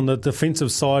work on the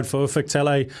defensive side for Ufuk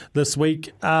Talay this week.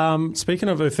 Speaking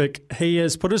of Ufuk, he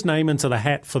has put his name into the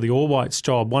hat for the All Whites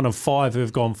job, one of 5 who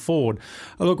have gone forward.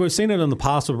 Look, we've seen it in the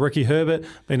past with Ricky Herbert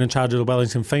being in charge of the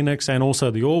Wellington Phoenix and also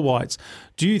the All Whites.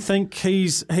 Do you think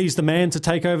he's the man to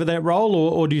take over that role,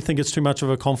 or do you think it's too much of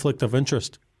a conflict of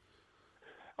interest?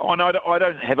 Oh, no, I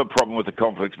don't have a problem with the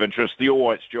conflict of interest. The All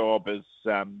Whites job is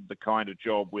the kind of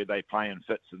job where they play in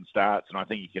fits and starts, and I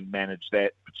think you can manage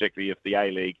that, particularly if the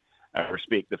A-League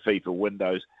respect the FIFA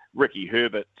windows. Ricky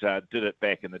Herbert did it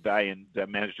back in the day and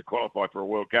managed to qualify for a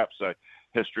World Cup, so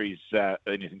history's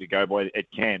anything to go by. It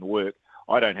can work.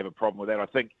 I don't have a problem with that. I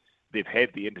think they've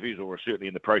had the interviews, or are certainly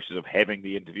in the process of having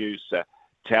the interviews.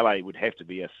 Talay would have to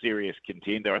be a serious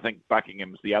contender. I think Des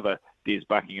Buckingham's the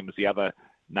other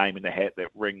name in the hat that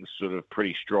rings sort of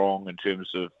pretty strong in terms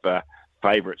of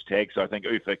favourites tag. So I think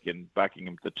Ufuk and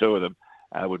Buckingham, the two of them,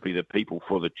 would be the people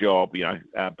for the job.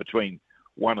 Between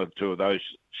one or two of those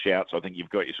shouts, I think you've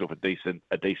got yourself a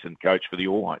decent coach for the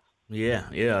All Whites. Yeah,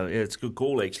 it's a good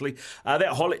call actually. I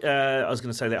was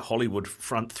going to say that Hollywood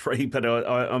front three, but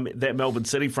that Melbourne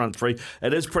City front three,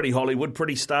 it is pretty Hollywood,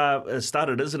 pretty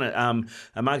started, isn't it?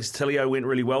 Marcus Tilio went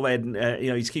really well. They had,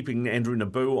 he's keeping Andrew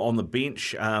Naboo on the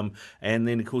bench, and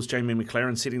then of course Jamie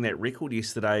McLaren setting that record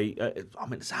yesterday.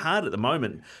 It's hard at the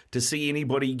moment to see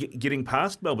anybody getting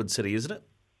past Melbourne City, isn't it?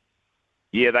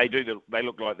 Yeah, they do. They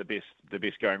look like the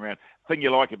best going around. The thing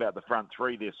you like about the front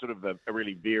three, they're sort of a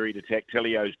really varied attack.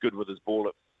 Tilio's good with his ball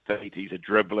at feet. He's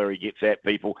a dribbler. He gets at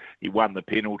people. He won the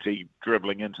penalty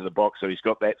dribbling into the box, so he's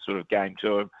got that sort of game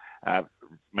to him.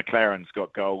 McLaren's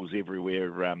got goals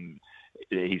everywhere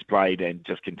he's played and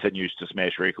just continues to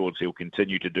smash records. He'll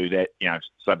continue to do that,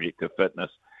 subject to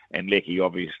fitness. And Leckie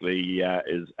obviously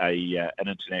is an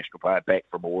international player back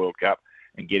from a World Cup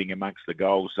and getting amongst the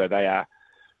goals. So they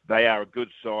are a good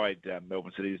side,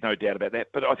 Melbourne City. There's no doubt about that.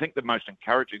 But I think the most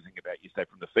encouraging thing about yesterday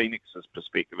from the Phoenix's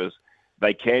perspective is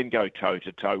they can go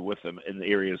toe-to-toe with them in the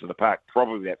areas of the park.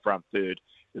 Probably that front third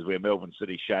is where Melbourne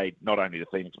City shade not only the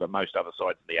Phoenix but most other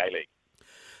sides in the A-League.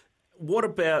 What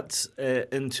about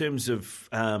in terms of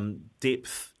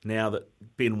depth now that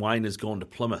Ben Waine has gone to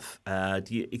Plymouth? Do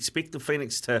you expect the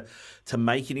Phoenix to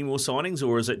make any more signings,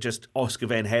 or is it just Oscar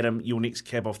Van Hattem, your next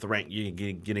cab off the rank, you're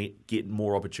going to get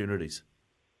more opportunities?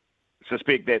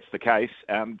 Suspect that's the case.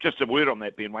 Just a word on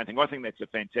that Ben Waine thing. I think that's a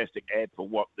fantastic ad for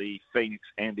what the Phoenix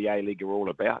and the A-League are all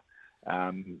about.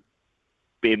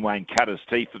 Ben Waine cut his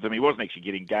teeth with them. He wasn't actually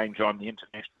getting game time. The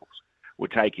internationals were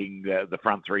taking the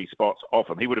front three spots off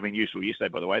him. He would have been useful yesterday,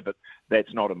 by the way, but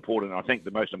that's not important. I think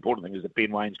the most important thing is that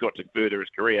Ben Waine's got to further his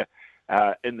career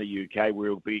in the UK, where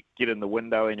he'll get in the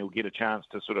window and he'll get a chance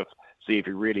to sort of see if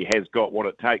he really has got what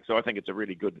it takes. So I think it's a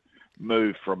really good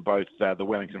move from both the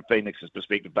Wellington Phoenix's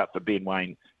perspective, but for Ben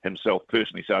Waine himself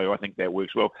personally. So I think that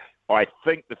works well. I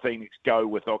think the Phoenix go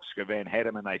with Oscar Van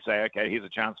Hattem and they say, okay, here's a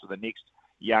chance for the next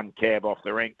young cab off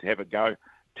the rank to have a go.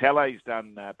 Talay's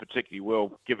done particularly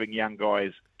well giving young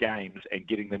guys games and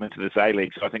getting them into this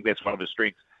A-League. So I think that's one of his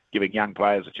strengths, giving young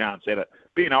players a chance at it.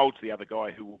 Ben Old's the other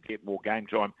guy who will get more game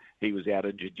time. He was out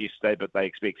injured yesterday, but they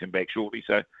expect him back shortly.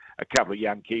 So a couple of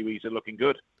young Kiwis are looking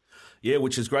good. Yeah,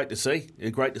 which is great to see.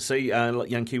 Great to see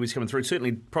young Kiwis coming through.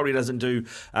 Certainly probably doesn't do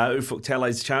Ufuk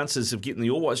Tale's chances of getting the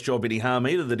All Whites job any harm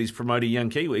either, that he's promoting young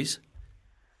Kiwis.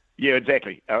 Yeah,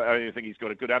 exactly. I think he's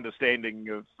got a good understanding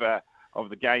of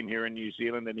the game here in New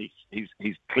Zealand, and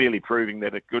he's clearly proving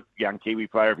that a good young Kiwi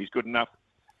player, if he's good enough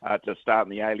to start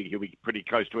in the A-League, he'll be pretty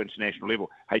close to international level.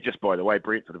 Hey, just by the way,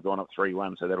 Brentford have gone up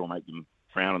 3-1, so that'll make them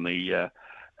frown in the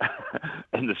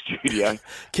in the studio.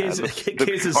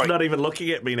 Kez is not even looking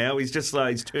at me now. He's just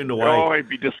he's turned away. Oh, he'd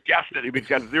be disgusted.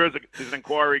 There's an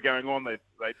inquiry going on. There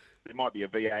might be a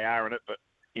VAR in it, but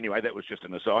anyway, that was just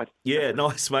an aside. Yeah,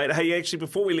 nice, mate. Hey, actually,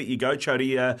 before we let you go,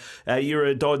 Chody, you're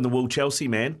a dyed-in-the-wool Chelsea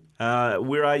man.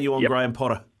 Where are you on Graham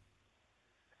Potter?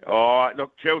 Oh,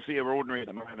 look, Chelsea are ordinary at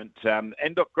the moment. And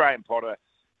look, Graham Potter,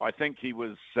 I think he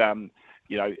was,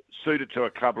 suited to a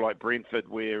club like Brentford,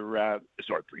 Brighton,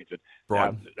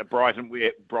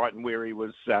 where he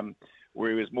was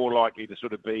more likely to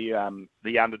sort of be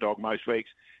the underdog most weeks.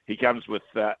 He comes to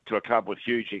a club with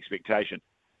huge expectation.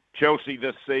 Chelsea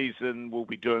this season will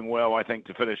be doing well, I think,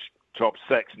 to finish top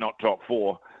 6, not top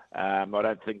 4. I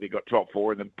don't think they've got top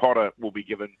 4, and then Potter will be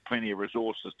given plenty of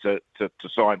resources to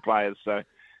sign players. So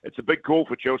it's a big call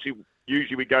for Chelsea.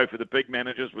 Usually we go for the big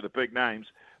managers with the big names.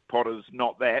 Potter's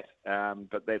not that,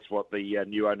 but that's what the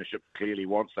new ownership clearly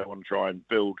wants. They want to try and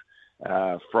build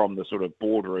from the sort of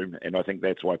boardroom, and I think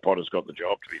that's why Potter's got the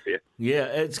job, to be fair. Yeah,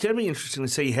 it's going to be interesting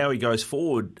to see how he goes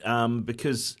forward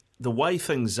because the way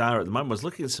things are at the moment, I was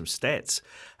looking at some stats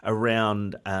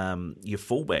around your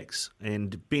fullbacks,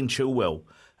 and Ben Chilwell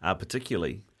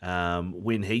particularly,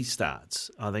 when he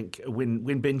starts. I think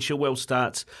when Ben Chilwell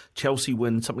starts, Chelsea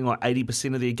win something like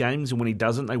 80% of their games, and when he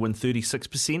doesn't, they win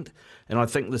 36%. And I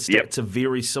think the stats are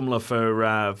very similar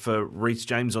for Reece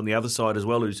James on the other side as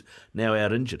well, who's now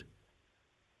out injured.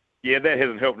 Yeah, that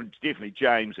hasn't helped. Definitely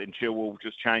James and Chilwell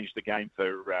just changed the game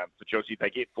for Chelsea.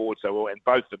 They get forward so well, and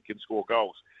both of them can score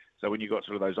goals. So when you've got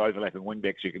sort of those overlapping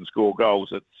wing-backs you can score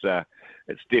goals,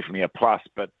 it's definitely a plus.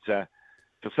 But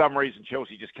for some reason,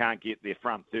 Chelsea just can't get their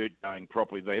front third going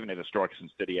properly. They haven't had a striker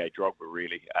since Didier Drogba,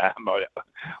 really. I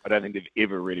don't think they've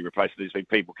ever really replaced it. There's been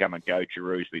people come and go.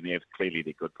 Giroud's been there. Clearly,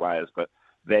 they're good players. But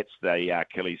that's the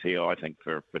Achilles heel, I think,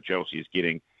 for Chelsea, is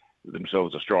getting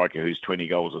themselves a striker who's 20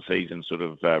 goals a season, sort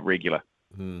of regular.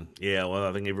 Yeah, well,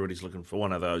 I think everybody's looking for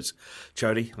one of those,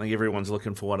 Chody. I think everyone's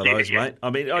looking for one of those, mate. I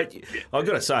mean, I've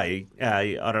got to say,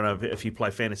 I don't know if you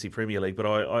play Fantasy Premier League, but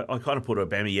I kind of put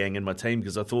Aubameyang in my team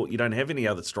because I thought you don't have any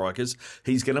other strikers.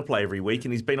 He's going to play every week,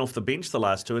 and he's been off the bench the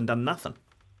last 2 and done nothing.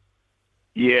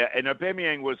 Yeah, and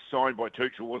Aubameyang was signed by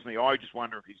Tuchel, wasn't he? I just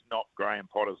wonder if he's not Graham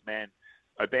Potter's man.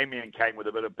 Aubameyang came with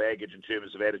a bit of baggage in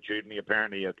terms of attitude, and he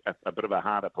apparently a bit of a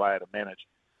harder player to manage.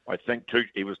 I think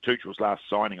he was Tuchel's last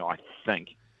signing, I think.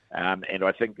 And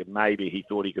I think that maybe he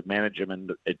thought he could manage him,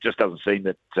 and it just doesn't seem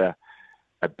that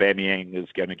Aubameyang is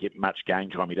going to get much game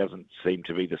time. He doesn't seem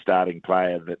to be the starting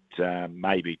player that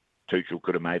maybe Tuchel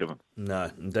could have made of him.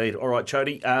 No, indeed. All right,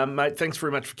 Chody. Mate, thanks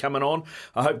very much for coming on.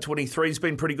 I hope 23's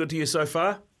been pretty good to you so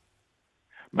far.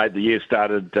 Mate, the year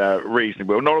started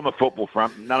reasonably well. Not on the football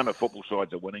front. None of my football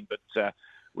sides are winning, but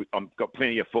I've got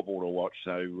plenty of football to watch,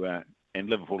 so... and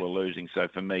Liverpool are losing, so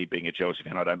for me, being a Chelsea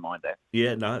fan, I don't mind that.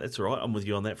 Yeah, no, that's all right. I'm with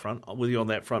you on that front.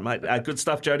 Mate. Good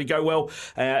stuff, Jody. Go well.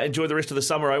 Enjoy the rest of the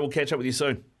summer. We'll catch up with you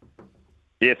soon.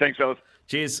 Yeah, thanks, fellas.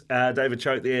 Cheers. David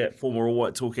Choate there, former All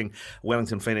White, talking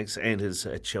Wellington Phoenix and his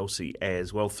Chelsea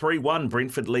as well. 3-1,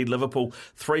 Brentford lead Liverpool.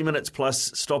 3 minutes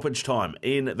plus stoppage time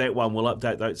in that one. We'll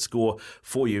update that score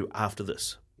for you after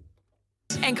this.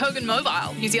 And Kogan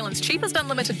Mobile, New Zealand's cheapest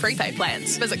unlimited prepaid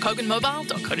plans. Visit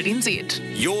koganmobile.co.nz.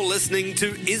 You're listening to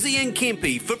Izzy and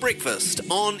Kempy for breakfast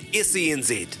on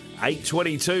SENZ.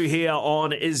 8:22 here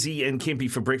on Izzy and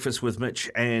Kempy for breakfast with Mitch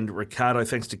and Ricardo.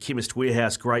 Thanks to Chemist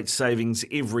Warehouse, great savings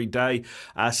every day.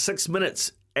 6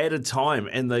 minutes added time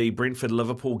in the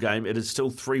Brentford-Liverpool game. It is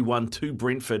still 3-1 to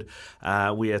Brentford.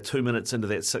 We are 2 minutes into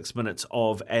that 6 minutes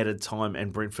of added time,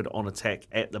 and Brentford on attack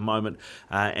at the moment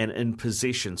and in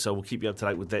possession. So we'll keep you up to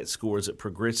date with that score as it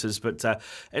progresses. But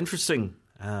interesting,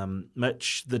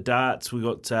 Mitch, the darts. We've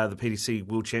got the PDC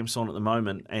World Champs on at the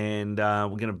moment, and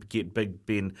we're going to get Big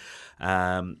Ben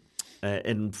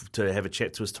in to have a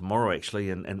chat to us tomorrow, actually,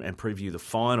 and preview the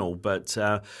final. But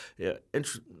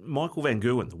Michael Van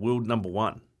Gerwen, the world number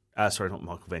one. Sorry, not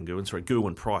Michael Van Gerwen. Sorry,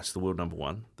 Gerwyn Price, the world number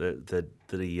one, the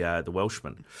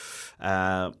Welshman.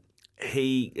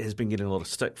 He has been getting a lot of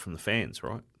stick from the fans,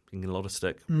 right? Getting a lot of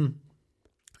stick.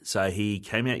 So he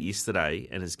came out yesterday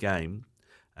in his game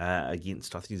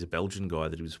against, I think he's a Belgian guy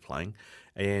that he was playing,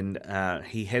 and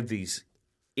he had these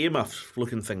earmuff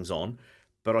looking things on,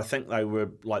 but I think they were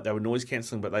noise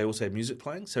cancelling, but they also had music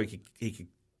playing, so he could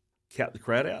cut the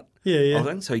crowd out. Yeah. I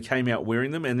think so. He came out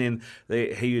wearing them, and then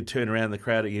he would turn around the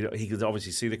crowd. He could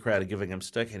obviously see the crowd giving him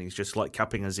stick, and he's just like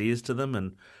cupping his ears to them,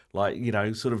 and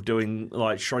sort of doing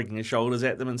shrugging his shoulders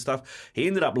at them and stuff. He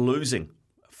ended up losing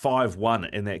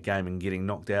 5-1 in that game and getting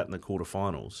knocked out in the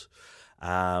quarterfinals.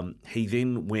 He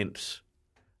then went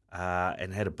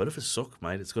and had a bit of a sook,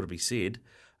 mate. It's got to be said.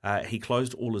 He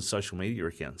closed all his social media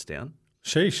accounts down.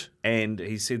 Sheesh. And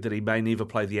he said that he may never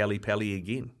play the Ali Pally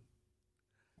again.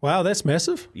 Wow, that's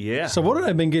massive. Yeah. So what have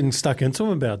they been getting stuck into him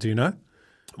about, do you know?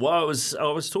 Well, I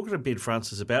was talking to Ben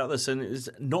Francis about this, and it's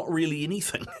not really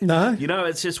anything. No?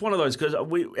 It's just one of those, because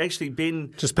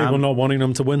Ben... Just people not wanting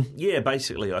them to win? Yeah,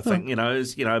 basically, I think,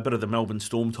 it's, a bit of the Melbourne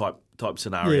Storm type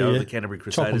scenario, the Canterbury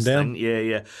Crusaders thing.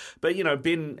 Yeah. But,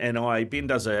 Ben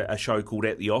does a show called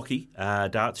At the Oche,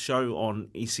 darts show on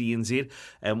SENZ,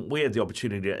 and we had the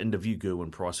opportunity to interview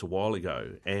Gerwyn Price a while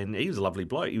ago, and he was a lovely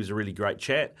bloke. He was a really great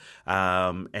chat,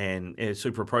 and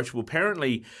super approachable.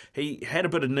 Apparently, he had a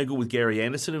bit of niggle with Gary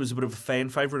Anderson, who was a bit of a fan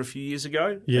favourite a few years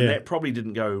ago, and that probably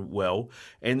didn't go well.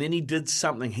 And then he did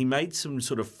something, he made some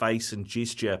sort of face and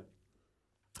gesture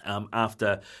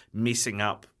after messing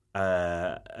up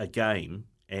a game,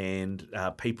 and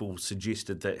people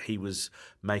suggested that he was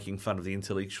making fun of the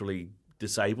intellectually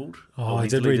disabled. Oh, I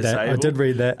did read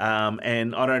that.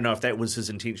 And I don't know if that was his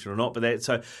intention or not, but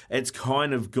so it's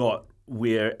kind of got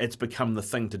where it's become the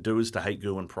thing to do is to hate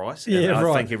Gerwyn Price. And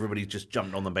I think everybody's just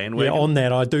jumped on the bandwagon. Yeah, on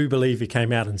that, I do believe he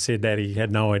came out and said that he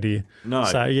had no idea. No.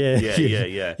 So,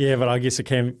 Yeah. Yeah, but I guess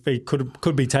it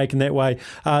could be taken that way.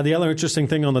 The other interesting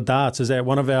thing on the darts is that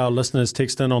one of our listeners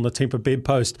texted in on the Temper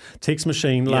Bedpost text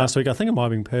machine last week. I think it might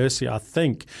have been Percy,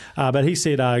 but he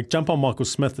said jump on Michael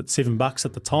Smith at $7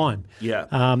 at the time. Yeah.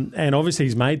 And obviously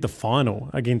he's made the final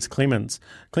against Clemens.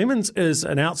 Clemens is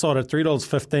an outsider at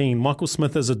 $3.15. Michael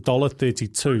Smith is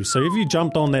 $1.32. So if you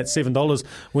jumped on that $7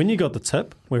 when you got the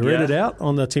tip, we read it out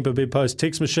on the Temper Bedpost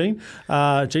text machine.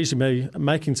 Geez, you may be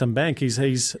making some bank. He's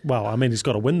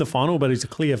got to win the final, but he's a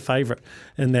clear favourite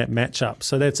in that matchup.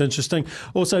 So that's interesting.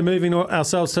 Also, moving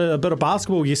ourselves to a bit of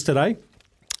basketball yesterday.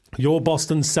 Your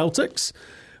Boston Celtics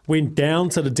went down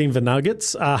to the Denver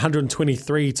Nuggets,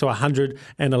 123 to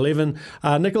 111.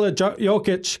 Nikola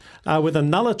Jokic with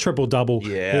another triple-double.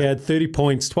 Yeah. He had 30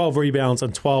 points, 12 rebounds,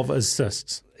 and 12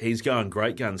 assists. He's going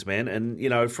great guns, man. And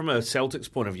from a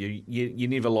Celtics point of view, you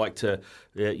never like to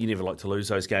lose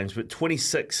those games. But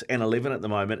 26 and 11 at the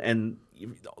moment. And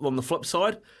on the flip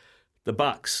side, the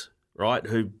Bucks, right,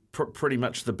 who pretty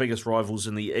much the biggest rivals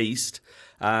in the East.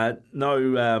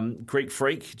 No Greek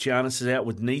freak. Giannis is out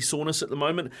with knee soreness at the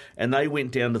moment, and they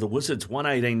went down to the Wizards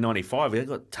 118-95. They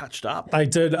got touched up. They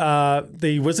did.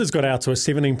 The Wizards got out to a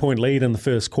 17-point lead in the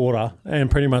first quarter and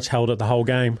pretty much held it the whole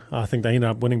game. I think they ended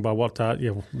up winning by what? There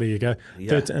you go,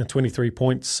 23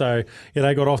 points. So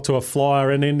they got off to a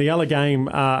flyer. And then the other game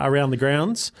around the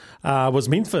grounds was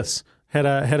Memphis. Had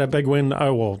a big win,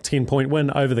 10-point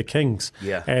win over the Kings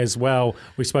as well.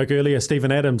 We spoke earlier,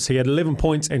 Steven Adams, he had 11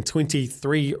 points and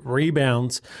 23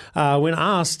 rebounds. When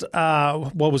asked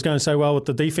what was going so well with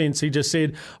the defence, he just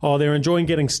said, they're enjoying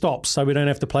getting stops so we don't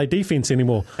have to play defence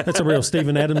anymore. That's a real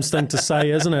Steven Adams thing to say,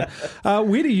 isn't it?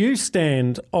 Where do you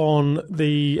stand on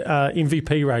the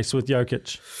MVP race with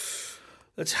Jokic?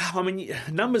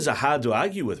 Numbers are hard to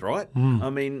argue with, right?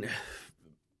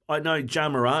 I know Ja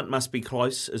Morant must be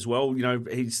close as well.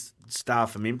 He's star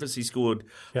for Memphis. He scored,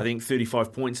 I think,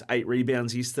 35 points, 8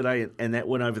 rebounds yesterday, and that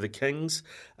win over the Kings.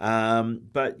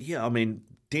 But,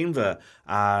 Denver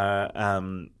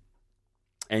and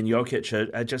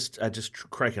Jokic are just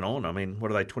cracking on.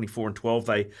 What are they, 24 and 12?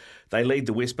 They lead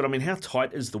the West. But, how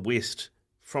tight is the West?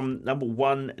 From number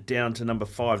 1 down to number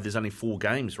 5, there's only 4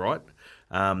 games, right?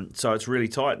 So it's really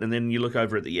tight. And then you look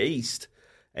over at the East,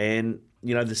 and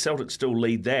the Celtics still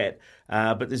lead that,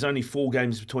 but there's only 4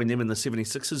 games between them and the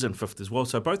 76ers in 5th as well.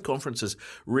 So both conferences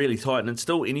really tight, and it's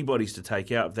still anybody's to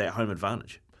take out that home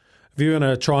advantage. If you're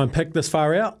going to try and pick this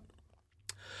far out?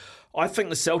 I think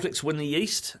the Celtics win the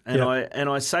East, and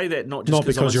I say that not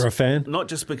because you're a fan, not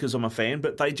just because I'm a fan,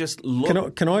 but they just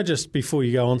look. Can I just, before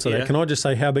you go on to that, can I just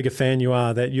say how big a fan you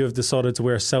are that you have decided to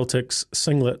wear a Celtics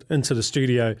singlet into the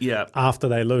studio after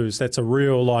they lose? That's a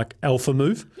real alpha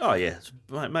move. Oh yeah,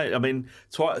 mate.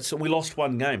 So we lost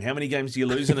 1 game. How many games do you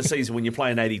lose in a season when you're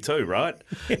playing 82, right?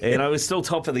 And I was still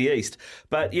top of the East,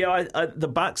 but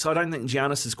the Bucks. I don't think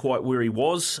Giannis is quite where he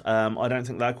was. I don't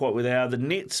think they're quite where they are. The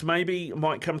Nets maybe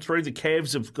might come through. The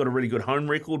Cavs have got a really good home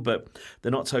record, but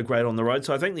they're not so great on the road.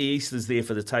 So I think the East is there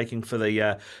for the taking for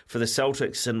the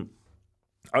Celtics. And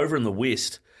over in the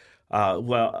West,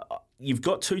 you've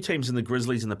got two teams in the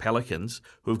Grizzlies and the Pelicans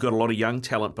who've got a lot of young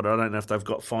talent, but I don't know if they've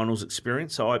got finals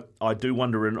experience. So I do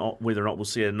wonder whether or not we'll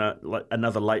see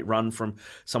another late run from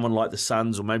someone like the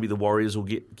Suns, or maybe the Warriors will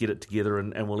get it together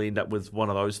and we'll end up with one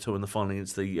of those two in the final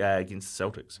against the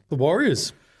Celtics. The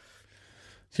Warriors.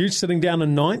 Hughes sitting down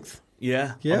in 9th.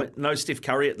 Yeah. I mean, no Steph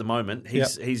Curry at the moment.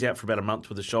 He's out for about a month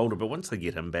with a shoulder, but once they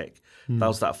get him back,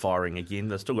 they'll start firing again.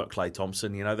 They've still got Klay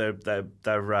Thompson. You know, they're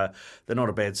not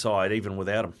a bad side even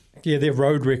without him. Yeah, their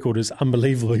road record is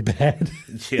unbelievably bad.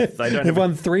 Yeah, they've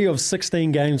won 3 of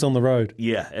 16 games on the road.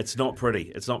 Yeah, it's not pretty.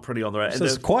 It's not pretty on the road. So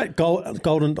it's quite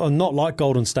golden, not like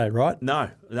Golden State, right? No.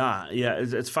 Yeah,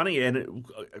 it's funny. And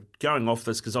going off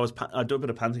this, because I do a bit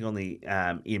of punting on the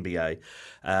NBA.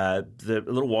 A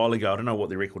little while ago, I don't know what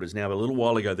the record is now, but a little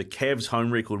while ago, the Cavs'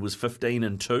 home record was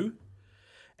 15-2.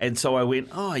 And so I went,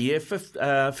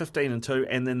 15-2,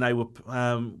 and then they were,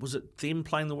 was it them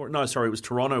playing the Warriors? No, sorry, it was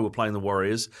Toronto were playing the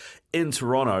Warriors in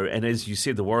Toronto, and as you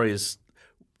said, the Warriors,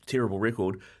 terrible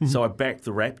record, so I backed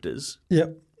the Raptors.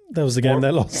 Yep. That was the game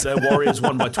they lost. The Warriors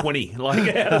won by 20,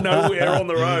 like out of nowhere on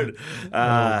the road.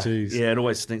 Jeez. Yeah, it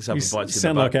always stinks up and bites you in the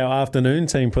sound butt. like our afternoon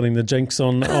team putting the jinx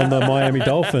on the Miami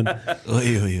Dolphin.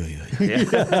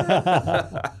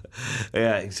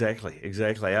 Yeah, exactly.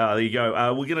 There you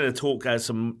go. We're going to talk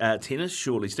some tennis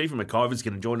shortly. Stephen McIver's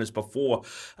going to join us before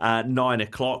 9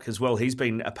 o'clock as well. He's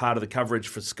been a part of the coverage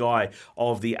for Sky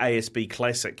of the ASB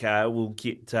Classic. We'll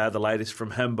get the latest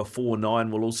from him before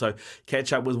 9. We'll also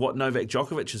catch up with what Novak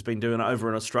Djokovic has been doing over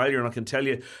in Australia. And I can tell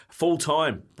you, full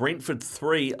time, Brentford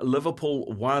 3,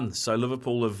 Liverpool 1. So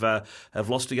Liverpool have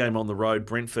lost a game on the road.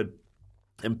 Brentford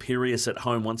imperious at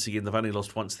home once again. They've only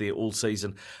lost once there all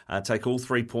season. Take all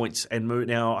 3 points and move.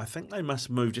 Now, I think they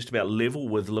must move just about level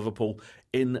with Liverpool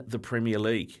in the Premier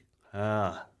League.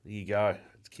 There you go.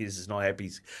 Kez is not happy.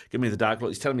 He's giving me the dark look.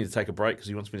 He's telling me to take a break because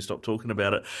he wants me to stop talking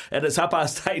about it. And it's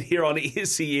 8:30 here on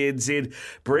SENZ.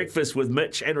 Breakfast with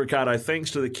Mitch and Ricardo.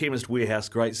 Thanks to the Chemist Warehouse.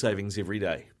 Great savings every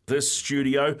day. This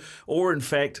studio, or in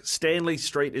fact, Stanley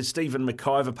Street, is Stephen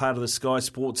McIver, part of the Sky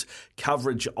Sports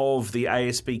coverage of the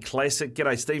ASB Classic.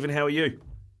 G'day, Stephen. How are you?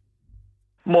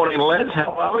 Morning, lads.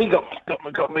 How are we? Got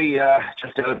me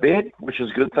just out of bed, which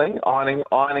is a good thing.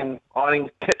 Ironing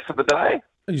kit for the day.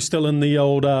 Are you still in the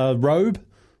old robe?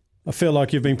 I feel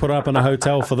like you've been put up in a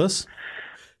hotel for this.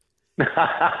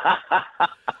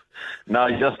 No,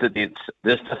 just at the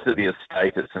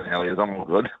estate at St Heliers. I'm all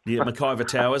good. Yeah, McIver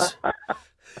Towers.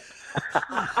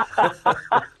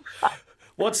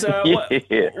 What's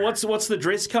the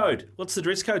dress code? What's the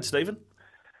dress code, Stephen?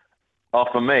 Oh,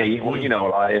 for me, well, you know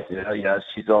what I have to.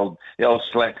 She's the old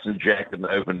slacks and jacket and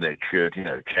open neck shirt,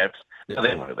 chaps.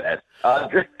 Nothing like that.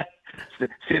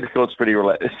 Centre court's pretty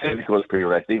relaxed.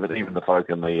 Even the folk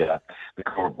in the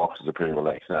core boxes are pretty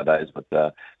relaxed nowadays. But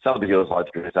some of the girls like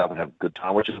to dress up and have a good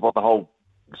time, which is what the whole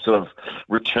sort of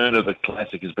return of the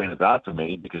Classic has been about for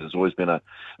me, because it's always been a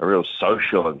real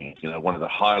social event. One of the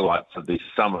highlights of this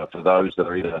summer for those that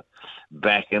are either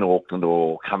back in Auckland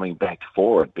or coming back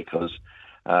for it, because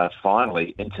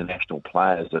finally international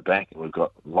players are back and we've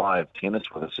got live tennis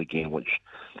with us again, which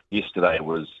yesterday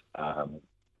was.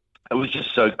 It was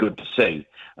just so good to see.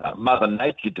 Mother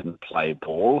Nature didn't play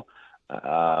ball,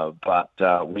 but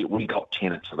we got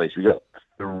tennis at least. We got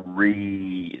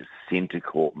 3 centre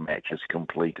court matches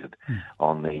completed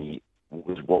on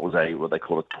what they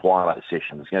call a twilight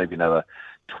session. There's going to be another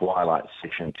twilight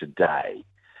session today.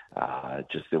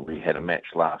 Just that we had a match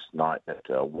last night that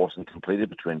wasn't completed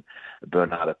between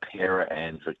Bernarda Pera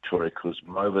and Victoria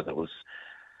Kuzmova. That was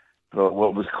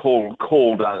what was called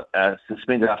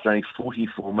suspended after only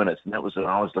 44 minutes, and that was.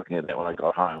 I was looking at that when I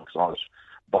got home because I was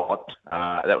bothered.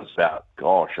 That was about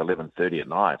 11:30 at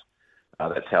night.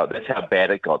 That's how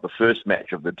bad it got. The first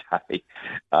match of the day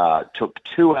took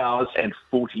 2 hours and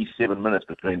 47 minutes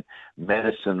between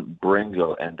Madison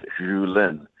Brengle and Zhu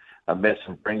Lin.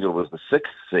 Madison Brengle was the 6th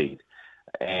seed,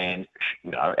 and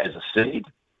as a seed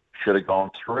should have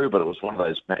gone through, but it was one of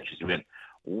those matches you went,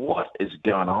 what is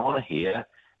going on here?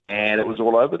 And it was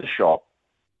all over the shop.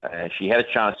 She had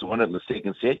a chance to win it in the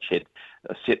second set. She had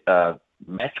set a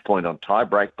match point on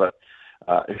tiebreak, but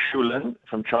Zhu Lin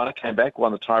from China came back,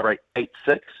 won the tiebreak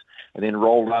 8-6, and then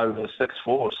rolled over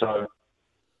 6-4. So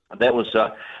that was,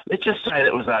 let's just say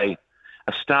that was a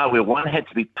start where one had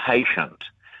to be patient.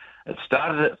 It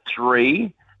started at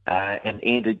 3 and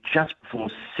ended just before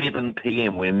 7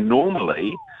 p.m., where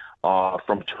normally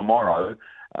from tomorrow,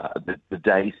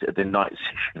 the night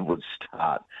session would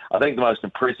start. I think the most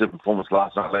impressive performance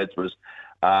last night, lads, was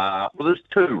there's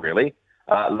 2 really.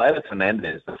 Leila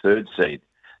Fernandez, the 3rd seed,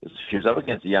 She was up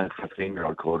against a young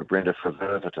 15-year-old called Brenda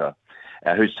Friverta,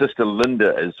 whose sister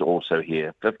Linda is also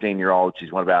here. 15-year-old.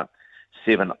 She's won about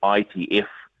 7 ITF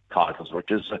titles, which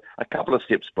is a couple of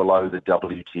steps below the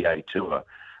WTA Tour,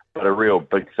 but a real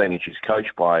big thing. And she's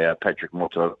coached by Patrick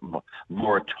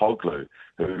Mouratoglou,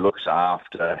 who has looked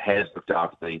after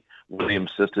the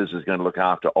Williams sisters, is going to look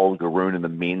after Olga Rune in the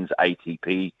men's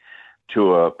ATP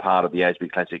Tour part of the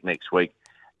ASB Classic next week,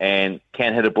 and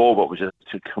can hit a ball, but was just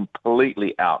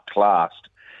completely outclassed.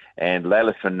 And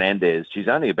Leylah Fernandez, she's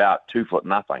only about 2 foot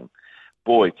nothing.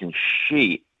 Boy, can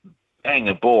she bang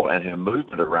a ball, and her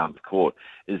movement around the court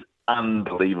is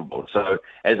unbelievable. So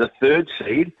as a third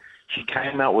seed, she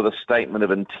came out with a statement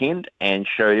of intent and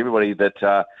showed everybody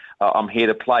that I'm here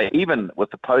to play. Even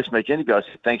with the post-match interview, I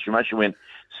said, thanks very much. She went,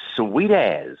 sweet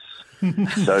as.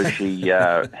 So she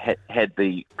had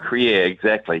the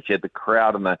exactly. She had the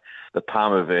crowd in the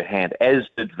palm of her hand, as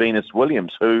did Venus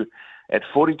Williams, who at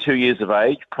 42 years of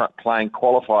age, playing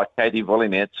qualifier Katie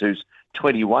Volynets, who's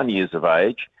 21 years of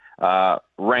age,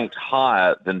 ranked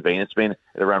higher than Venus, been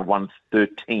at around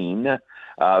 113.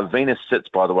 Venus sits,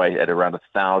 by the way, at around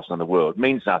 1,000 in the world.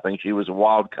 Means nothing. She was a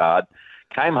wild card.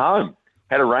 Came home,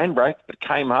 had a rain break, but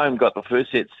came home, got the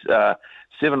first set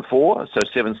 7-4, so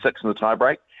 7-6 in the tie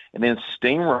break, and then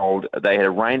steamrolled. They had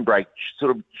a rain break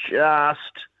sort of just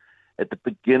at the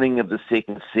beginning of the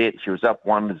second set. She was up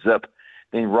 1-0,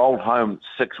 then rolled home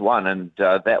 6-1, and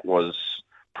that was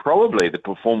probably the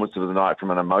performance of the night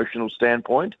from an emotional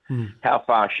standpoint. How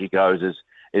far she goes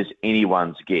is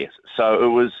anyone's guess. So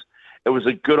it was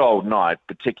a good old night,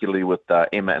 particularly with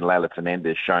Emma and Leylah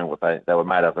Fernandez showing what they were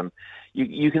made of. And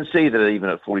you can see that even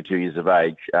at 42 years of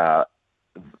age,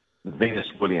 Venus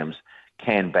Williams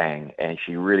can bang, and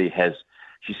she really has.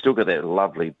 She's still got that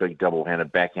lovely big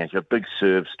double-handed backhand. She's got a big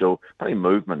serve still. Probably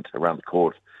movement around the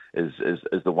court is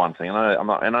the one thing. And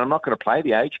I'm not going to play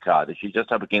the age card. She was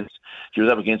up against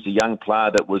a young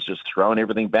player that was just throwing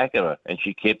everything back at her, and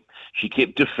she kept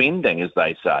defending, as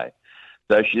they say.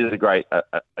 So she did a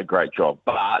great job.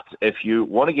 But if you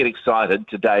want to get excited,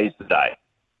 today's the day.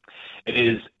 It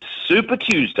is Super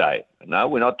Tuesday. No,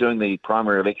 we're not doing the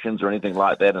primary elections or anything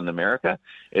like that in America.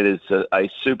 It is a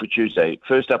Super Tuesday.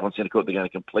 First up on centre court, they're going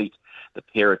to complete the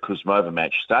Pera Kuzmova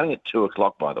match, starting at 2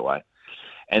 o'clock, by the way.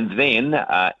 And then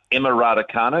Emma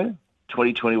Raducanu,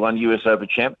 2021 US Open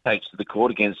champ, takes to the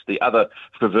court against the other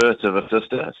Friverta of a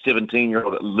sister,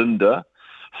 17-year-old Linda,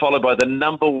 followed by the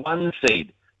number 1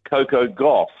 seed, Coco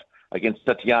Gauff, against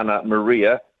Tatiana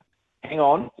Maria. Hang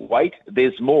on, wait,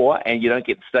 there's more, and you don't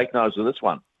get steak knives with this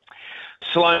one.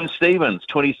 Sloane Stephens,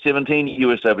 2017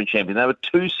 US Open champion. They were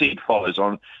 2 seed followers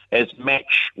on as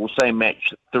match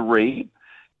 3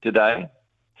 today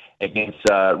against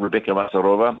Rebecca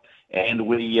Masarova. And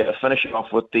we finish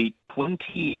off with the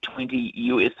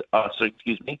 2020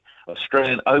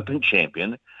 Australian Open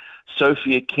champion,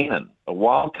 Sophia Kenin, a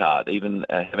wild card, even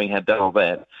having had done all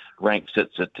that. Rank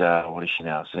sits at, what is she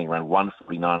now, sitting around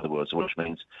 149 in the world, so which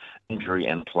means injury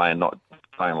and not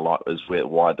playing a lot is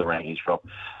why the rankings drop.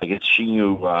 Against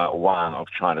Xinyu Wang of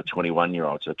China,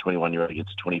 21-year-old, so 21-year-old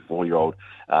against 24-year-old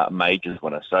majors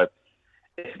winner. So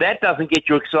if that doesn't get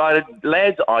you excited,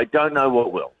 lads, I don't know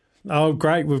what will. Oh,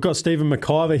 great. We've got Stephen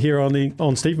McIver here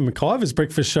on Stephen McIver's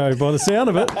breakfast show by the sound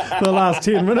of it, the last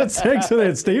 10 minutes. Thanks for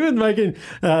that, Stephen, making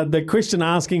the question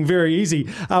asking very easy.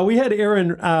 We had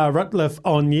Erin Rutliff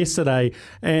on yesterday,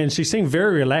 and she seemed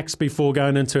very relaxed before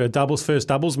going into a first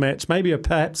doubles match, maybe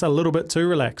perhaps a little bit too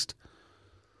relaxed.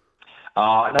 No,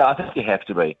 I think you have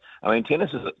to be. I mean,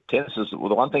 tennis is well,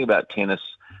 the one thing about tennis,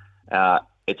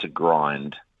 it's a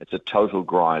grind. It's a total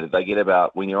grind. They get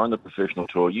about, when you're on the professional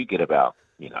tour, you get about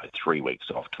 3 weeks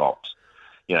off tops.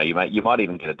 You might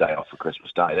even get a day off for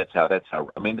Christmas Day. That's how.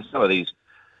 I mean, some of these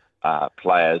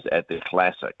players at the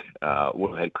Classic would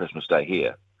have had Christmas Day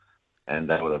here, and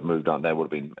they would have moved on. They would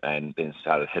have been and then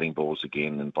started hitting balls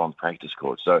again and on practice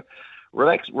courts. So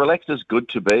relaxed is good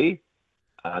to be.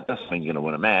 It doesn't mean you're going to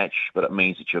win a match, but it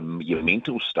means that your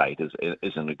mental state is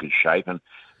in a good shape. And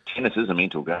tennis is a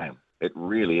mental game. It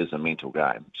really is a mental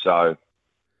game. So.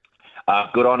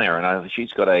 Good on Erin. She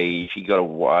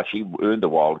earned a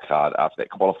wild card after that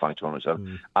qualifying tournament. So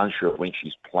I'm unsure of when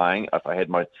she's playing. If I had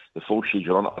the full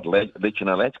schedule on, I'd let you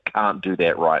know. Lads, can't do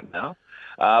that right now.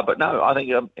 But no, I think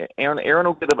Erin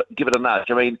will give it a nudge.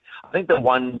 I mean, I think the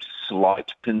one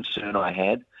slight concern I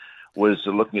had was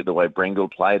looking at the way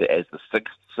Brengel played as the 6th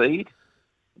seed.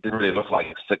 It didn't really look like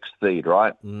a 6th seed,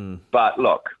 right? But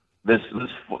look, this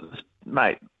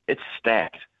mate, it's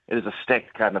stacked. It is a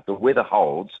stacked card, and if the weather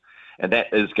holds. And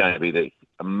that is going to be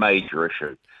a major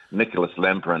issue. Nicholas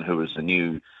Lamperin, who is the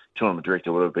new tournament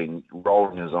director would have been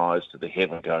rolling his eyes to the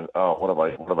heaven going, oh, what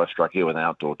have I struck here with an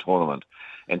outdoor tournament?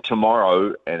 And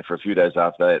tomorrow, and for a few days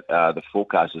after that, the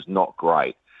forecast is not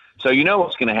great. So you know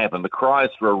what's going to happen. The cries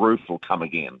for a roof will come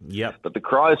again. Yep. But the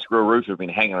cries for a roof have been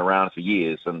hanging around for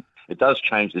years, and it does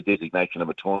change the designation of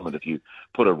a tournament if you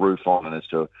put a roof on and as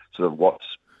to sort of what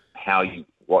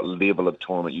level of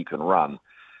tournament you can run.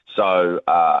 So,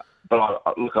 I'm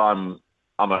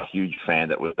a huge fan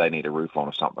that they need a roof on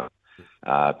or something,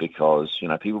 because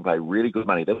people pay really good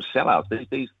money. They will sell out.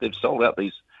 They've sold out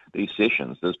these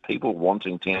sessions. There's people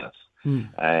wanting tennis,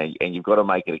 and you've got to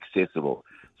make it accessible.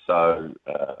 So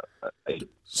a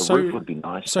roof would be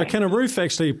nice. So can a roof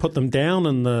actually put them down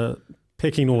in the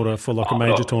pecking order for a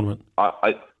major tournament?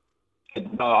 I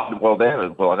don't know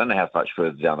how much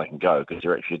further down they can go because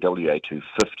they're actually a WA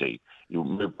 250. You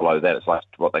move below that, it's like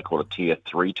what they call a Tier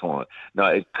 3 tournament. No,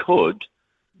 it could.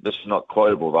 This is not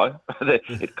quotable though.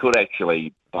 It could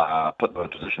actually put them in a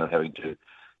position of having to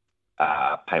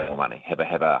pay more money, have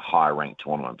a higher ranked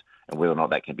tournament. And whether or not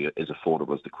that can be as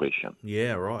affordable is the question.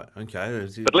 Yeah, right. Okay.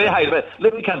 But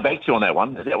let me come back to you on that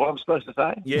one. Is that what I'm supposed to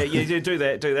say? Yeah, do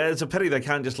that. It's a pity they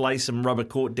can't just lay some rubber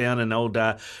court down in old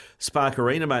Spark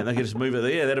Arena, mate. They can just move it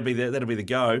there. That'll be the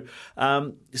go.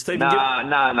 Stephen, No.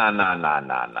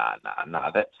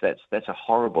 That's a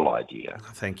horrible idea.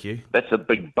 Thank you. That's a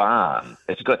big barn.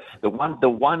 It's got the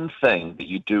one thing that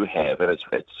you do have, and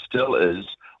it still is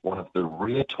one of the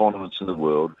rare tournaments in the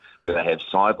world where they have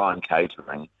sideline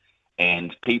catering.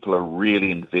 And people are really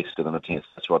invested in the tennis.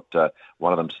 That's what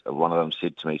one of them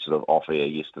said to me sort of off air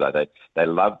yesterday. They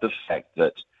love the fact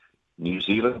that New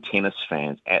Zealand tennis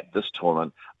fans at this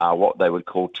tournament are what they would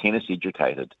call tennis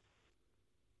educated.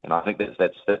 And I think that's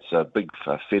a big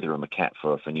feather in the cap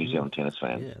for New Zealand tennis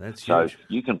fans. Yeah, that's so huge.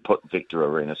 You can put Victor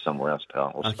Arena somewhere else,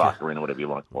 pal, or Spark Arena, whatever you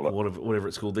want to call it. Whatever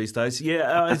it's called these days.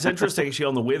 Yeah, it's interesting actually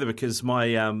on the weather because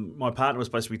my partner was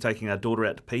supposed to be taking our daughter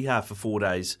out to Piha for 4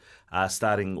 days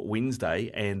starting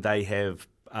Wednesday, and they have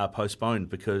postponed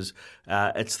because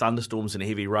it's thunderstorms and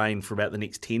heavy rain for about the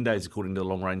next 10 days according to the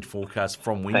long-range forecast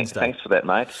from Wednesday. Thanks for that,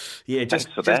 mate. Yeah, just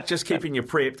keeping you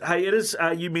prepped. Hey, it is.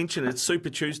 You mentioned it's Super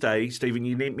Tuesday, Stephen.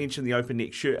 You mentioned the Open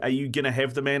Neck shirt. Are you going to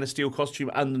have the Man of Steel costume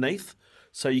underneath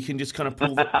so you can just kind of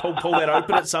pull that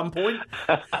open at some point?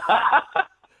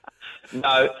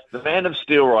 No, the Man of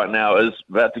Steel right now is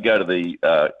about to go to the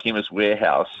Chemist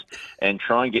Warehouse and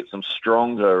try and get some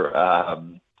stronger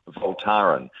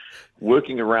Voltaren,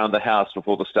 working around the house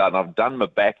before the start, and I've done my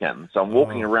back in, so I'm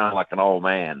walking around like an old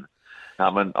man.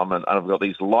 I've got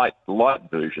these light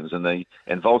versions, and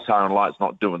Voltaren Light's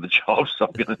not doing the job, so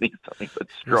I'm going to need something a bit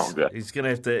stronger. He's going to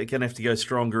have to go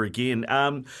stronger again.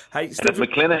 Hey, and if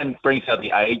McLennan brings out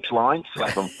the age line,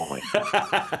 slap him for me.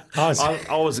 I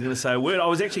wasn't going to say a word. I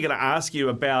was actually going to ask you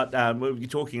about you're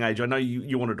talking age. I know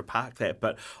you wanted to park that,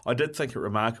 but I did think it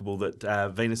remarkable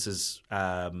that Venus's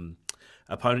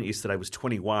opponent yesterday was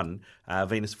 21,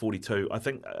 Venus 42. I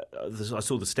think I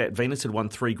saw the stat. Venus had won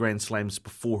 3 Grand Slams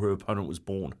before her opponent was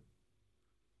born.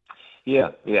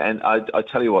 Yeah, and I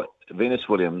tell you what, Venus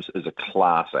Williams is a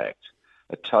class act,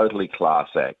 a totally class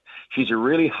act. She's a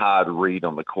really hard read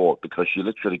on the court because she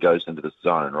literally goes into the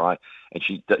zone, right? And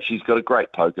she's got a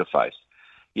great poker face.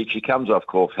 Yet she comes off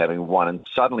court having won, and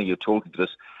suddenly you're talking to this.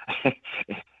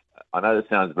 I know this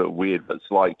sounds a bit weird, but it's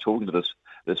like talking to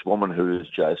this woman who is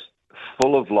just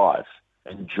full of life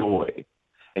and joy,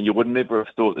 and you would never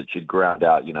have thought that she'd ground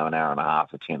out, an hour and a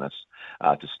half of tennis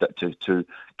to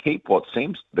keep what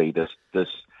seems to be this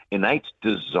innate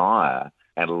desire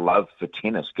and love for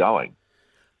tennis going.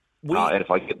 And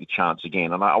if I get the chance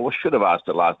again, and I should have asked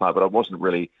it last night, but I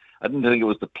didn't think it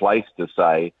was the place to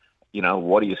say,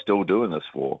 what are you still doing this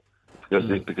for?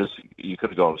 Because you could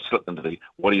have gone slipped into the,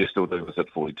 what are you still doing this at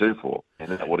 42 for? And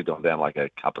then it would have gone down like a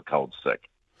cup of cold sick.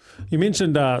 You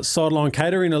mentioned sideline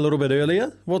catering a little bit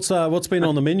earlier. What's been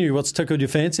on the menu? What's tickled your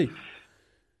fancy?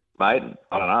 Mate,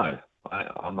 I don't know.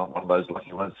 I'm not one of those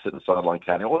lucky ones sitting sideline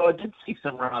catering. Although I did see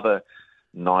some rather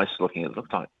nice looking. It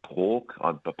looked like pork.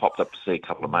 I popped up to see a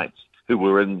couple of mates who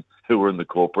were in the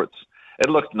corporates. It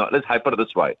looked nice. Let's put it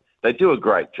this way: they do a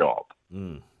great job.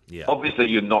 Yeah. Obviously,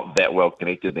 you're not that well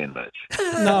connected then, Mitch.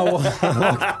 No,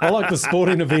 I like the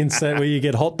sporting events where you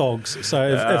get hot dogs. So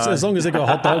as long as they got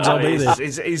hot dogs, I'll be there.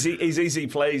 He's easy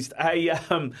pleased. Hey,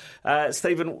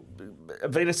 Stephen,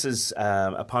 Venus's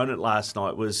opponent last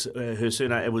night was her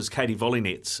surname. It was Katie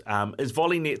Volynets. Is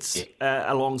Volynets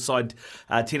alongside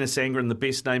Tennis Sangren the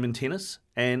best name in tennis?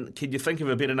 And can you think of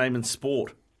a better name in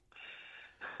sport?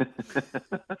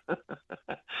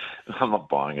 I'm not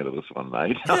buying into this one,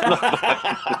 mate.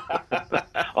 I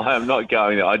am not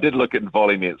going there. I did look at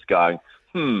Volynets going,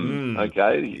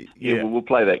 Okay. Yeah, we'll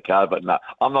play that card, but no,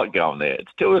 I'm not going there.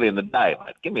 It's too early in the day,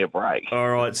 mate. Give me a break. All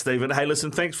right, Stephen. Hey,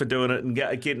 listen, thanks for doing it and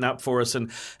getting up for us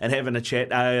and having a chat.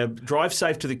 Drive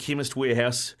safe to the Chemist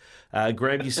Warehouse.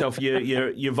 Grab yourself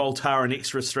your Voltaren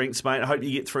extra strengths, mate. I hope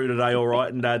you get through today all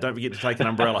right, and don't forget to take an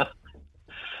umbrella.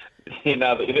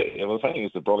 The thing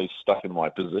is, they're probably stuck in my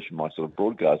position, my sort of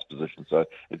broadcast position, so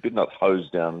it did not hose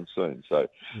down soon. So,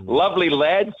 lovely,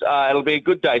 lads. It'll be a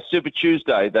good day. Super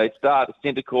Tuesday. They start at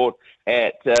Centre Court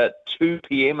at 2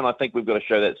 p.m, and I think we've got to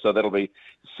show that. So that'll be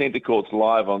Centre Court's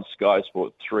live on Sky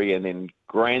Sport 3, and then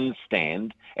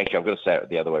Grandstand. Actually, I've got to say it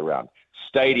the other way around.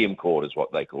 Stadium Court is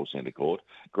what they call Centre Court.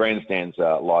 Grandstand's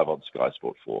live on Sky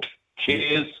Sport 4.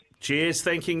 Cheers. Cheers,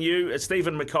 thanking you.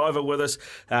 Stephen McIver with us.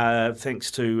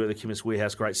 Thanks to the Chemist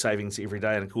Warehouse, great savings every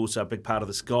day, and of course a big part of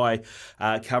the Sky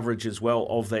coverage as well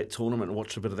of that tournament. I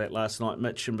watched a bit of that last night,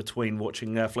 Mitch, in between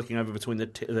watching, flicking over between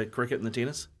the cricket and the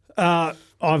tennis.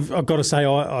 I've got to say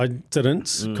I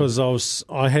didn't because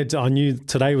I knew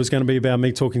today was going to be about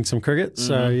me talking some cricket,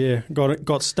 so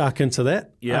got stuck into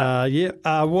that.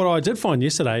 What I did find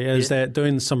yesterday is that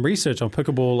doing some research on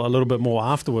pickleball a little bit more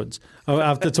afterwards,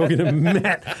 after talking to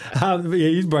Matt,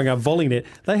 you bring up volley net.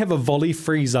 They have a volley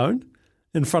free zone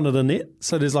in front of the net,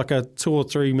 so there's like a 2 or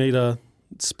 3 metre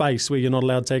space where you're not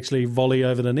allowed to actually volley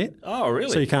over the net. Oh,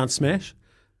 really? So you can't smash.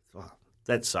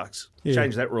 That sucks. Yeah.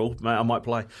 Change that rule. I might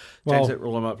play. That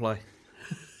rule, I might play.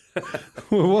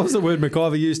 What was the word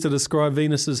McIver used to describe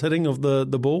Venus's hitting of the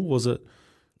ball? Was it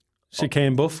she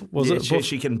can buff?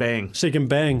 She can bang. She can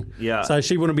bang. Yeah. So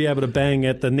she wouldn't be able to bang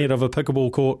at the net of a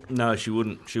pickleball court? No, she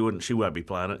wouldn't. She won't be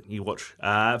playing it. You watch.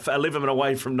 11 minutes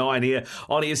away from 9 here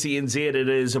on SENZ. It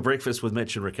is a breakfast with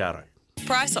Mitch and Ricardo.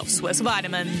 Price off Swiss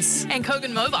vitamins. And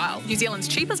Kogan Mobile, New Zealand's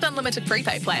cheapest unlimited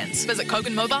prepaid plans. Visit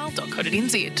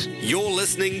koganmobile.co.nz. You're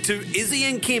listening to Izzy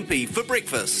and Kempy for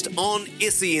breakfast on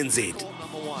SENZ.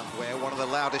 Number one, where one of the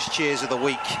loudest cheers of the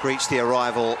week greets the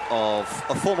arrival of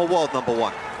a former world number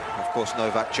one. Of course,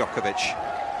 Novak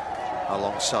Djokovic,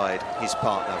 alongside his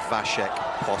partner Vasek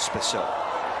Pospisil.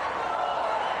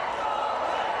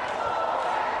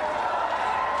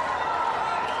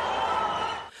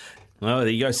 Oh, there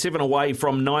you go. 7 away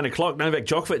from 9 o'clock. Novak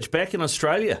Djokovic back in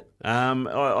Australia.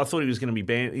 I thought he was going to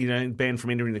be banned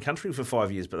from entering the country for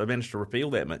 5 years, but they managed to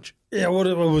repeal that, Mitch. Yeah, well,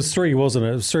 it was 3, wasn't it?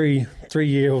 It was 3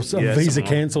 years visa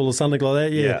cancel or something like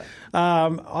that. Yeah.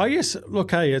 I guess. Look,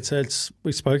 hey, it's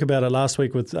we spoke about it last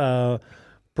week with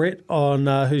Brett on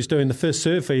who's doing the first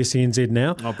serve for SENZ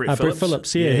now. Oh, Brett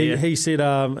Phillips. Yeah, he said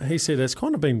it's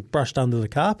kind of been brushed under the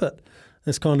carpet.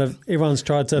 It's kind of everyone's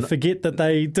tried to forget that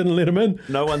they didn't let him in.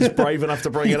 No one's brave enough to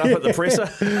bring it up at the presser.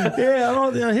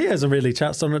 He hasn't really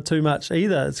touched on it too much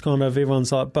either. It's kind of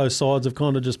everyone's like both sides have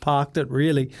kind of just parked it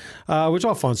really, which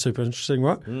I find super interesting.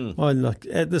 Right?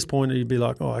 At this point you'd be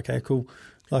like, oh, okay, cool.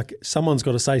 Like someone's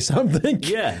got to say something.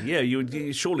 Yeah. You'd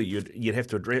have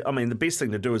to address. I mean, the best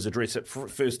thing to do is address it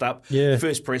first up. Yeah.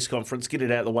 First press conference, get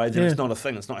it out of the way. Then it's not a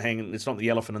thing. It's not hanging. It's not the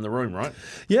elephant in the room, right?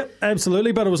 Yep,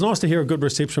 absolutely. But it was nice to hear a good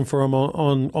reception for him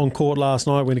on court last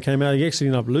night when he came out. He actually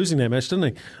ended up losing that match,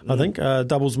 didn't he? I think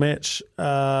doubles match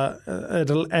at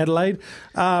Adelaide.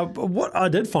 What I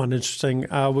did find interesting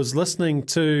was listening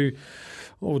to.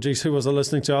 Oh, geez, who was I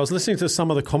listening to? I was listening to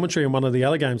some of the commentary on one of the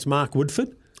other games. Mark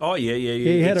Woodford. Oh yeah.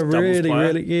 He had a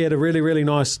really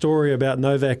nice story about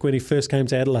Novak when he first came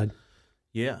to Adelaide.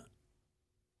 Yeah.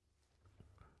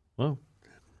 Well,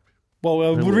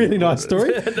 really nice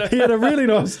story. He had a really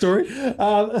nice story.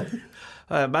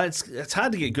 Mate, it's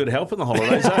hard to get good help in the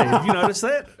holidays. Have you noticed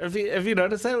that? Have you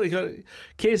noticed that? We got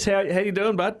Kez, how you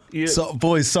doing, bud? So,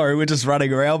 boys, sorry, we're just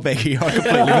running around back here. I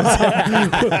completely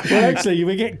missed Well, actually,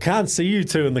 we can't see you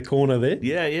two in the corner there.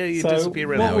 Yeah, you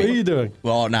disappear around. What were you doing?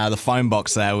 Well, no, the phone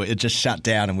box there, it just shut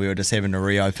down, and we were just having to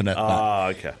reopen it.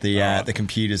 Okay. The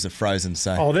computers are frozen,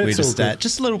 so we just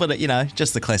just a little bit of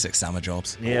just the classic summer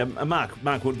jobs. Yeah,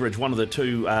 Mark Woodbridge, one of the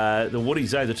two the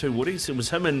Woodies, the two Woodies. It was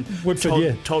him and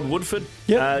Woodford, Todd Woodford.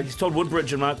 Yep. Todd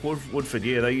Woodbridge and Mark Woodford,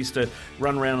 they used to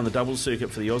run around on the doubles circuit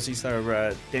for the Aussies. They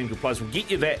were damn good players. We'll get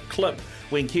you that clip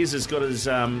when Kez has got his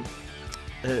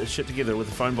shit together with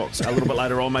the phone box a little bit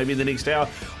later on, maybe in the next hour.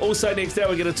 Also, next hour,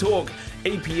 we're going to talk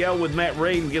EPL with Matt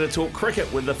Reid. We're going to talk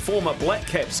cricket with the former Black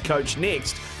Caps coach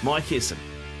next, Mike Hesson.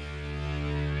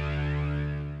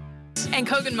 And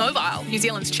Kogan Mobile, New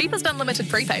Zealand's cheapest unlimited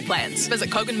prepaid plans. Visit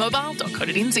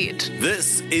koganmobile.co.nz.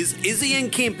 This is Izzy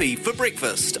and Kempy for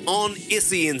breakfast on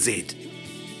SENZ.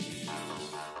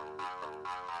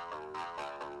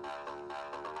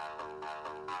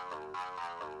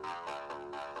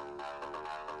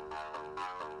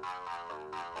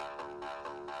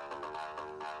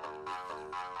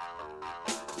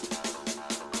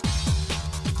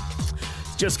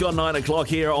 Just gone 9 o'clock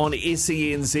here on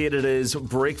SENZ. It is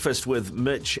breakfast with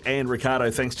Mitch and Ricardo.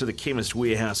 Thanks to the Chemist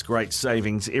Warehouse. Great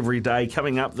savings every day.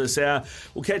 Coming up this hour,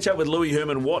 we'll catch up with Louis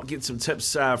Herman Watt, get some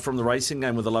tips from the racing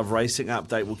game with the Love Racing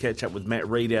update. We'll catch up with Matt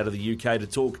Reid out of the UK to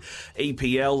talk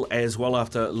EPL as well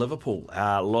after Liverpool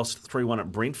lost 3-1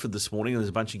 at Brentford this morning. And there's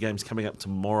a bunch of games coming up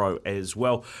tomorrow as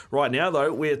well. Right now,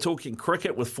 though, we're talking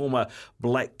cricket with former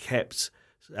Black Caps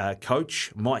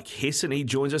coach Mike Hesson. He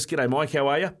joins us. G'day, Mike. How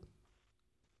are you?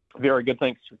 Very good,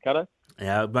 thanks, Ricardo.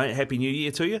 Mate, Happy New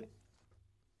Year to you.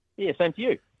 Yeah, same to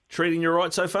you. Treating you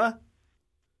right so far?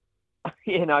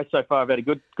 Yeah, no, so far I've had a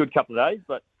good couple of days,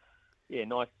 but yeah,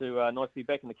 nice to be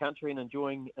back in the country and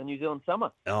enjoying a New Zealand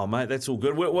summer. Oh, mate, that's all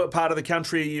good. What part of the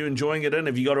country are you enjoying it in?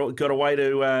 Have you got away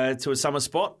to a summer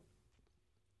spot?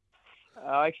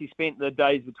 I actually spent the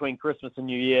days between Christmas and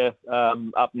New Year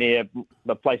up near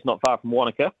the place not far from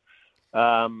Wanaka.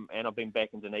 And I've been back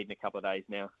in Dunedin a couple of days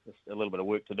now. Just a little bit of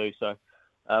work to do. So,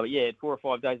 but yeah, 4 or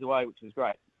 5 days away, which was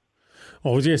great.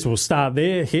 Well, yes, we'll start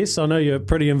there. Hess, I know you're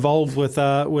pretty involved with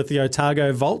the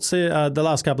Otago Volts. The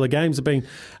last couple of games have been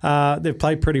they've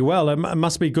played pretty well. It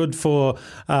must be good for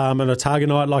an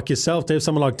Otagonite like yourself to have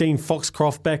someone like Dean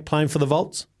Foxcroft back playing for the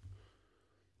Volts.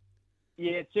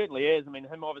 Yeah, it certainly is. I mean,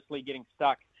 him obviously getting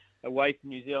stuck away from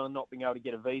New Zealand, not being able to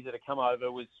get a visa to come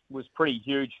over was pretty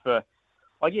huge for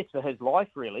his life,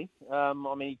 really. I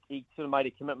mean, he sort of made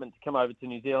a commitment to come over to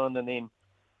New Zealand and then,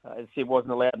 as I said,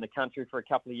 wasn't allowed in the country for a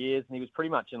couple of years, and he was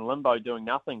pretty much in limbo doing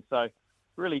nothing. So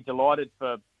really delighted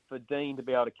for Dean to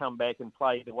be able to come back and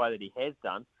play the way that he has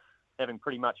done, having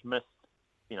pretty much missed,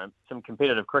 some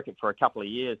competitive cricket for a couple of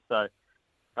years. So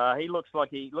he looks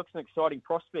an exciting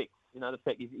prospect. The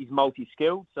fact he's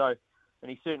multi-skilled, and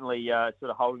he's certainly sort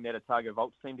of holding that Otago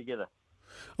Volts team together.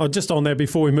 Oh, just on that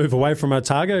before we move away from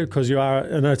Otago, because you are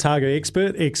an Otago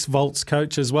expert, ex-Volts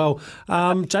coach as well.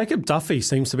 Jacob Duffy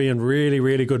seems to be in really,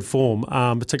 really good form,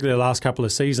 particularly the last couple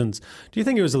of seasons. Do you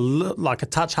think it was a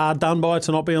touch hard done by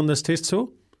to not be on this test tour?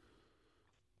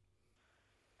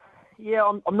 Yeah,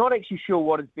 I'm not actually sure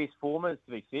what his best form is,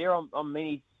 to be fair. I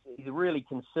mean, he's a really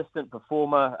consistent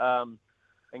performer,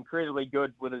 incredibly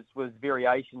good with his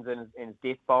variations and his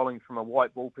death bowling from a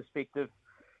white ball perspective.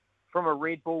 From a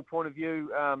red ball point of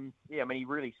view, I mean, he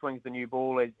really swings the new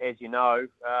ball, as you know,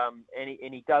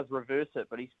 and he does reverse it,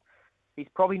 but he's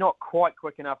probably not quite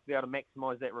quick enough to be able to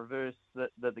maximise that reverse that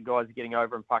the guys are getting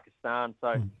over in Pakistan.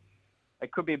 So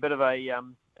it could be a bit of a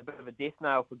death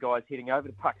nail for guys heading over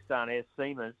to Pakistan as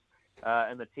seamers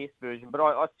in the test version. But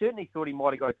I certainly thought he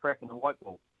might have got a crack in the white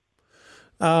ball.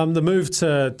 The move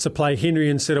to play Henry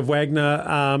instead of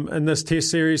Wagner in this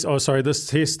test series,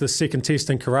 the second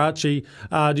test in Karachi,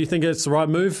 do you think it's the right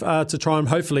move to try and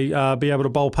hopefully be able to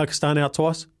bowl Pakistan out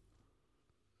twice?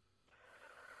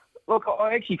 Look,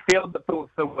 I actually feel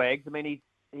for Wags. I mean,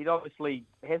 he obviously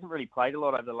hasn't really played a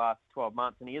lot over the last 12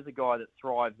 months, and he is a guy that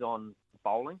thrives on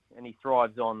bowling, and he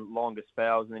thrives on longer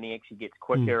spells, and then he actually gets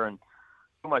quicker, and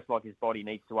almost like his body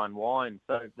needs to unwind.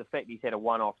 So the fact he's had a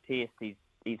one-off test, he's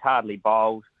hardly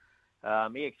bowled. I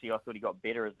thought he got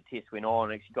better as the test went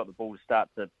on. Actually got the ball to start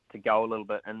to go a little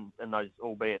bit in those,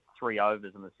 albeit 3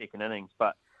 overs in the second innings.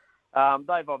 But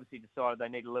they've obviously decided they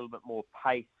need a little bit more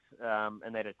pace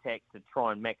in that attack to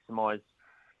try and maximise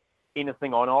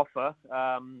anything on offer.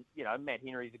 Matt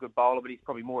Henry's a good bowler, but he's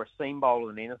probably more a seam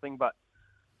bowler than anything. But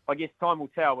I guess time will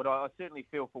tell. But I certainly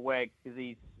feel for Wags because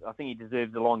I think he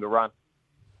deserves a longer run.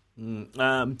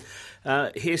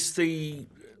 Hess, the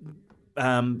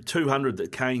 200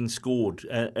 that Kane scored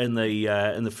in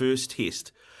the first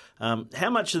test. How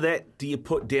much of that do you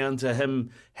put down to him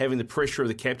having the pressure of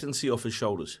the captaincy off his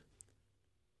shoulders?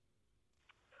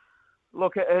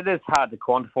 Look, it is hard to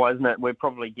quantify, isn't it? We're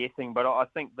probably guessing, but I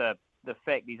think the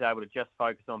fact he's able to just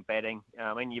focus on batting.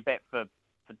 I mean, you bat for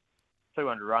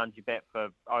 200 runs, you bat for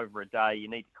over a day. You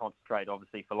need to concentrate,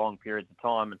 obviously, for long periods of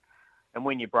time, and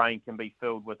when your brain can be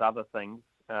filled with other things.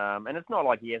 And it's not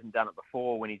like he hasn't done it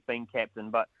before when he's been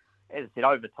captain, but as I said,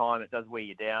 over time it does wear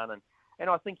you down. And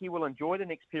I think he will enjoy the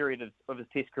next period of his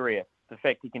test career. The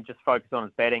fact he can just focus on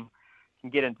his batting, can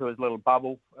get into his little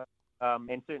bubble,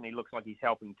 and certainly looks like he's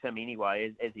helping Tim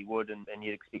anyway, as he would, and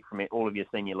you'd expect from all of your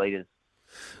senior leaders.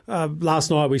 Last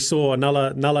night we saw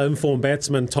another informed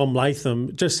batsman, Tom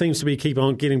Latham, just seems to be keep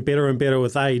on getting better and better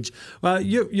with age.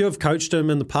 You've coached him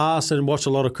in the past and watched a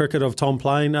lot of cricket of Tom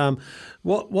playing.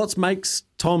 What makes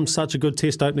Tom such a good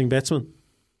test opening batsman?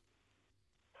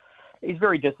 He's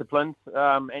very disciplined,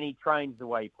 and he trains the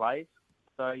way he plays.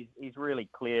 So he's really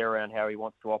clear around how he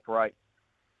wants to operate.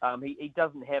 He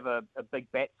doesn't have a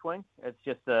big bat swing. It's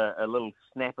just a little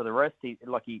snap of the wrist. He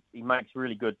makes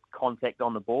really good contact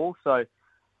on the ball. So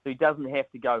he doesn't have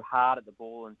to go hard at the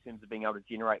ball in terms of being able to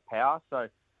generate power. So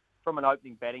from an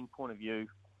opening batting point of view,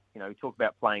 we talk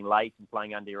about playing late and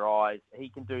playing under your eyes. He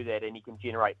can do that, and he can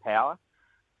generate power.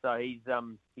 So he's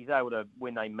able to,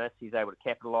 when they miss, he's able to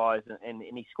capitalise, and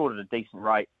he scored at a decent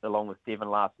rate along with Devon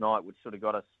last night, which sort of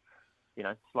got us,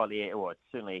 slightly, well,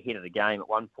 certainly ahead of the game at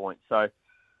one point. So,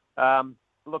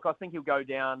 look, I think he'll go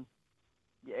down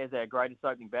as our greatest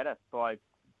opening batter by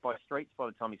streets by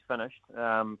the time he's finished,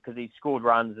 because he's scored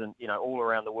runs and all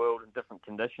around the world in different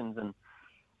conditions, and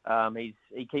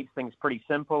he keeps things pretty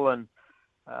simple, and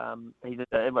he's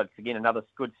again another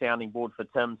good sounding board for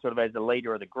Tim, sort of as the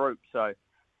leader of the group. So.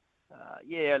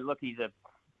 Look, he's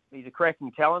a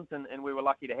cracking talent, and we were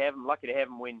lucky to have him. Lucky to have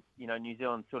him when New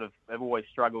Zealand sort of have always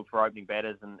struggled for opening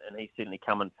batters, and he's certainly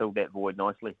come and filled that void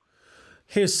nicely.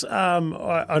 Yes,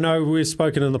 I know we've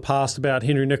spoken in the past about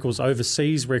Henry Nicholls'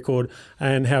 overseas record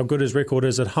and how good his record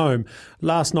is at home.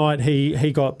 Last night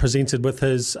he got presented with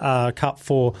his cup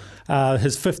for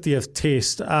his 50th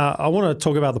test. I want to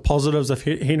talk about the positives of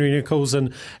Henry Nicholls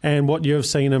and what you've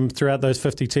seen him throughout those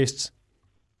 50 tests.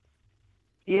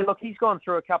 Yeah, look, he's gone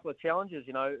through a couple of challenges.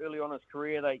 Early on in his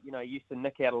career, they used to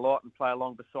nick out a lot and play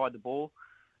along beside the ball.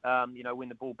 When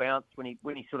the ball bounced, when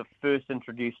he sort of first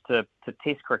introduced to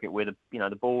Test cricket, where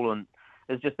the ball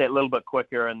is just that little bit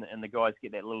quicker, and the guys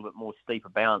get that little bit more steeper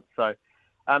bounce. So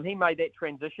he made that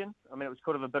transition. I mean, it was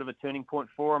kind of a bit of a turning point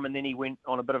for him, and then he went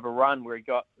on a bit of a run where he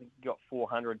got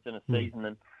 400s in a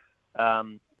season,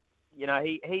 and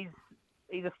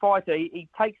he's a fighter. He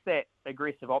takes that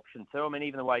aggressive option too. I mean,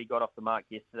 even the way he got off the mark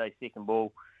yesterday, second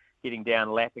ball, getting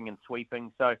down, lapping and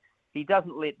sweeping. So he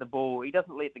doesn't let the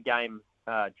game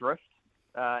drift.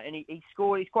 And he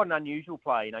scores. He's quite an unusual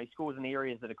player. He scores in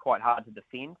areas that are quite hard to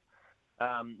defend.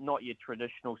 Not your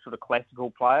traditional sort of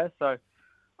classical player. So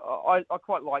I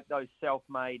quite like those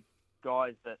self-made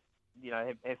guys that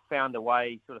have found a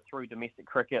way sort of through domestic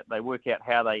cricket. They work out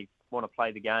how they want to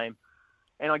play the game.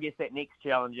 And I guess that next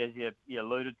challenge, as you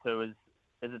alluded to, is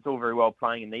it's all very well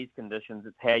playing in these conditions.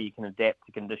 It's how you can adapt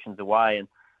to conditions away,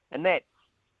 and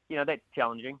that's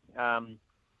challenging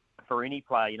for any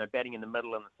player. Batting in the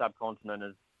middle in the subcontinent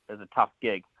is a tough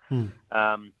gig.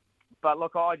 But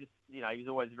look, he was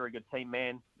always a very good team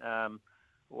man.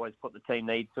 Always put the team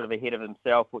needs sort of ahead of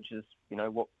himself, which is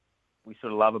what we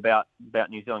sort of love about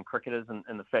New Zealand cricketers,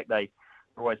 and the fact they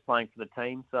are always playing for the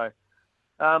team. So.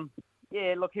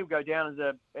 Look, he'll go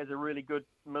down as a really good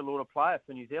middle order player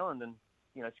for New Zealand, and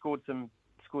scored some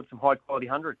high quality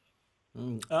hundreds.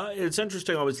 It's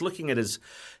interesting. I was looking at his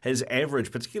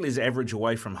average, particularly his average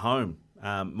away from home,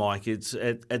 Mike.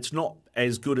 It's not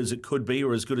as good as it could be,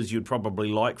 or as good as you'd probably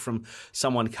like from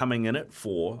someone coming in at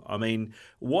 4. I mean,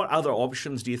 what other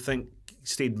options do you think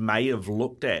Stead may have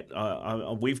looked at?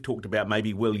 We've talked about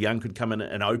maybe Will Young could come in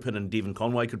and open, and Devon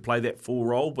Conway could play that full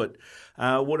role. But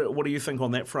what do you think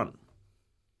on that front?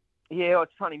 Yeah,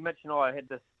 it's funny. Mitch and I had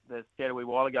this chat a wee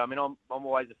while ago. I mean, I'm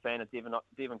always a fan of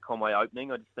Devon Conway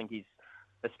opening. I just think he's,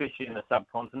 especially in the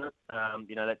subcontinent,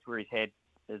 that's where he's had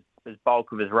his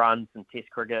bulk of his runs in Test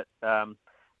cricket. But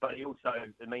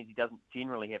it means he doesn't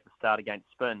generally have to start against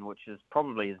spin, which is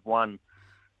probably his one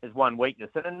weakness.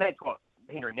 And that's what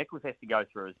Henry Nicholls has to go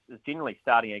through, is generally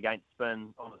starting against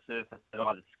spin on the surface that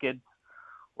either skids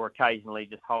or occasionally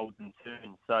just holds and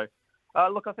turns. So.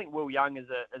 Look, I think Will Young is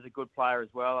a good player as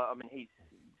well. I mean,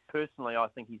 I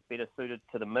think he's better suited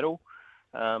to the middle.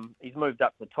 He's moved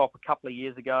up to the top a couple of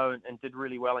years ago and did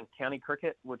really well in county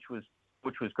cricket, which was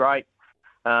great.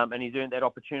 And he's earned that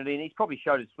opportunity, and he's probably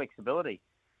showed his flexibility.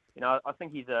 I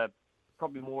think he's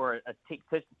probably more a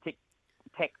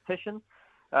tactician.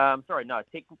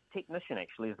 Technician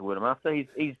actually is the word I'm after.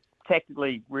 He's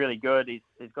tactically really good.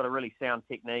 He's got a really sound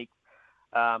technique,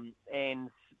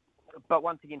 But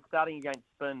once again, starting against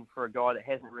spin for a guy that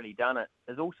hasn't really done it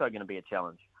is also going to be a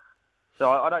challenge. So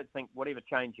I don't think whatever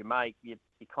change you make, you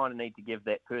kind of need to give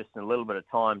that person a little bit of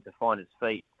time to find his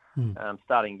feet,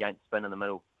 starting against spin in the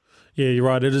middle. Yeah, you're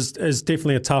right. It is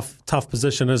definitely a tough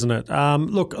position, isn't it?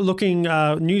 Looking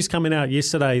news coming out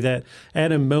yesterday that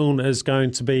Adam Milne is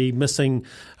going to be missing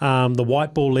the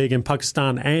white ball leg in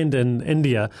Pakistan and in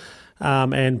India,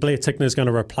 and Blair Tickner is going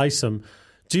to replace him.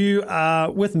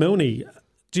 With Milne,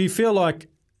 do you feel like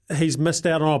he's missed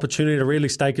out on an opportunity to really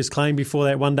stake his claim before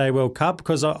that One Day World Cup?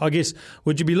 Because I guess,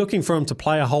 would you be looking for him to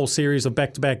play a whole series of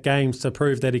back-to-back games to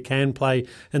prove that he can play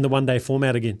in the one-day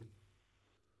format again?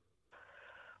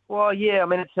 Well, yeah, I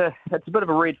mean, it's a bit of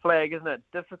a red flag, isn't it?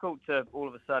 Difficult to all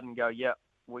of a sudden go,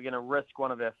 we're going to risk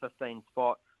one of our 15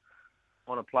 spots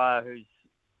on a player who's,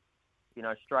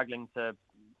 struggling to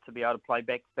be able to play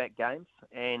back-to-back games.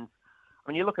 And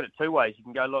when you look at it two ways, you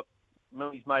can go, look,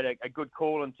 Millie's made a good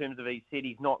call in terms of he said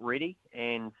he's not ready,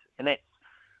 and that's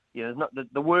not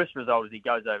the worst result is he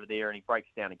goes over there and he breaks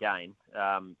down again,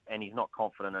 and he's not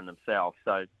confident in himself.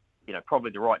 So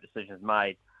probably the right decision is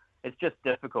made. It's just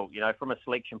difficult, from a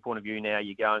selection point of view. Now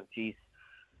you're going, geez,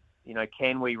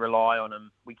 can we rely on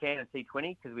him? We can in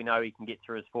T20 because we know he can get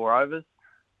through his 4 overs,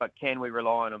 but can we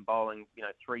rely on him bowling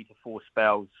 3 to 4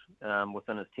 spells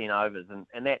within his 10 overs?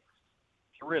 And that's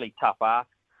a really tough ask.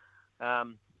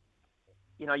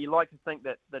 You like to think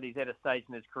that he's at a stage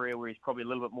in his career where he's probably a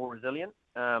little bit more resilient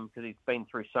because he's been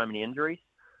through so many injuries.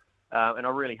 And I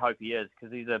really hope he is,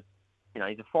 because he's a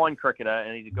fine cricketer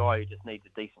and he's a guy who just needs a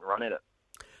decent run at it.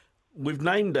 We've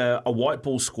named a white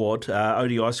ball squad,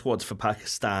 ODI squads for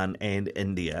Pakistan and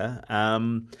India. How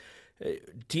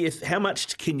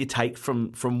much can you take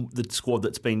from the squad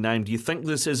that's been named? Do you think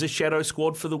this is a shadow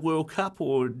squad for the World Cup,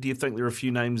 or do you think there are a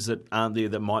few names that aren't there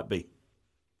that might be?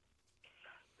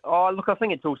 Oh, look, I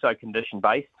think it's also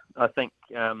condition-based. I think,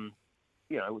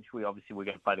 which we're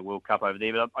going to play the World Cup over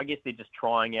there, but I guess they're just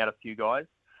trying out a few guys.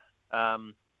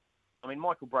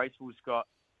 Michael Bracewell's got,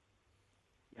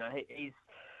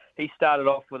 he started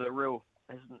off with a real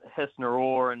hiss and a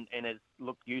roar and has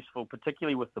looked useful,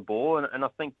 particularly with the ball. And I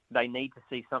think they need to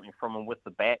see something from him with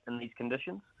the bat in these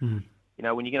conditions. Mm.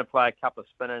 When you're going to play a couple of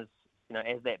spinners,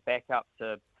 as that backup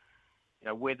to,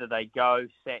 whether they go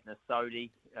Satner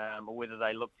Sodhi or whether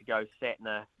they look to go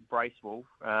Satner Bracewell,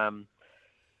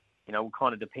 will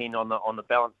kind of depend on the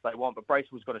balance they want. But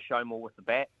Bracewell's got to show more with the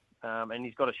bat, and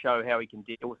he's got to show how he can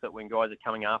deal with it when guys are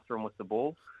coming after him with the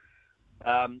ball.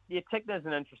 Tickner's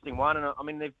an interesting one,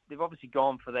 and they've obviously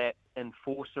gone for that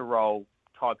enforcer role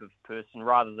type of person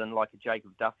rather than like a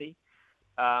Jacob Duffy.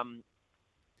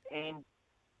 Even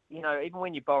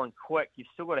when you're bowling quick, you've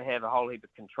still got to have a whole heap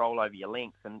of control over your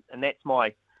length, and that's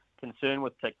my concern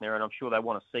with Tickner, and I'm sure they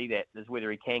want to see that, is whether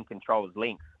he can control his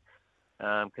length.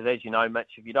 Because as you know,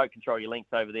 Mitch, if you don't control your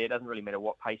length over there, it doesn't really matter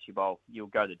what pace you bowl, you'll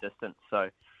go the distance.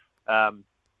 So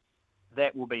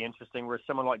that will be interesting, whereas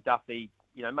someone like Duffy,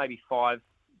 maybe 4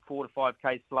 to 5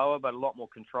 K slower, but a lot more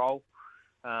control,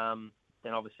 then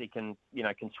obviously can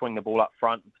swing the ball up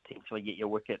front and potentially get your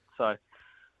wicket. So,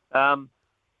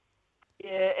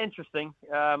 interesting.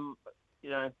 I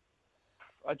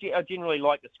generally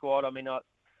like the squad. I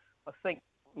think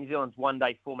New Zealand's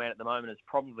one-day format at the moment is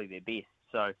probably their best.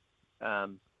 So,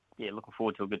 looking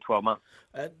forward to a good 12 months.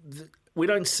 We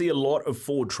don't see a lot of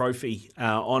Ford Trophy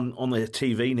on the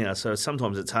TV now, so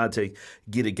sometimes it's hard to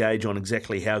get a gauge on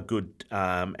exactly how good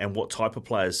and what type of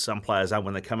players some players are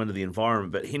when they come into the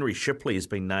environment. But Henry Shipley has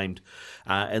been named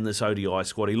in this ODI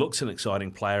squad. He looks an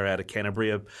exciting player out of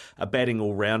Canterbury, a batting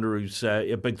all-rounder who's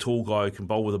a big, tall guy who can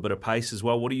bowl with a bit of pace as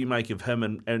well. What do you make of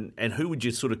him, and who would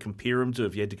you sort of compare him to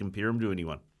if you had to compare him to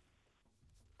anyone?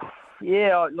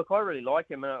 Yeah, look, I really like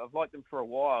him, and I've liked him for a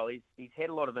while. He's had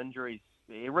a lot of injuries.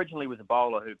 He originally was a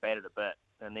bowler who batted a bit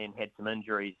and then had some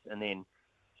injuries and then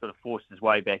sort of forced his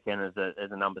way back in as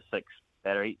a number 6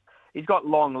 batter. He's got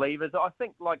long levers. I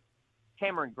think like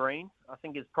Cameron Green, I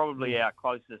think is probably our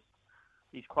closest.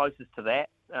 He's closest to that.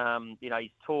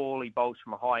 He's tall. He bowls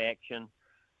from a high action.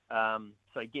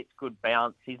 So he gets good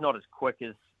bounce. He's not as quick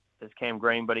as Cam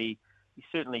Green, but he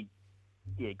certainly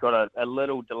got a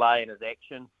little delay in his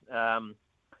action.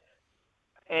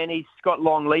 And he's got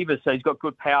long levers, so he's got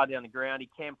good power down the ground. He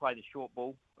can play the short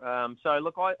ball. So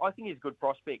look, I think he's a good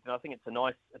prospect, and I think it's a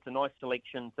nice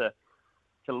selection to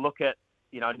look at.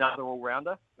 Another all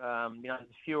rounder. There's a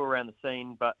few around the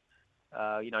scene, but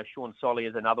Sean Solly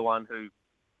is another one who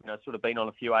sort of been on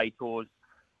a few A tours.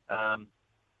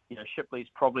 Shipley's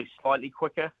probably slightly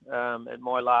quicker at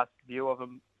my last view of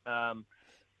him.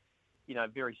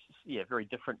 Very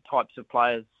different types of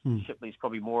players. Shipley's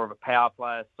probably more of a power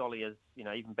player. Solly is,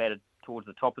 even batted towards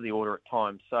the top of the order at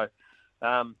times. So,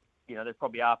 they're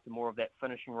probably after more of that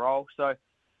finishing role. So,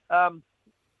 I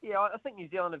think New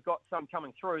Zealand have got some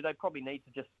coming through. They probably need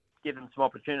to just give them some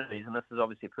opportunities, and this is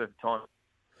obviously a perfect time.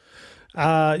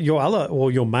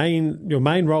 Your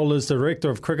main role as Director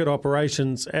of Cricket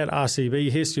Operations at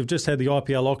RCB. Hess, you've just had the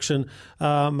IPL auction.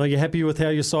 Are you happy with how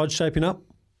your side's shaping up?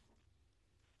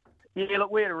 Yeah,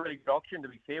 look, we had a really good auction, to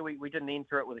be fair. We didn't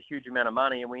enter it with a huge amount of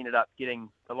money, and we ended up getting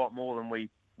a lot more than we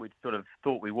sort of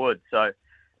thought we would. So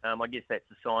I guess that's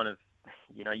a sign of,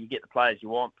 you get the players you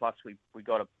want, plus we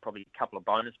got probably a couple of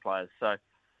bonus players. So,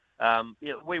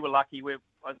 we were lucky. We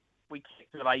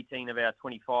kicked at 18 of our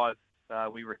 25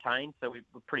 we retained, so we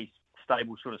were pretty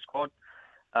stable sort of squad,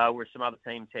 where some other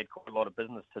teams had quite a lot of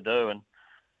business to do. And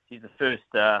the first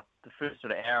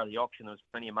sort of hour of the auction, there was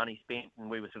plenty of money spent, and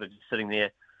we were sort of just sitting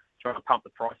there trying to pump the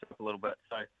price up a little bit.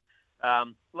 So,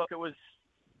 look, it was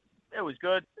it was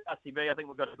good. RCB, I think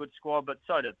we've got a good squad, but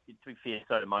to be fair,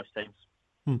 so do most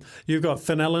teams. You've got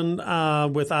Finn Allen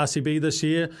with RCB this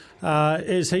year.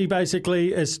 Is he basically,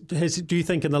 do you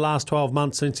think in the last 12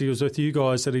 months since he was with you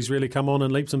guys that he's really come on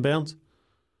in leaps and bounds?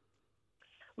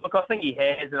 Look, I think he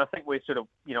has, and I think we've sort of,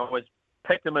 always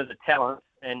picked him as a talent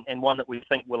and one that we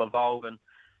think will evolve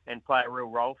and play a real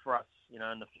role for us, in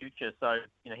the future. So,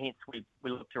 hence we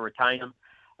look to retain him.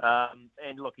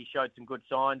 And look, he showed some good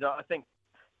signs. I think,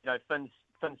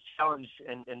 Finn's challenge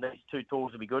and these two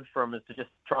tools will be good for him is to just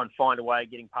try and find a way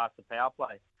of getting past the power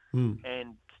play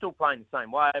and still playing the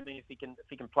same way. I mean, if he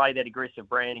can play that aggressive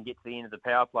brand and get to the end of the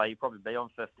power play, he'll probably be on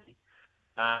 50.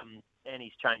 And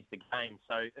he's changed the game.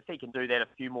 So if he can do that a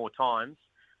few more times,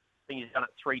 I think he's done it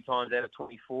 3 times out of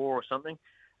 24 or something.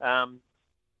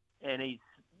 And he's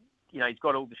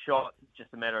got all the shots. It's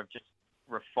just a matter of just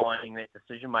refining that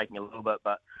decision making a little bit.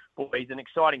 But boy, he's an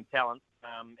exciting talent,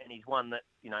 and he's one that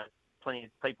plenty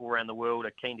of people around the world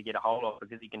are keen to get a hold of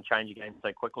because he can change a game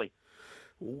so quickly.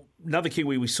 Another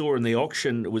Kiwi we saw in the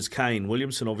auction was Kane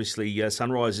Williamson. Obviously,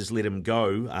 Sunrisers let him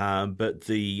go, but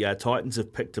the Titans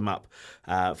have picked him up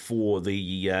for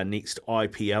the next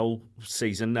IPL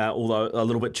season, although a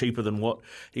little bit cheaper than what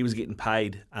he was getting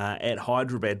paid at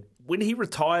Hyderabad. When he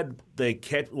retired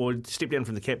or stepped down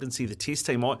from the captaincy of the Test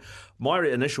team, my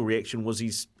initial reaction was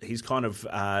he's kind of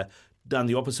done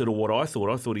the opposite of what I thought.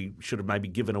 I thought he should have maybe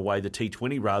given away the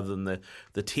T20 rather than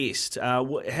the Test.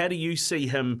 How do you see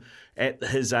him at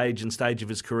his age and stage of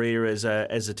his career as a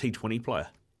T20 player?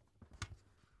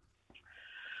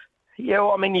 Yeah,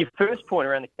 well, I mean, your first point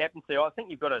around the captaincy, I think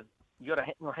you've got to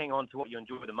hang on to what you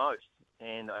enjoy the most,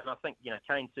 and I think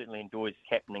Kane certainly enjoys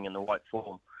captaining in the right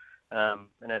form.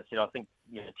 And as I said, I think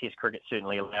Test cricket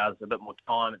certainly allows a bit more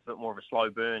time. It's a bit more of a slow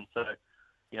burn, so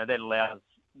that allows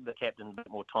the captain a bit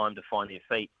more time to find their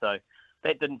feet. So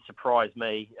that didn't surprise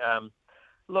me.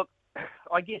 Look,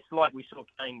 I guess like we saw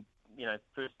Kane,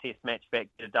 first Test match back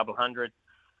to 100.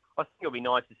 I think it'll be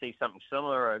nice to see something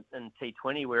similar in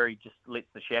T20 where he just lets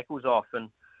the shackles off and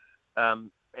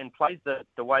plays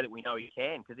the way that we know he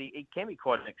can, because he can be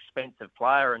quite an expensive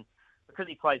player, and because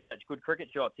he plays such good cricket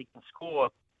shots, he can score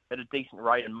at a decent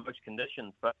rate in most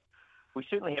conditions. But we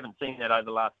certainly haven't seen that over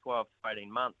the last 12 to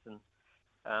 18 months, and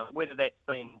whether that's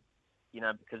been,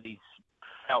 because he's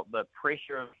felt the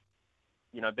pressure of,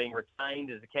 being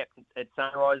retained as a captain at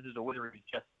Sunrisers, or whether he was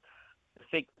just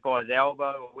affected by his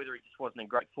elbow, or whether he just wasn't in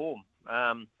great form.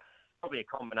 Probably a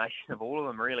combination of all of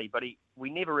them, really. But we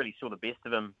never really saw the best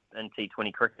of him in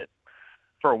T20 cricket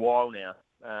for a while now.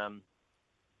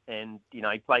 And,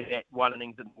 he played that one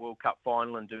innings in the World Cup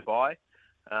final in Dubai,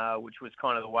 which was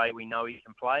kind of the way we know he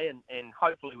can play. And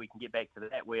hopefully we can get back to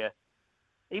that where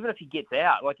even if he gets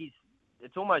out, he's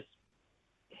almost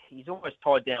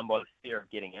tied down by the fear of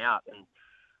getting out. And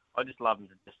I just love him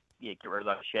to just get rid of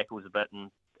those shackles a bit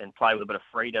and play with a bit of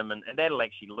freedom, and that'll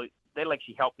actually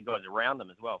help the guys around him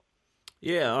as well.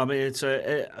 Yeah, I mean it's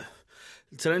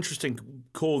an interesting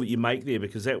call that you make there,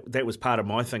 because that was part of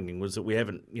my thinking, was that we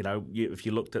haven't, if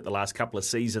you looked at the last couple of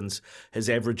seasons, his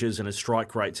averages and his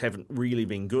strike rates haven't really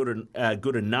been good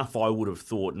enough, I would have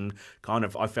thought, and kind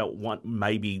of I felt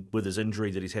maybe with his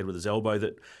injury that he's had with his elbow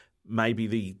that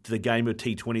maybe the game of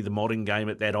T20, the modern game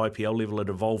at that IPL level, had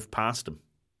evolved past him.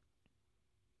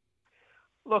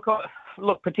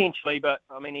 Look, potentially, but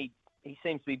I mean he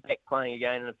seems to be back playing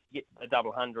again, and if you get a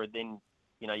 100, then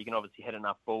you can obviously hit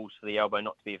enough balls for the elbow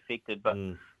not to be affected. But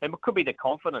it could be the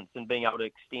confidence in being able to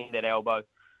extend that elbow.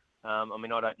 I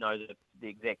mean, I don't know the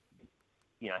exact,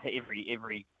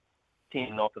 every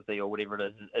tendinopathy or whatever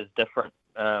it is different.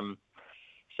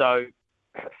 So,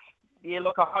 yeah,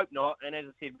 look, I hope not. And as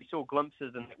I said, we saw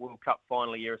glimpses in that World Cup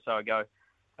final a year or so ago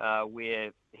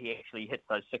where he actually hits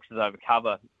those sixes over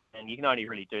cover. And you can only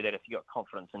really do that if you've got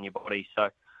confidence in your body. So,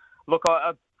 look,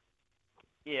 I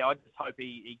just hope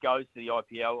he goes to the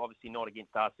IPL, obviously not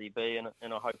against RCB,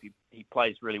 and I hope he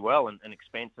plays really well and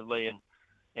expansively,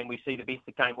 and we see the best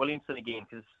of Kane Williamson again,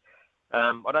 because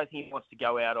I don't think he wants to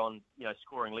go out on,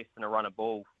 scoring less than a run a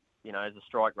ball, as a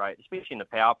strike rate, especially in the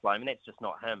power play. I mean, that's just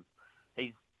not him.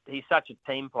 He's such a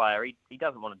team player. He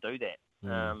doesn't want to do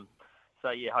that. So,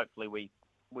 yeah, hopefully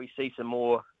we see some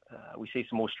more...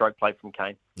 stroke play from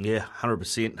Kane. Yeah,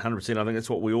 100%. I think that's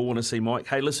what we all want to see, Mike.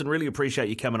 Hey, listen, really appreciate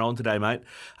you coming on today, mate.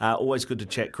 Always good to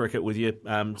chat cricket with you.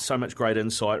 So much great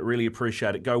insight. Really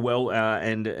appreciate it. Go well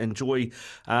and enjoy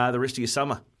the rest of your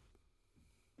summer.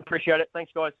 Appreciate it.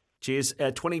 Thanks, guys. Cheers.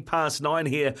 9:20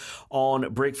 here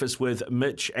on Breakfast with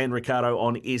Mitch and Ricardo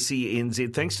on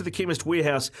SENZ. Thanks to the Chemist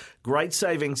Warehouse. Great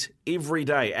savings every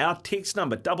day. Our text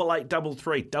number,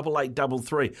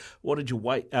 8833. What did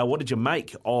you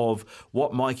make of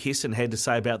what Mike Hesson had to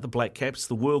say about the Black Caps,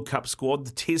 the World Cup squad,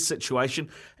 the Test situation,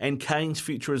 and Kane's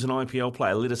future as an IPL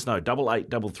player? Let us know.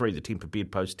 8833, the Temper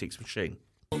Bedpost text machine.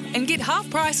 And get half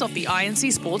price off the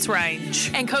INC Sports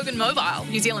range. And Kogan Mobile,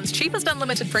 New Zealand's cheapest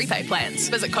unlimited prepaid plans.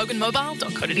 Visit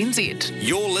koganmobile.co.nz.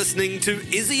 You're listening to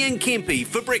Izzy and Kempy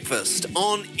for breakfast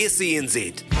on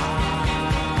SENZ.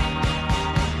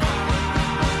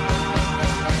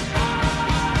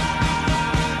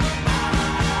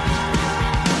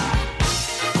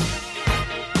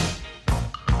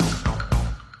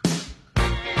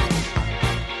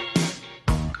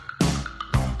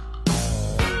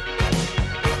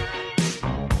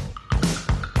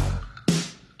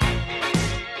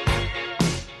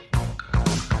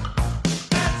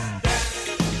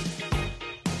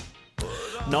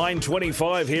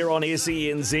 9:25 here on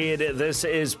SENZ. This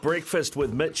is Breakfast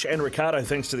with Mitch and Ricardo,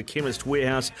 thanks to the Chemist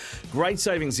Warehouse. Great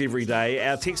savings every day.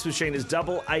 Our text machine is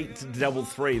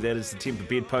 8833. That is the Temper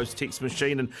Bedpost text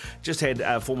machine. And just had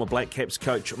former Black Caps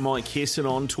coach Mike Hesson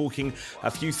on talking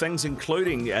a few things,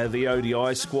 including the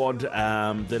ODI squad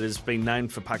that has been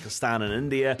named for Pakistan and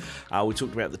India. We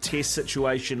talked about the Test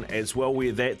situation as well,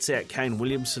 where that's at. Kane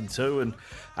Williamson too.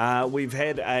 And we've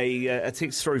had a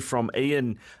text through from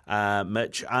Ian,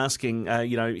 Mitch, asking,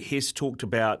 Hess talked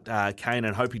about Kane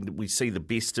and hoping that we see the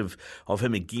best of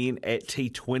him again at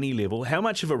T20 level. How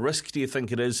much of a risk do you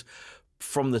think it is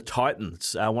from the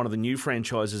Titans, one of the new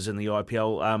franchises in the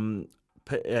IPL,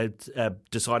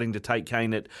 deciding to take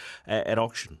Kane at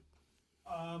auction?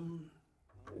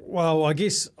 Well, I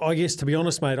guess to be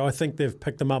honest, mate, I think they've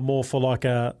picked him up more for like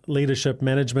a leadership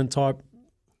management type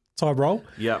role.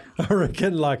 Yeah. I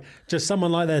reckon like just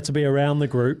someone like that to be around the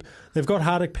group. They've got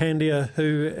Hardik Pandya,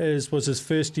 who was his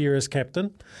first year as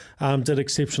captain, did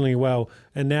exceptionally well,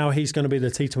 and now he's going to be the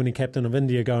T20 captain of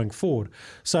India going forward.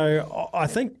 So I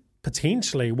think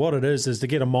potentially what it is to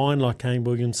get a mind like Kane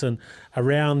Williamson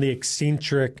around the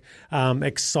eccentric,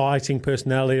 exciting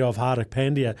personality of Hardik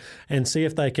Pandya and see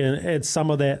if they can add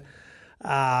some of that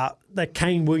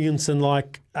Kane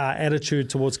Williamson-like attitude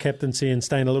towards captaincy and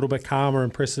staying a little bit calmer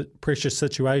in pressure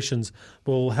situations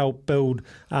will help build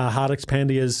Hardik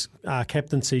Pandya's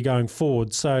captaincy going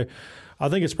forward. So I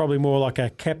think it's probably more like a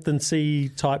captaincy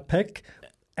type pick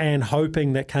and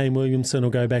hoping that Kane Williamson will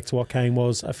go back to what Kane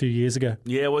was a few years ago.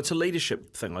 Yeah, well, it's a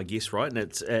leadership thing, I guess, right? And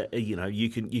it's you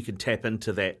can tap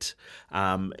into that,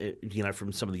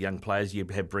 from some of the young players you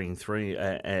have bringing through,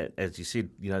 as you said,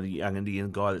 the young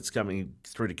Indian guy that's coming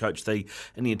through to coach the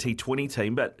Indian T20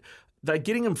 team, but they're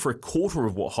getting him for a quarter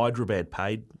of what Hyderabad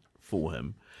paid for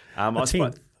him. I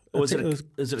suppose. Or is it a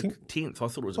 10th? I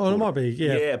thought it was a quarter. It might be,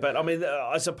 yeah. Yeah, but I mean,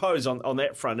 I suppose on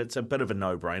that front, it's a bit of a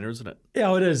no-brainer, isn't it?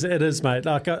 Yeah, it is. It is, mate.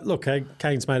 Like, look,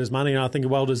 Kane's made his money, and I think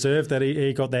well-deserved that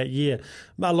he got that year.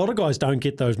 A lot of guys don't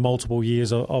get those multiple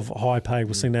years of high pay.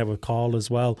 We've seen that with Kyle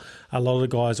as well. A lot of the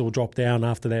guys will drop down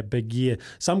after that big year.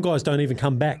 Some guys don't even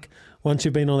come back. Once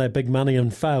you've been on that big money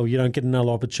and fail, you don't get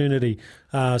another opportunity.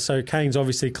 So Kane's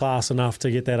obviously class enough to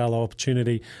get that other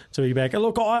opportunity to be back. And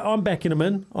look, I'm backing him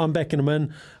in.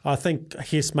 I think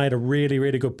Hess made a really,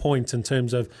 really good point in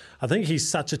terms of, I think he's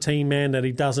such a team man that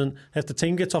he doesn't, if the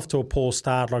team gets off to a poor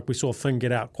start, like we saw Finn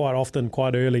get out quite often,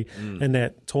 quite early in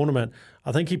that tournament,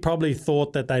 I think he probably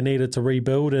thought that they needed to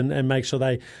rebuild and make sure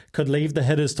they could leave the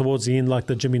hitters towards the end, like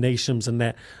the Jimmy Neeshams and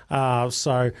that. I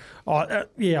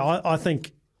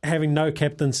think having no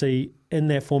captaincy in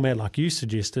that format, like you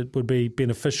suggested, would be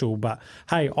beneficial. But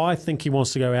hey, I think he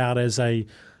wants to go out as a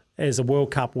World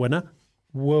Cup winner,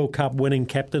 World Cup winning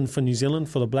captain for New Zealand,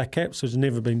 for the Black Caps, which has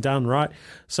never been done, right?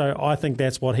 So I think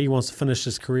that's what he wants to finish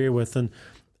his career with, and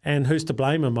who's to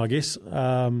blame him? I guess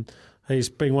he's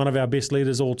been one of our best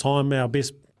leaders all time.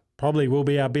 Probably will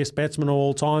be our best batsman of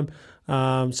all time.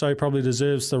 So he probably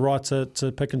deserves the right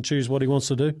to pick and choose what he wants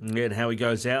to do. Yeah, and how he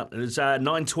goes out. It's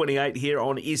 9:28 here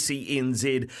on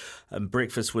SENZ.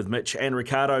 Breakfast with Mitch and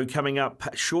Ricardo. Coming up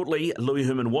shortly, Louis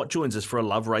Herman-Watt joins us for a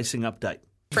Love Racing update.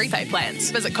 Prepaid plans.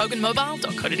 Visit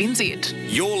koganmobile.co.nz.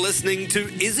 You're listening to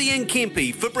Izzy and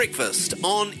Kempy for breakfast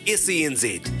on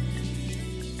SENZ.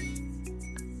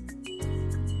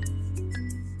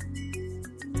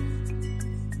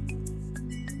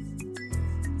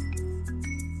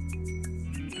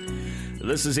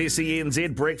 This is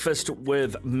SENZ Breakfast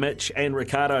with Mitch and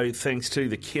Ricardo, thanks to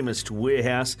the Chemist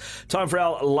Warehouse. Time for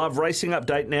our Love Racing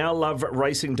update now.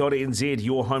 LoveRacing.nz,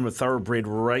 your home of thoroughbred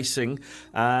racing.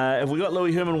 Have we got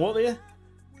Louis Herman-Watt there?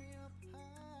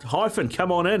 Hyphen,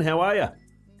 come on in. How are you?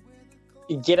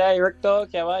 G'day, Rick Dog.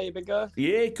 How are you, big guy?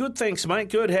 Yeah, good, thanks, mate.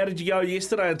 Good. How did you go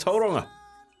yesterday in Tauranga?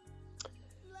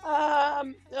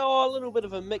 A little bit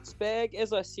of a mixed bag.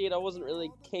 As I said, I wasn't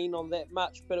really keen on that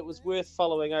much, but it was worth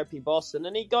following Opie Boston,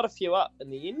 and he got a few up in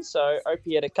the end. So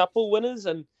Opie had a couple winners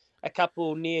and a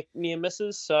couple near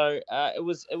misses. So it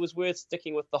was worth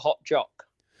sticking with the hot jock.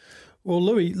 Well,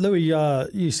 Louis,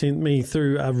 you sent me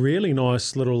through a really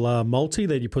nice little multi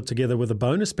that you put together with a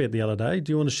bonus bet the other day.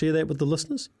 Do you want to share that with the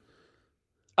listeners?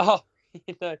 Oh,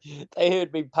 they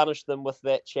heard me punish them with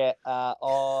that chat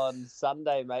on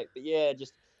Sunday, mate. But yeah,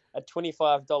 just a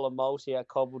 $25 multi I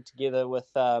cobbled together with,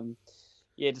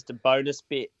 just a bonus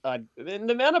bet. And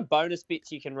the amount of bonus bets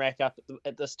you can rack up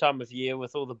at this time of year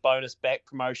with all the bonus back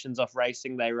promotions off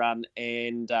racing they run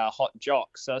and hot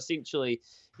jocks. So essentially,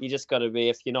 you just got to be,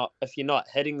 if you're not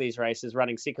hitting these races,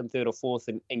 running second, third, or fourth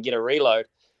and get a reload.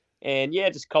 And yeah,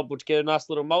 just cobbled together a nice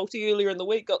little multi earlier in the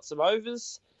week. Got some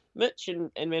overs, Mitch,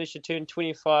 and managed to turn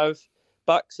 $25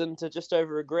 into just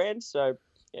over $1,000. So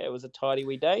yeah, it was a tidy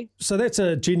wee day. So that's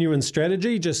a genuine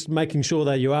strategy, just making sure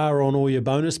that you are on all your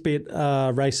bonus bet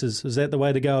races. Is that the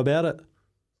way to go about it?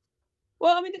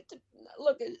 Well, I mean,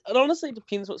 it honestly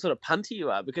depends what sort of punter you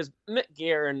are, because Mick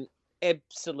Guerin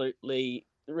absolutely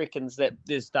reckons that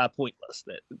there's pointless.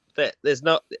 That there's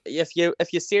not, if you're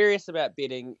serious about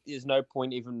betting, there's no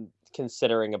point even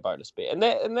considering a bonus bet, and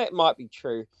that might be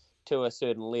true to a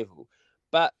certain level,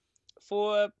 but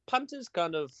for punters,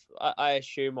 kind of, I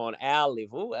assume on our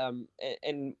level,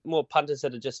 and more punters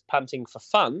that are just punting for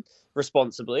fun,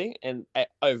 responsibly, and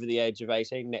over the age of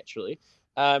 18, naturally,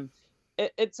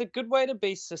 it's a good way to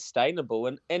be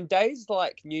sustainable. And days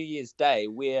like New Year's Day,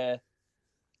 where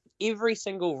every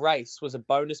single race was a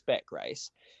bonus back race,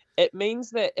 it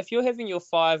means that if you're having your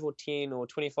 $5 or $10 or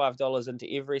 $25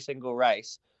 into every single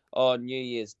race on New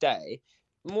Year's Day,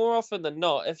 more often than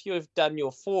not, if you've done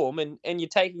your form and you're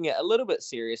taking it a little bit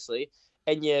seriously,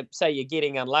 and you're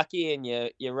getting unlucky and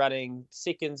you're running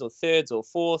seconds or thirds or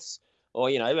fourths,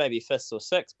 or maybe fifths or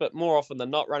sixths, but more often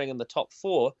than not running in the top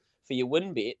four for your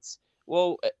win bets,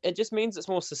 well, it just means it's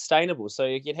more sustainable. So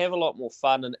you can have a lot more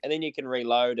fun, and then you can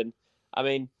reload. And I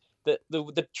mean,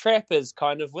 the trap is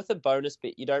kind of, with a bonus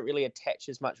bet, you don't really attach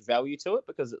as much value to it,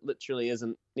 because it literally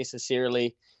isn't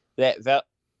necessarily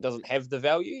doesn't have the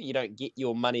value. You don't get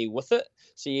your money with it,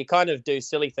 so you kind of do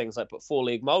silly things like put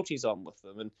 4-leg multis on with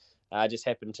them, and I just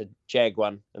happened to jag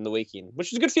one in the weekend,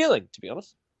 which is a good feeling, to be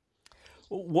honest.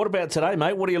 What about today,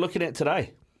 mate? What are you looking at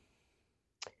today?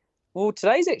 Well,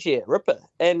 today's actually a ripper,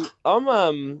 and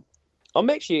I'm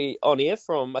actually on air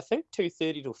from, I think,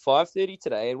 2:30 to 5:30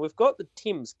 today, and we've got the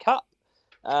Thames Cup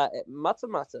at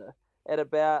Matamata at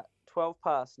about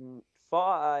 5:05.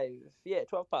 Yeah,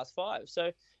 5:05.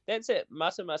 So that's it,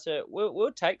 Matamata.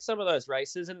 We'll take some of those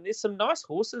races, and there's some nice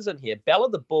horses in here. Bella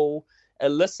the Bull,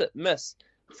 Illicit Miss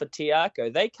for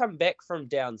Tiako. They come back from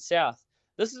down south.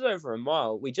 This is over a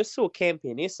mile. We just saw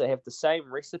Campionessa have the same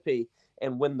recipe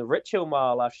and win the Richhill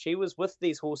Mile after she was with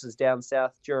these horses down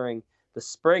south during the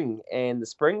spring and the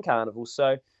spring carnival.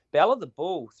 So Bella the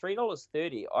Bull,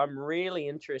 $3.30. I'm really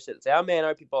interested. It's our man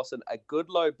Opie Boston, a good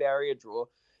low barrier draw.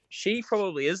 She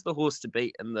probably is the horse to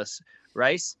beat in this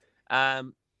race.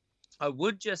 I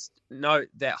would just note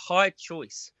that High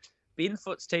Choice, Ben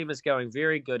Foot's team is going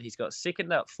very good. He's got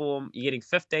second up form. You're getting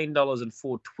 $15 and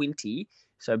 $4.20.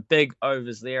 So big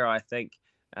overs there, I think,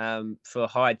 for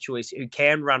High Choice, who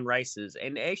can run races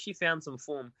and actually found some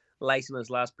form late in his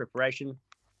last preparation.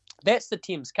 That's the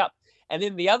Thames Cup. And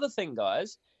then the other thing,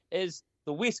 guys, is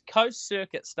the West Coast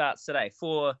circuit starts today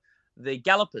for the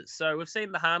gallopers. So we've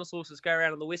seen the harness horses go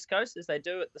around on the West Coast as they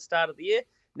do at the start of the year.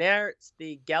 Now it's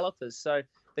the gallopers. So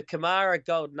the Kamara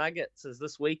Gold Nuggets is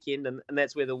this weekend, and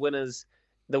that's where the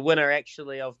winner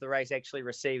actually of the race actually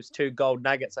receives 2 gold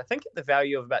nuggets, I think at the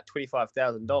value of about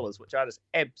 $25,000, which I just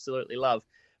absolutely love.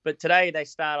 But today they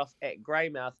start off at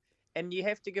Greymouth, and you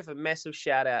have to give a massive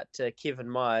shout out to Kevin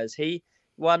Myers. He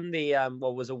won the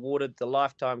was awarded the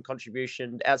Lifetime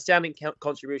Outstanding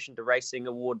Contribution to Racing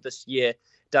Award this year.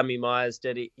 Dummy Myers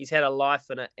did. He's had a life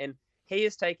in it, and he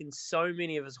has taken so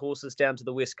many of his horses down to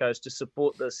the West Coast to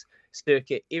support this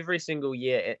circuit every single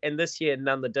year, and this year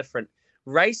none the different.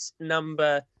 Race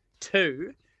number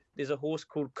 2, there's a horse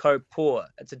called Kopor.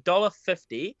 It's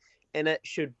 $1.50, and it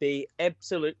should be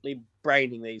absolutely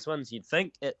braining these ones, you'd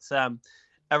think. It's a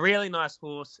really nice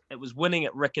horse. It was winning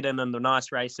at Riccarton in the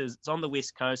nice races. It's on the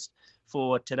West Coast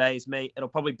for today's meet. It'll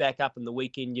probably back up in the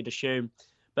weekend, you'd assume.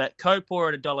 But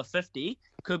Kopor at $1.50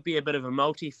 could be a bit of a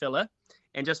multi-filler.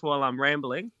 And just while I'm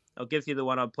rambling, I'll give you the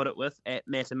one I put it with at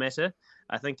Matamata.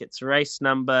 I think it's race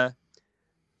number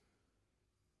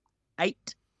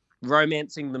 8.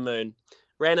 Romancing the Moon.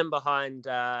 Ran in behind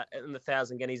in the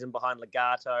 1,000 Guineas and behind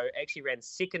Legato. Actually ran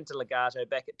second to Legato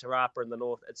back at Te Rapa in the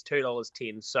north. It's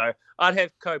 $2.10. So I'd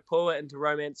have Kopua into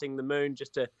Romancing the Moon,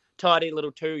 just a tidy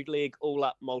little 2-leg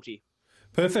all-up multi.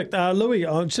 Perfect. Louis,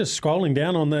 I'm just scrolling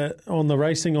down on the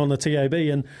racing on the TAB,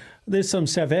 and there's some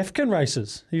South African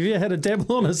races. Have you had a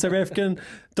dabble on a South African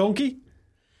donkey?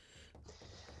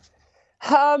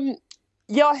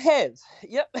 Yeah, I have.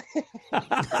 Yep.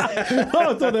 I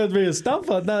thought that'd be a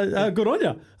stumper. No, good on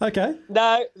you. Okay.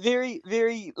 No, very,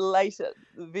 very late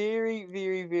very,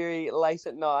 very, very late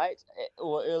at night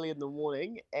or early in the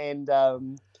morning, and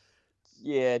that's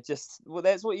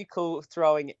what you call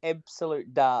throwing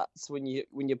absolute darts when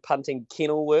you're punting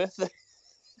Kenilworth.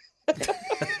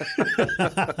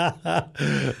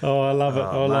 Oh, I love it.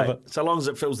 I love it. So long as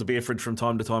it fills the beer fridge from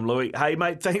time to time, Louis. Hey,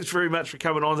 mate, thanks very much for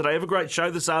coming on today. Have a great show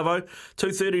this Arvo,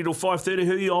 2:30 till 5:30.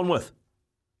 Who are you on with?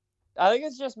 I think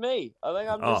it's just me. I think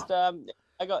I'm just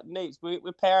I got Neeps. We're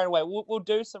powering away. We'll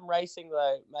do some racing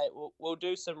though, mate. We'll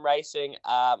do some racing,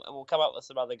 and we'll come up with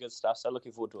some other good stuff. So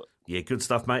looking forward to it. Yeah, good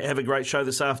stuff, mate. Have a great show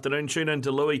this afternoon. Tune in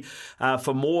to Louis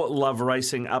for more Love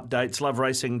Racing updates.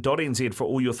 LoveRacing.nz for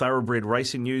all your thoroughbred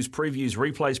racing news, previews,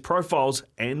 replays, profiles,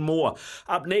 and more.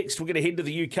 Up next, we're going to head to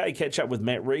the UK, catch up with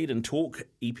Matt Reid, and talk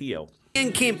EPL.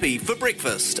 Ian Kempy for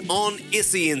breakfast on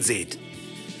SENZ.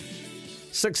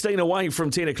 16 away from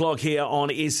 10 o'clock here on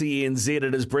SENZ.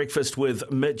 It is breakfast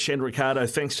with Mitch and Ricardo,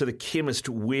 thanks to the Chemist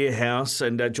Warehouse.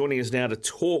 And joining us now to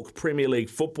talk Premier League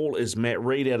football is Matt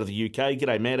Reid out of the UK.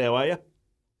 G'day, Matt. How are you?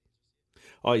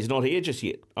 Oh, he's not here just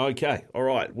yet. Okay, all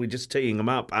right. We're just teeing him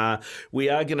up.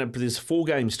 There's 4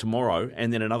 games tomorrow,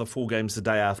 and then another 4 games the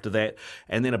day after that,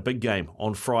 and then a big game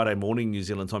on Friday morning, New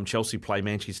Zealand time. Chelsea play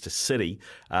Manchester City.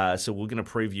 So we're going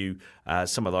to preview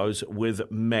some of those with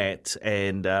Matt,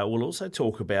 and we'll also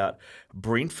talk about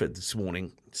Brentford this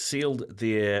morning. Sealed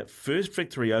their first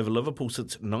victory over Liverpool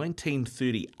since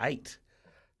 1938.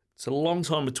 It's a long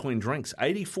time between drinks,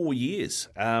 84 years.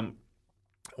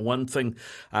 One thing,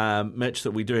 Mitch,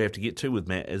 that we do have to get to with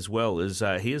Matt as well is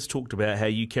he has talked about how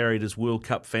you carried his World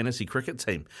Cup fantasy cricket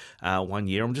team one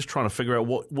year. I'm just trying to figure out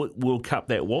what World Cup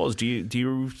that was. Do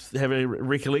you have a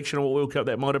recollection of what World Cup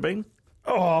that might have been?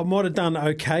 Oh, I might have done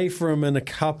okay for him in a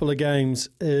couple of games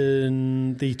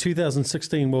in the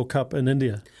 2016 World Cup in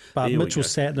India. But Mitchell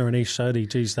Satner and Ish Sodhi,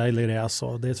 geez, they led our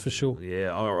side, that's for sure. Yeah,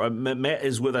 all right. Matt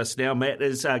is with us now. Matt,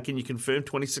 can you confirm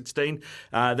 2016?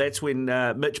 That's when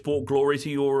Mitch brought glory to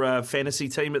your fantasy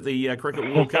team at the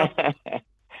Cricket World Cup?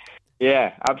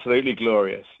 Yeah, absolutely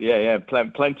glorious. Yeah,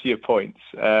 plenty of points.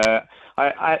 I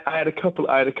had a couple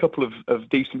of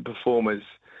decent performers.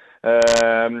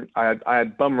 I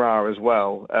had Bumrah as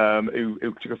well, who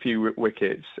took a few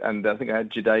wickets, and I think I had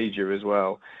Jadeja as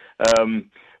well.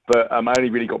 But I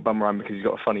only really got Bumrah because he's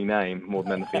got a funny name more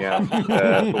than anything else.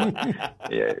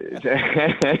 Yeah,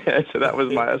 so that's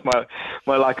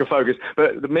my lack of focus.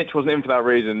 But Mitch wasn't in for that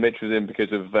reason. Mitch was in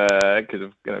because of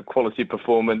quality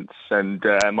performance and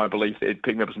my belief that he'd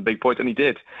pick me up some big points, and he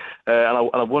did. And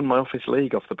I won my office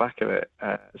league off the back of it.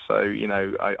 So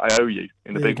I owe you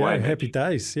in a big way. Mitch. Happy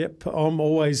days. Yep, I'm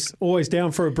always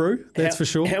down for a brew. That's for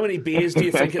sure. How many beers do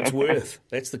you think it's worth?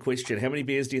 That's the question. How many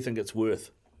beers do you think it's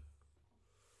worth?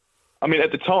 I mean,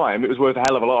 at the time, it was worth a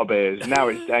hell of a lot of beers. Now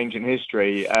it's ancient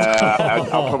history.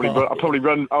 I'll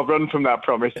run from that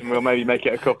promise, and we'll maybe make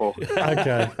it a couple.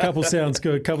 Okay, couple sounds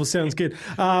good.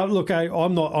 Look,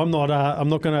 I'm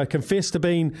not going to confess to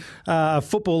being a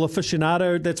football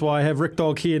aficionado. That's why I have Rick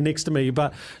Dog here next to me.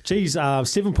 But geez,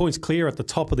 7 points clear at the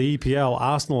top of the EPL.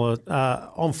 Arsenal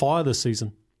are on fire this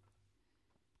season.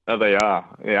 Oh, they are.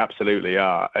 They absolutely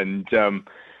are. And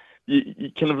you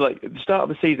kind of like at the start of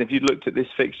the season, if you'd looked at this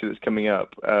fixture that's coming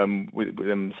up with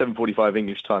 7:45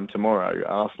 English time tomorrow,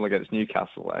 Arsenal against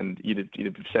Newcastle, and you'd have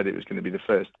said it was going to be the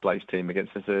first place team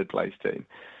against the third place team,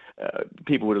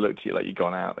 people would have looked at you like you'd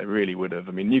gone out. They really would have.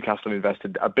 I mean, Newcastle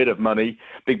invested a bit of money,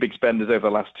 big spenders over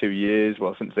the last 2 years.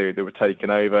 Well, since they were taken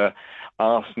over,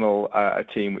 Arsenal, a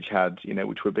team which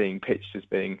were being pitched as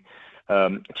being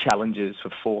challengers for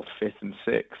 4th, 5th and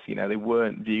 6th. They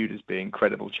weren't viewed as being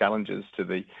credible challengers to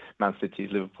the Man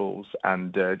City's, Liverpool's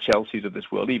and Chelsea's of this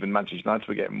world. Even Manchester United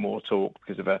were getting more talk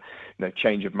because of a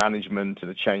change of management and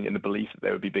a change in the belief that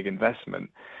there would be big investment.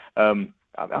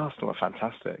 Arsenal are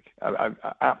fantastic. I'm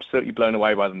absolutely blown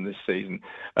away by them this season.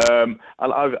 I've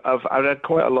had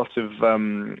quite a lot of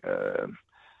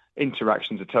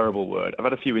interaction's a terrible word. I've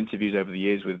had a few interviews over the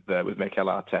years with Mikel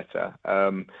Arteta,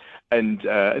 and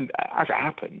as it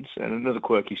happens, and another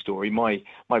quirky story, my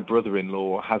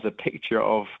brother-in-law has a picture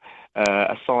of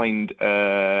a signed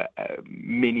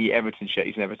mini Everton shirt.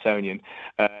 He's an Evertonian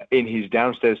in his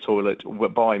downstairs toilet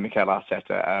by Mikel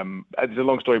Arteta. There's a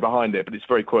long story behind it, but it's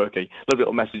very quirky. Lovely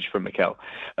little message from Mikel.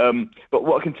 But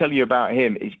what I can tell you about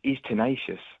him is he's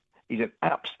tenacious. He's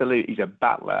a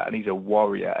battler and he's a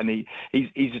warrior, and he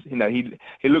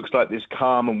looks like this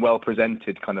calm and well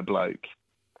presented kind of bloke.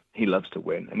 He loves to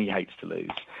win and he hates to lose.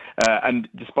 And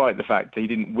despite the fact that he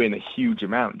didn't win a huge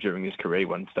amount during his career, he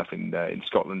won stuff in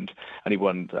Scotland and he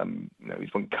won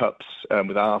he's won cups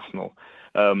with Arsenal.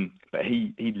 But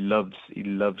he loves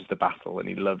the battle, and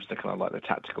he loves the kind of like the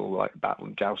tactical like battle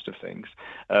and joust of things.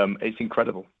 It's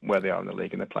incredible where they are in the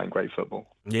league, and they're playing great football.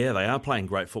 Yeah, they are playing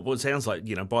great football. It sounds like,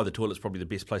 by the toilet's probably the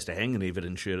best place to hang an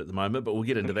Everton shirt at the moment, but we'll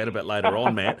get into that a bit later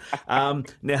on, Matt.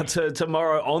 Now,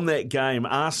 tomorrow on that game,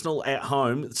 Arsenal at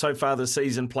home, so far this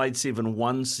season, played 7,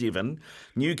 won 7.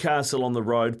 Newcastle on the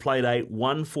road, played 8,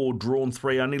 won 4, drawn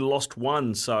 3, only lost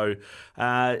 1. So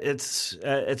it's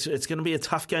going to be a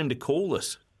tough game to call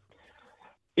this.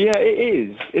 Yeah, it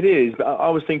is. It is. But I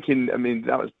was thinking,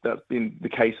 that's been the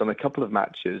case on a couple of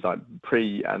matches, like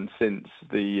pre and since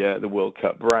the World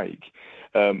Cup break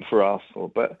for Arsenal.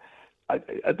 But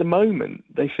at the moment,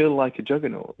 they feel like a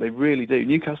juggernaut. They really do.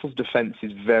 Newcastle's defence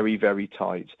is very, very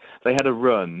tight. They had a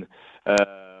run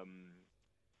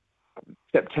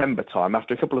September time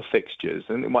after a couple of fixtures,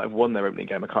 and they might have won their opening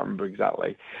game. I can't remember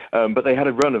exactly, but they had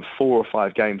a run of 4 or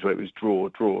 5 games where it was draw,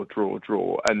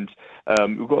 and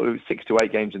we've got 6 to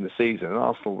 8 games in the season, and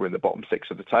Arsenal were in the bottom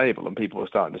 6 of the table, and people were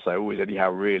starting to say, "Oh, is Eddie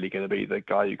Howe really going to be the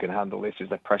guy who can handle this? Is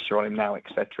there pressure on him now,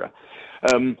 etc."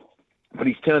 But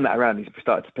he's turned that around. He's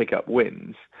started to pick up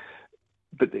wins.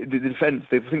 But the defence,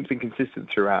 they've been consistent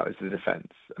throughout is the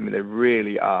defence. They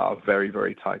really are very,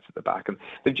 very tight at the back. And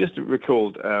they've just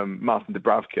recalled Martin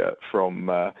Dubravka from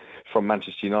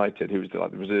Manchester United, who was the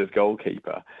reserve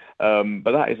goalkeeper.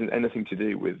 But that isn't anything to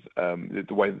do with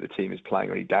the way that the team is playing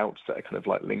or any doubts that are kind of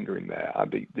like lingering there.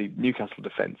 The Newcastle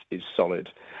defence is solid,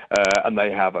 and they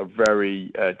have a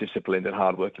very disciplined and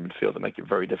hard-working midfield that make it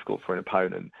very difficult for an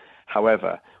opponent.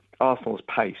 However, Arsenal's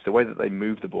pace, the way that they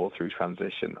move the ball through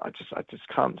transition, I just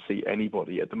can't see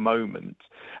anybody at the moment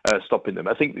stopping them.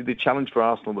 I think the challenge for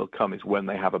Arsenal will come is when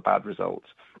they have a bad result,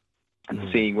 and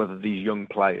seeing whether these young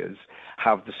players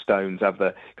have the stones, have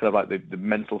the kind of like the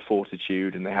mental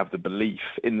fortitude, and they have the belief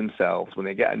in themselves when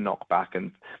they get a knockback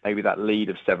and maybe that lead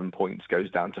of 7 points goes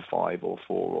down to 5 or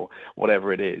 4 or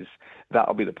whatever it is.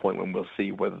 That'll be the point when we'll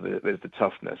see whether there's the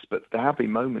toughness. But there have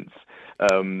been moments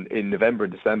in November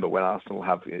and December when Arsenal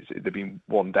they've been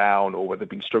 1 down, or where they've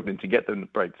been struggling to get them to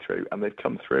break through, and they've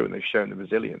come through and they've shown the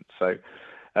resilience. So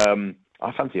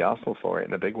I fancy Arsenal for it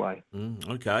in a big way.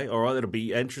 Okay, all right, that'll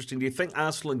be interesting. Do you think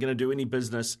Arsenal are going to do any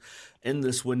business in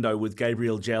this window with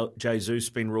Gabriel Jesus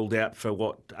being ruled out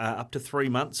for up to 3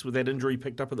 months with that injury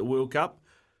picked up at the World Cup?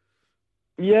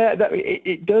 Yeah,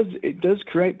 it does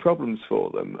create problems for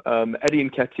them. Eddie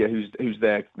Nketiah, who's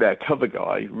their cover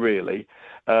guy, really,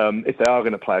 if they are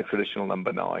going to play a traditional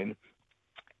number 9,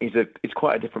 is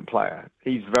quite a different player.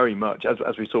 He's very much,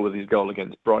 as we saw with his goal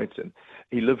against Brighton,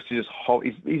 he loves to just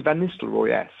he's Van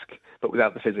Nistelrooy-esque, but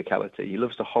without the physicality. He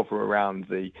loves to hover around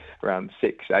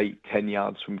 6, 8, 10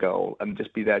 yards from goal and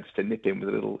just be there just to nip in with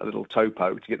a little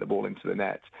topo to get the ball into the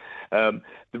net. The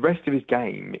rest of his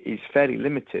game is fairly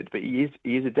limited, but he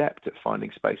is adept at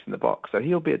finding space in the box, so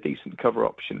he'll be a decent cover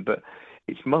option. But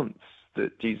it's months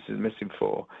that Jesus is missing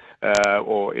for,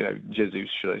 or Jesus,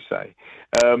 should I say?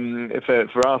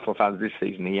 For Arsenal fans this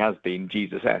season, he has been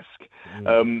Jesus-esque.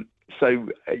 So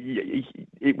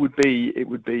it would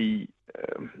be.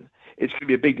 It's going to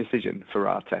be a big decision for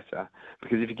Arteta,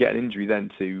 because if you get an injury then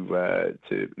to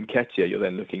Nketiah, you're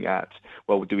then looking at,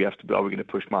 well, are we going to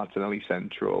push Martinelli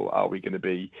central? Are we going to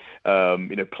be,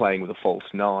 playing with a false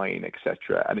 9,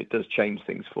 etc.? And it does change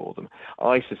things for them.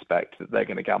 I suspect that they're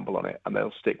going to gamble on it and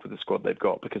they'll stick with the squad they've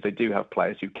got, because they do have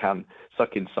players who can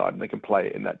suck inside and they can play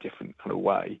it in that different kind of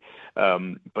way.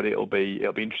 But it'll be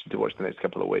interesting to watch the next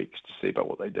couple of weeks to see about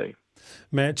what they do.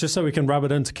 Matt, just so we can rub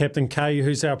it into Captain K,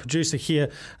 who's our producer here,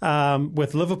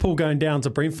 with Liverpool going down to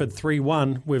Brentford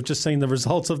 3-1, we've just seen the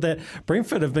results of that.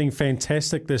 Brentford have been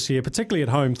fantastic this year, particularly at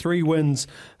home. 3 wins,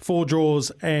 4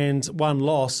 draws and 1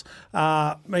 loss.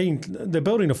 They're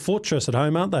building a fortress at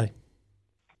home, aren't they?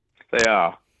 They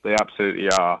are. They absolutely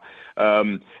are.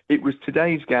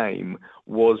 Today's game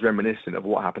was reminiscent of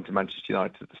what happened to Manchester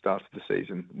United at the start of the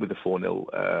season with the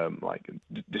 4-0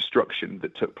 destruction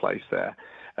that took place there.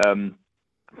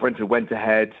 Brentford went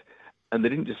ahead, and they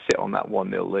didn't just sit on that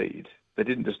 1-0 lead. They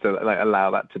didn't just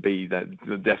allow that to be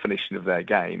the definition of their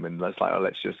game, and it's like,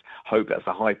 let's just hope that's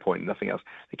the high point and nothing else.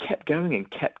 They kept going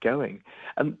and kept going,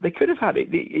 and they could have had it.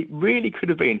 It really could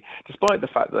have been, despite the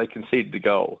fact that they conceded the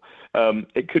goal.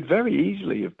 It could very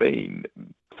easily have been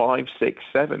 5, 6,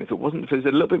 7 if there's a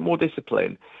little bit more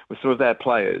discipline with some of their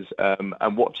players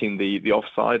and watching the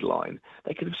offside line.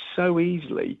 They could have so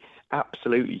easily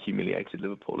absolutely humiliated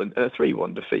Liverpool, and a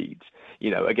 3-1 defeat,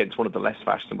 against one of the less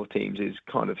fashionable teams is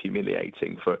kind of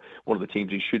humiliating for one of the teams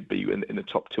who should be in the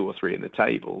top 2 or 3 in the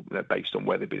table, based on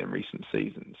where they've been in recent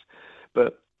seasons.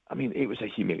 But I mean, it was a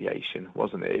humiliation,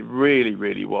 wasn't it? It really,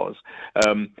 really was.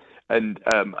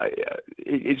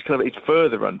 It's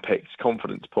further unpicked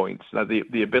confidence points. Now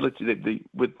the ability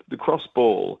with the cross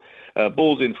ball,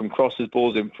 balls in from crosses,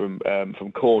 balls in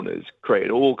from corners,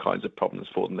 created all kinds of problems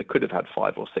for them. They could have had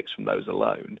 5 or 6 from those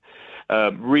alone.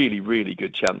 Really, really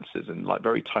good chances, and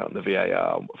very tight on the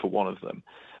VAR for one of them.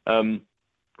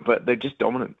 But they're just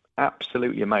dominant,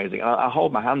 absolutely amazing. I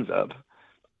hold my hands up.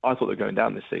 I thought they were going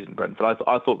down this season, Brentford.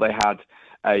 I thought they had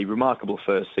a remarkable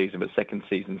first season, but second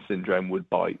season syndrome would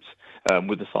bite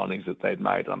with the signings that they'd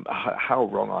made. How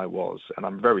wrong I was, and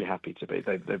I'm very happy to be.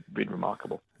 They've been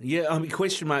remarkable. Yeah,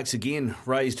 question marks again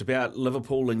raised about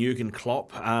Liverpool and Jurgen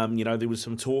Klopp. There was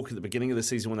some talk at the beginning of the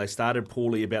season when they started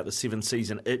poorly about the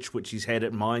 7-season itch, which he's had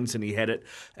at Mainz and he had it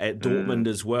at Dortmund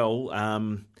as well.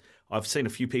 I've seen a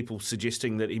few people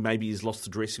suggesting that he maybe has lost the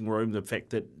dressing room, the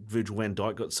fact that Virgil van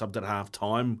Dijk got subbed at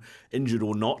half-time, injured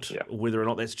or not, whether or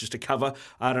not that's just a cover.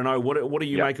 I don't know. What do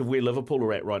you make of where Liverpool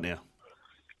are at right now?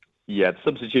 Yeah, the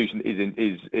substitution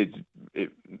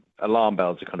alarm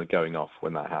bells are kind of going off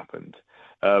when that happened.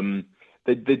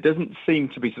 There doesn't seem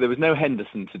to be, so there was no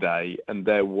Henderson today, and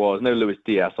there was no Luis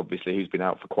Diaz, obviously, who's been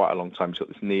out for quite a long time. He's got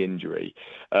this knee injury.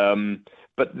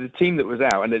 But the team that was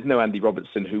out, and there's no Andy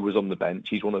Robertson, who was on the bench.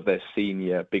 He's one of their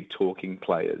senior, big talking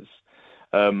players.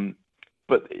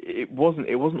 But it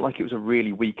wasn't like it was a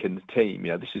really weakened team.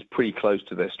 This is pretty close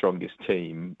to their strongest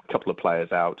team. A couple of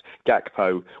players out.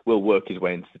 Gakpo will work his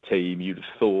way into the team, you'd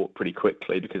have thought, pretty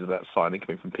quickly because of that signing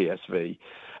coming from PSV.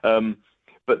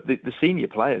 But the senior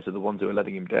players are the ones who are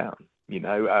letting him down.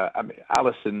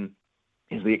 Alisson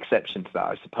is the exception to that,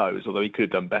 I suppose, although he could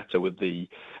have done better with the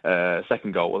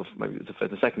second goal. Well, maybe it was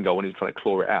the second goal when he was trying to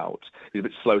claw it out. He's a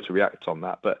bit slow to react on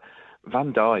that. But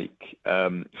Van Dijk,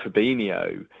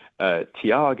 Fabinho,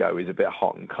 Thiago is a bit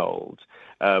hot and cold.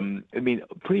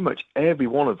 Pretty much every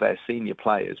one of their senior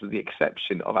players, with the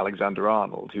exception of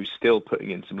Alexander-Arnold, who's still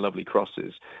putting in some lovely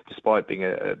crosses, despite being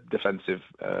a defensive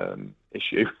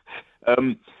issue.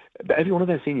 But every one of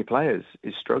their senior players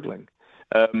is struggling.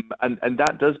 And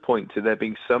that does point to there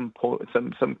being some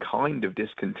kind of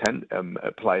discontent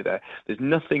at play there. There's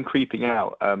nothing creeping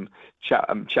out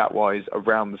chat-wise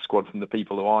around the squad from the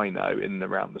people who I know in and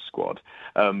around the squad.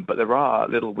 But there are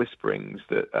little whisperings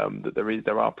that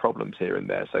there are problems here and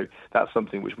there. So that's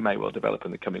something which may well develop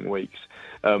in the coming weeks.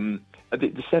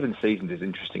 The 7 seasons is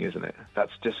interesting, isn't it?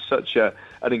 That's just such an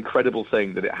incredible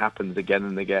thing that it happens again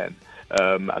and again.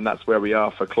 And that's where we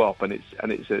are for Klopp, and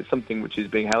it's something which is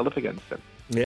being held up against him.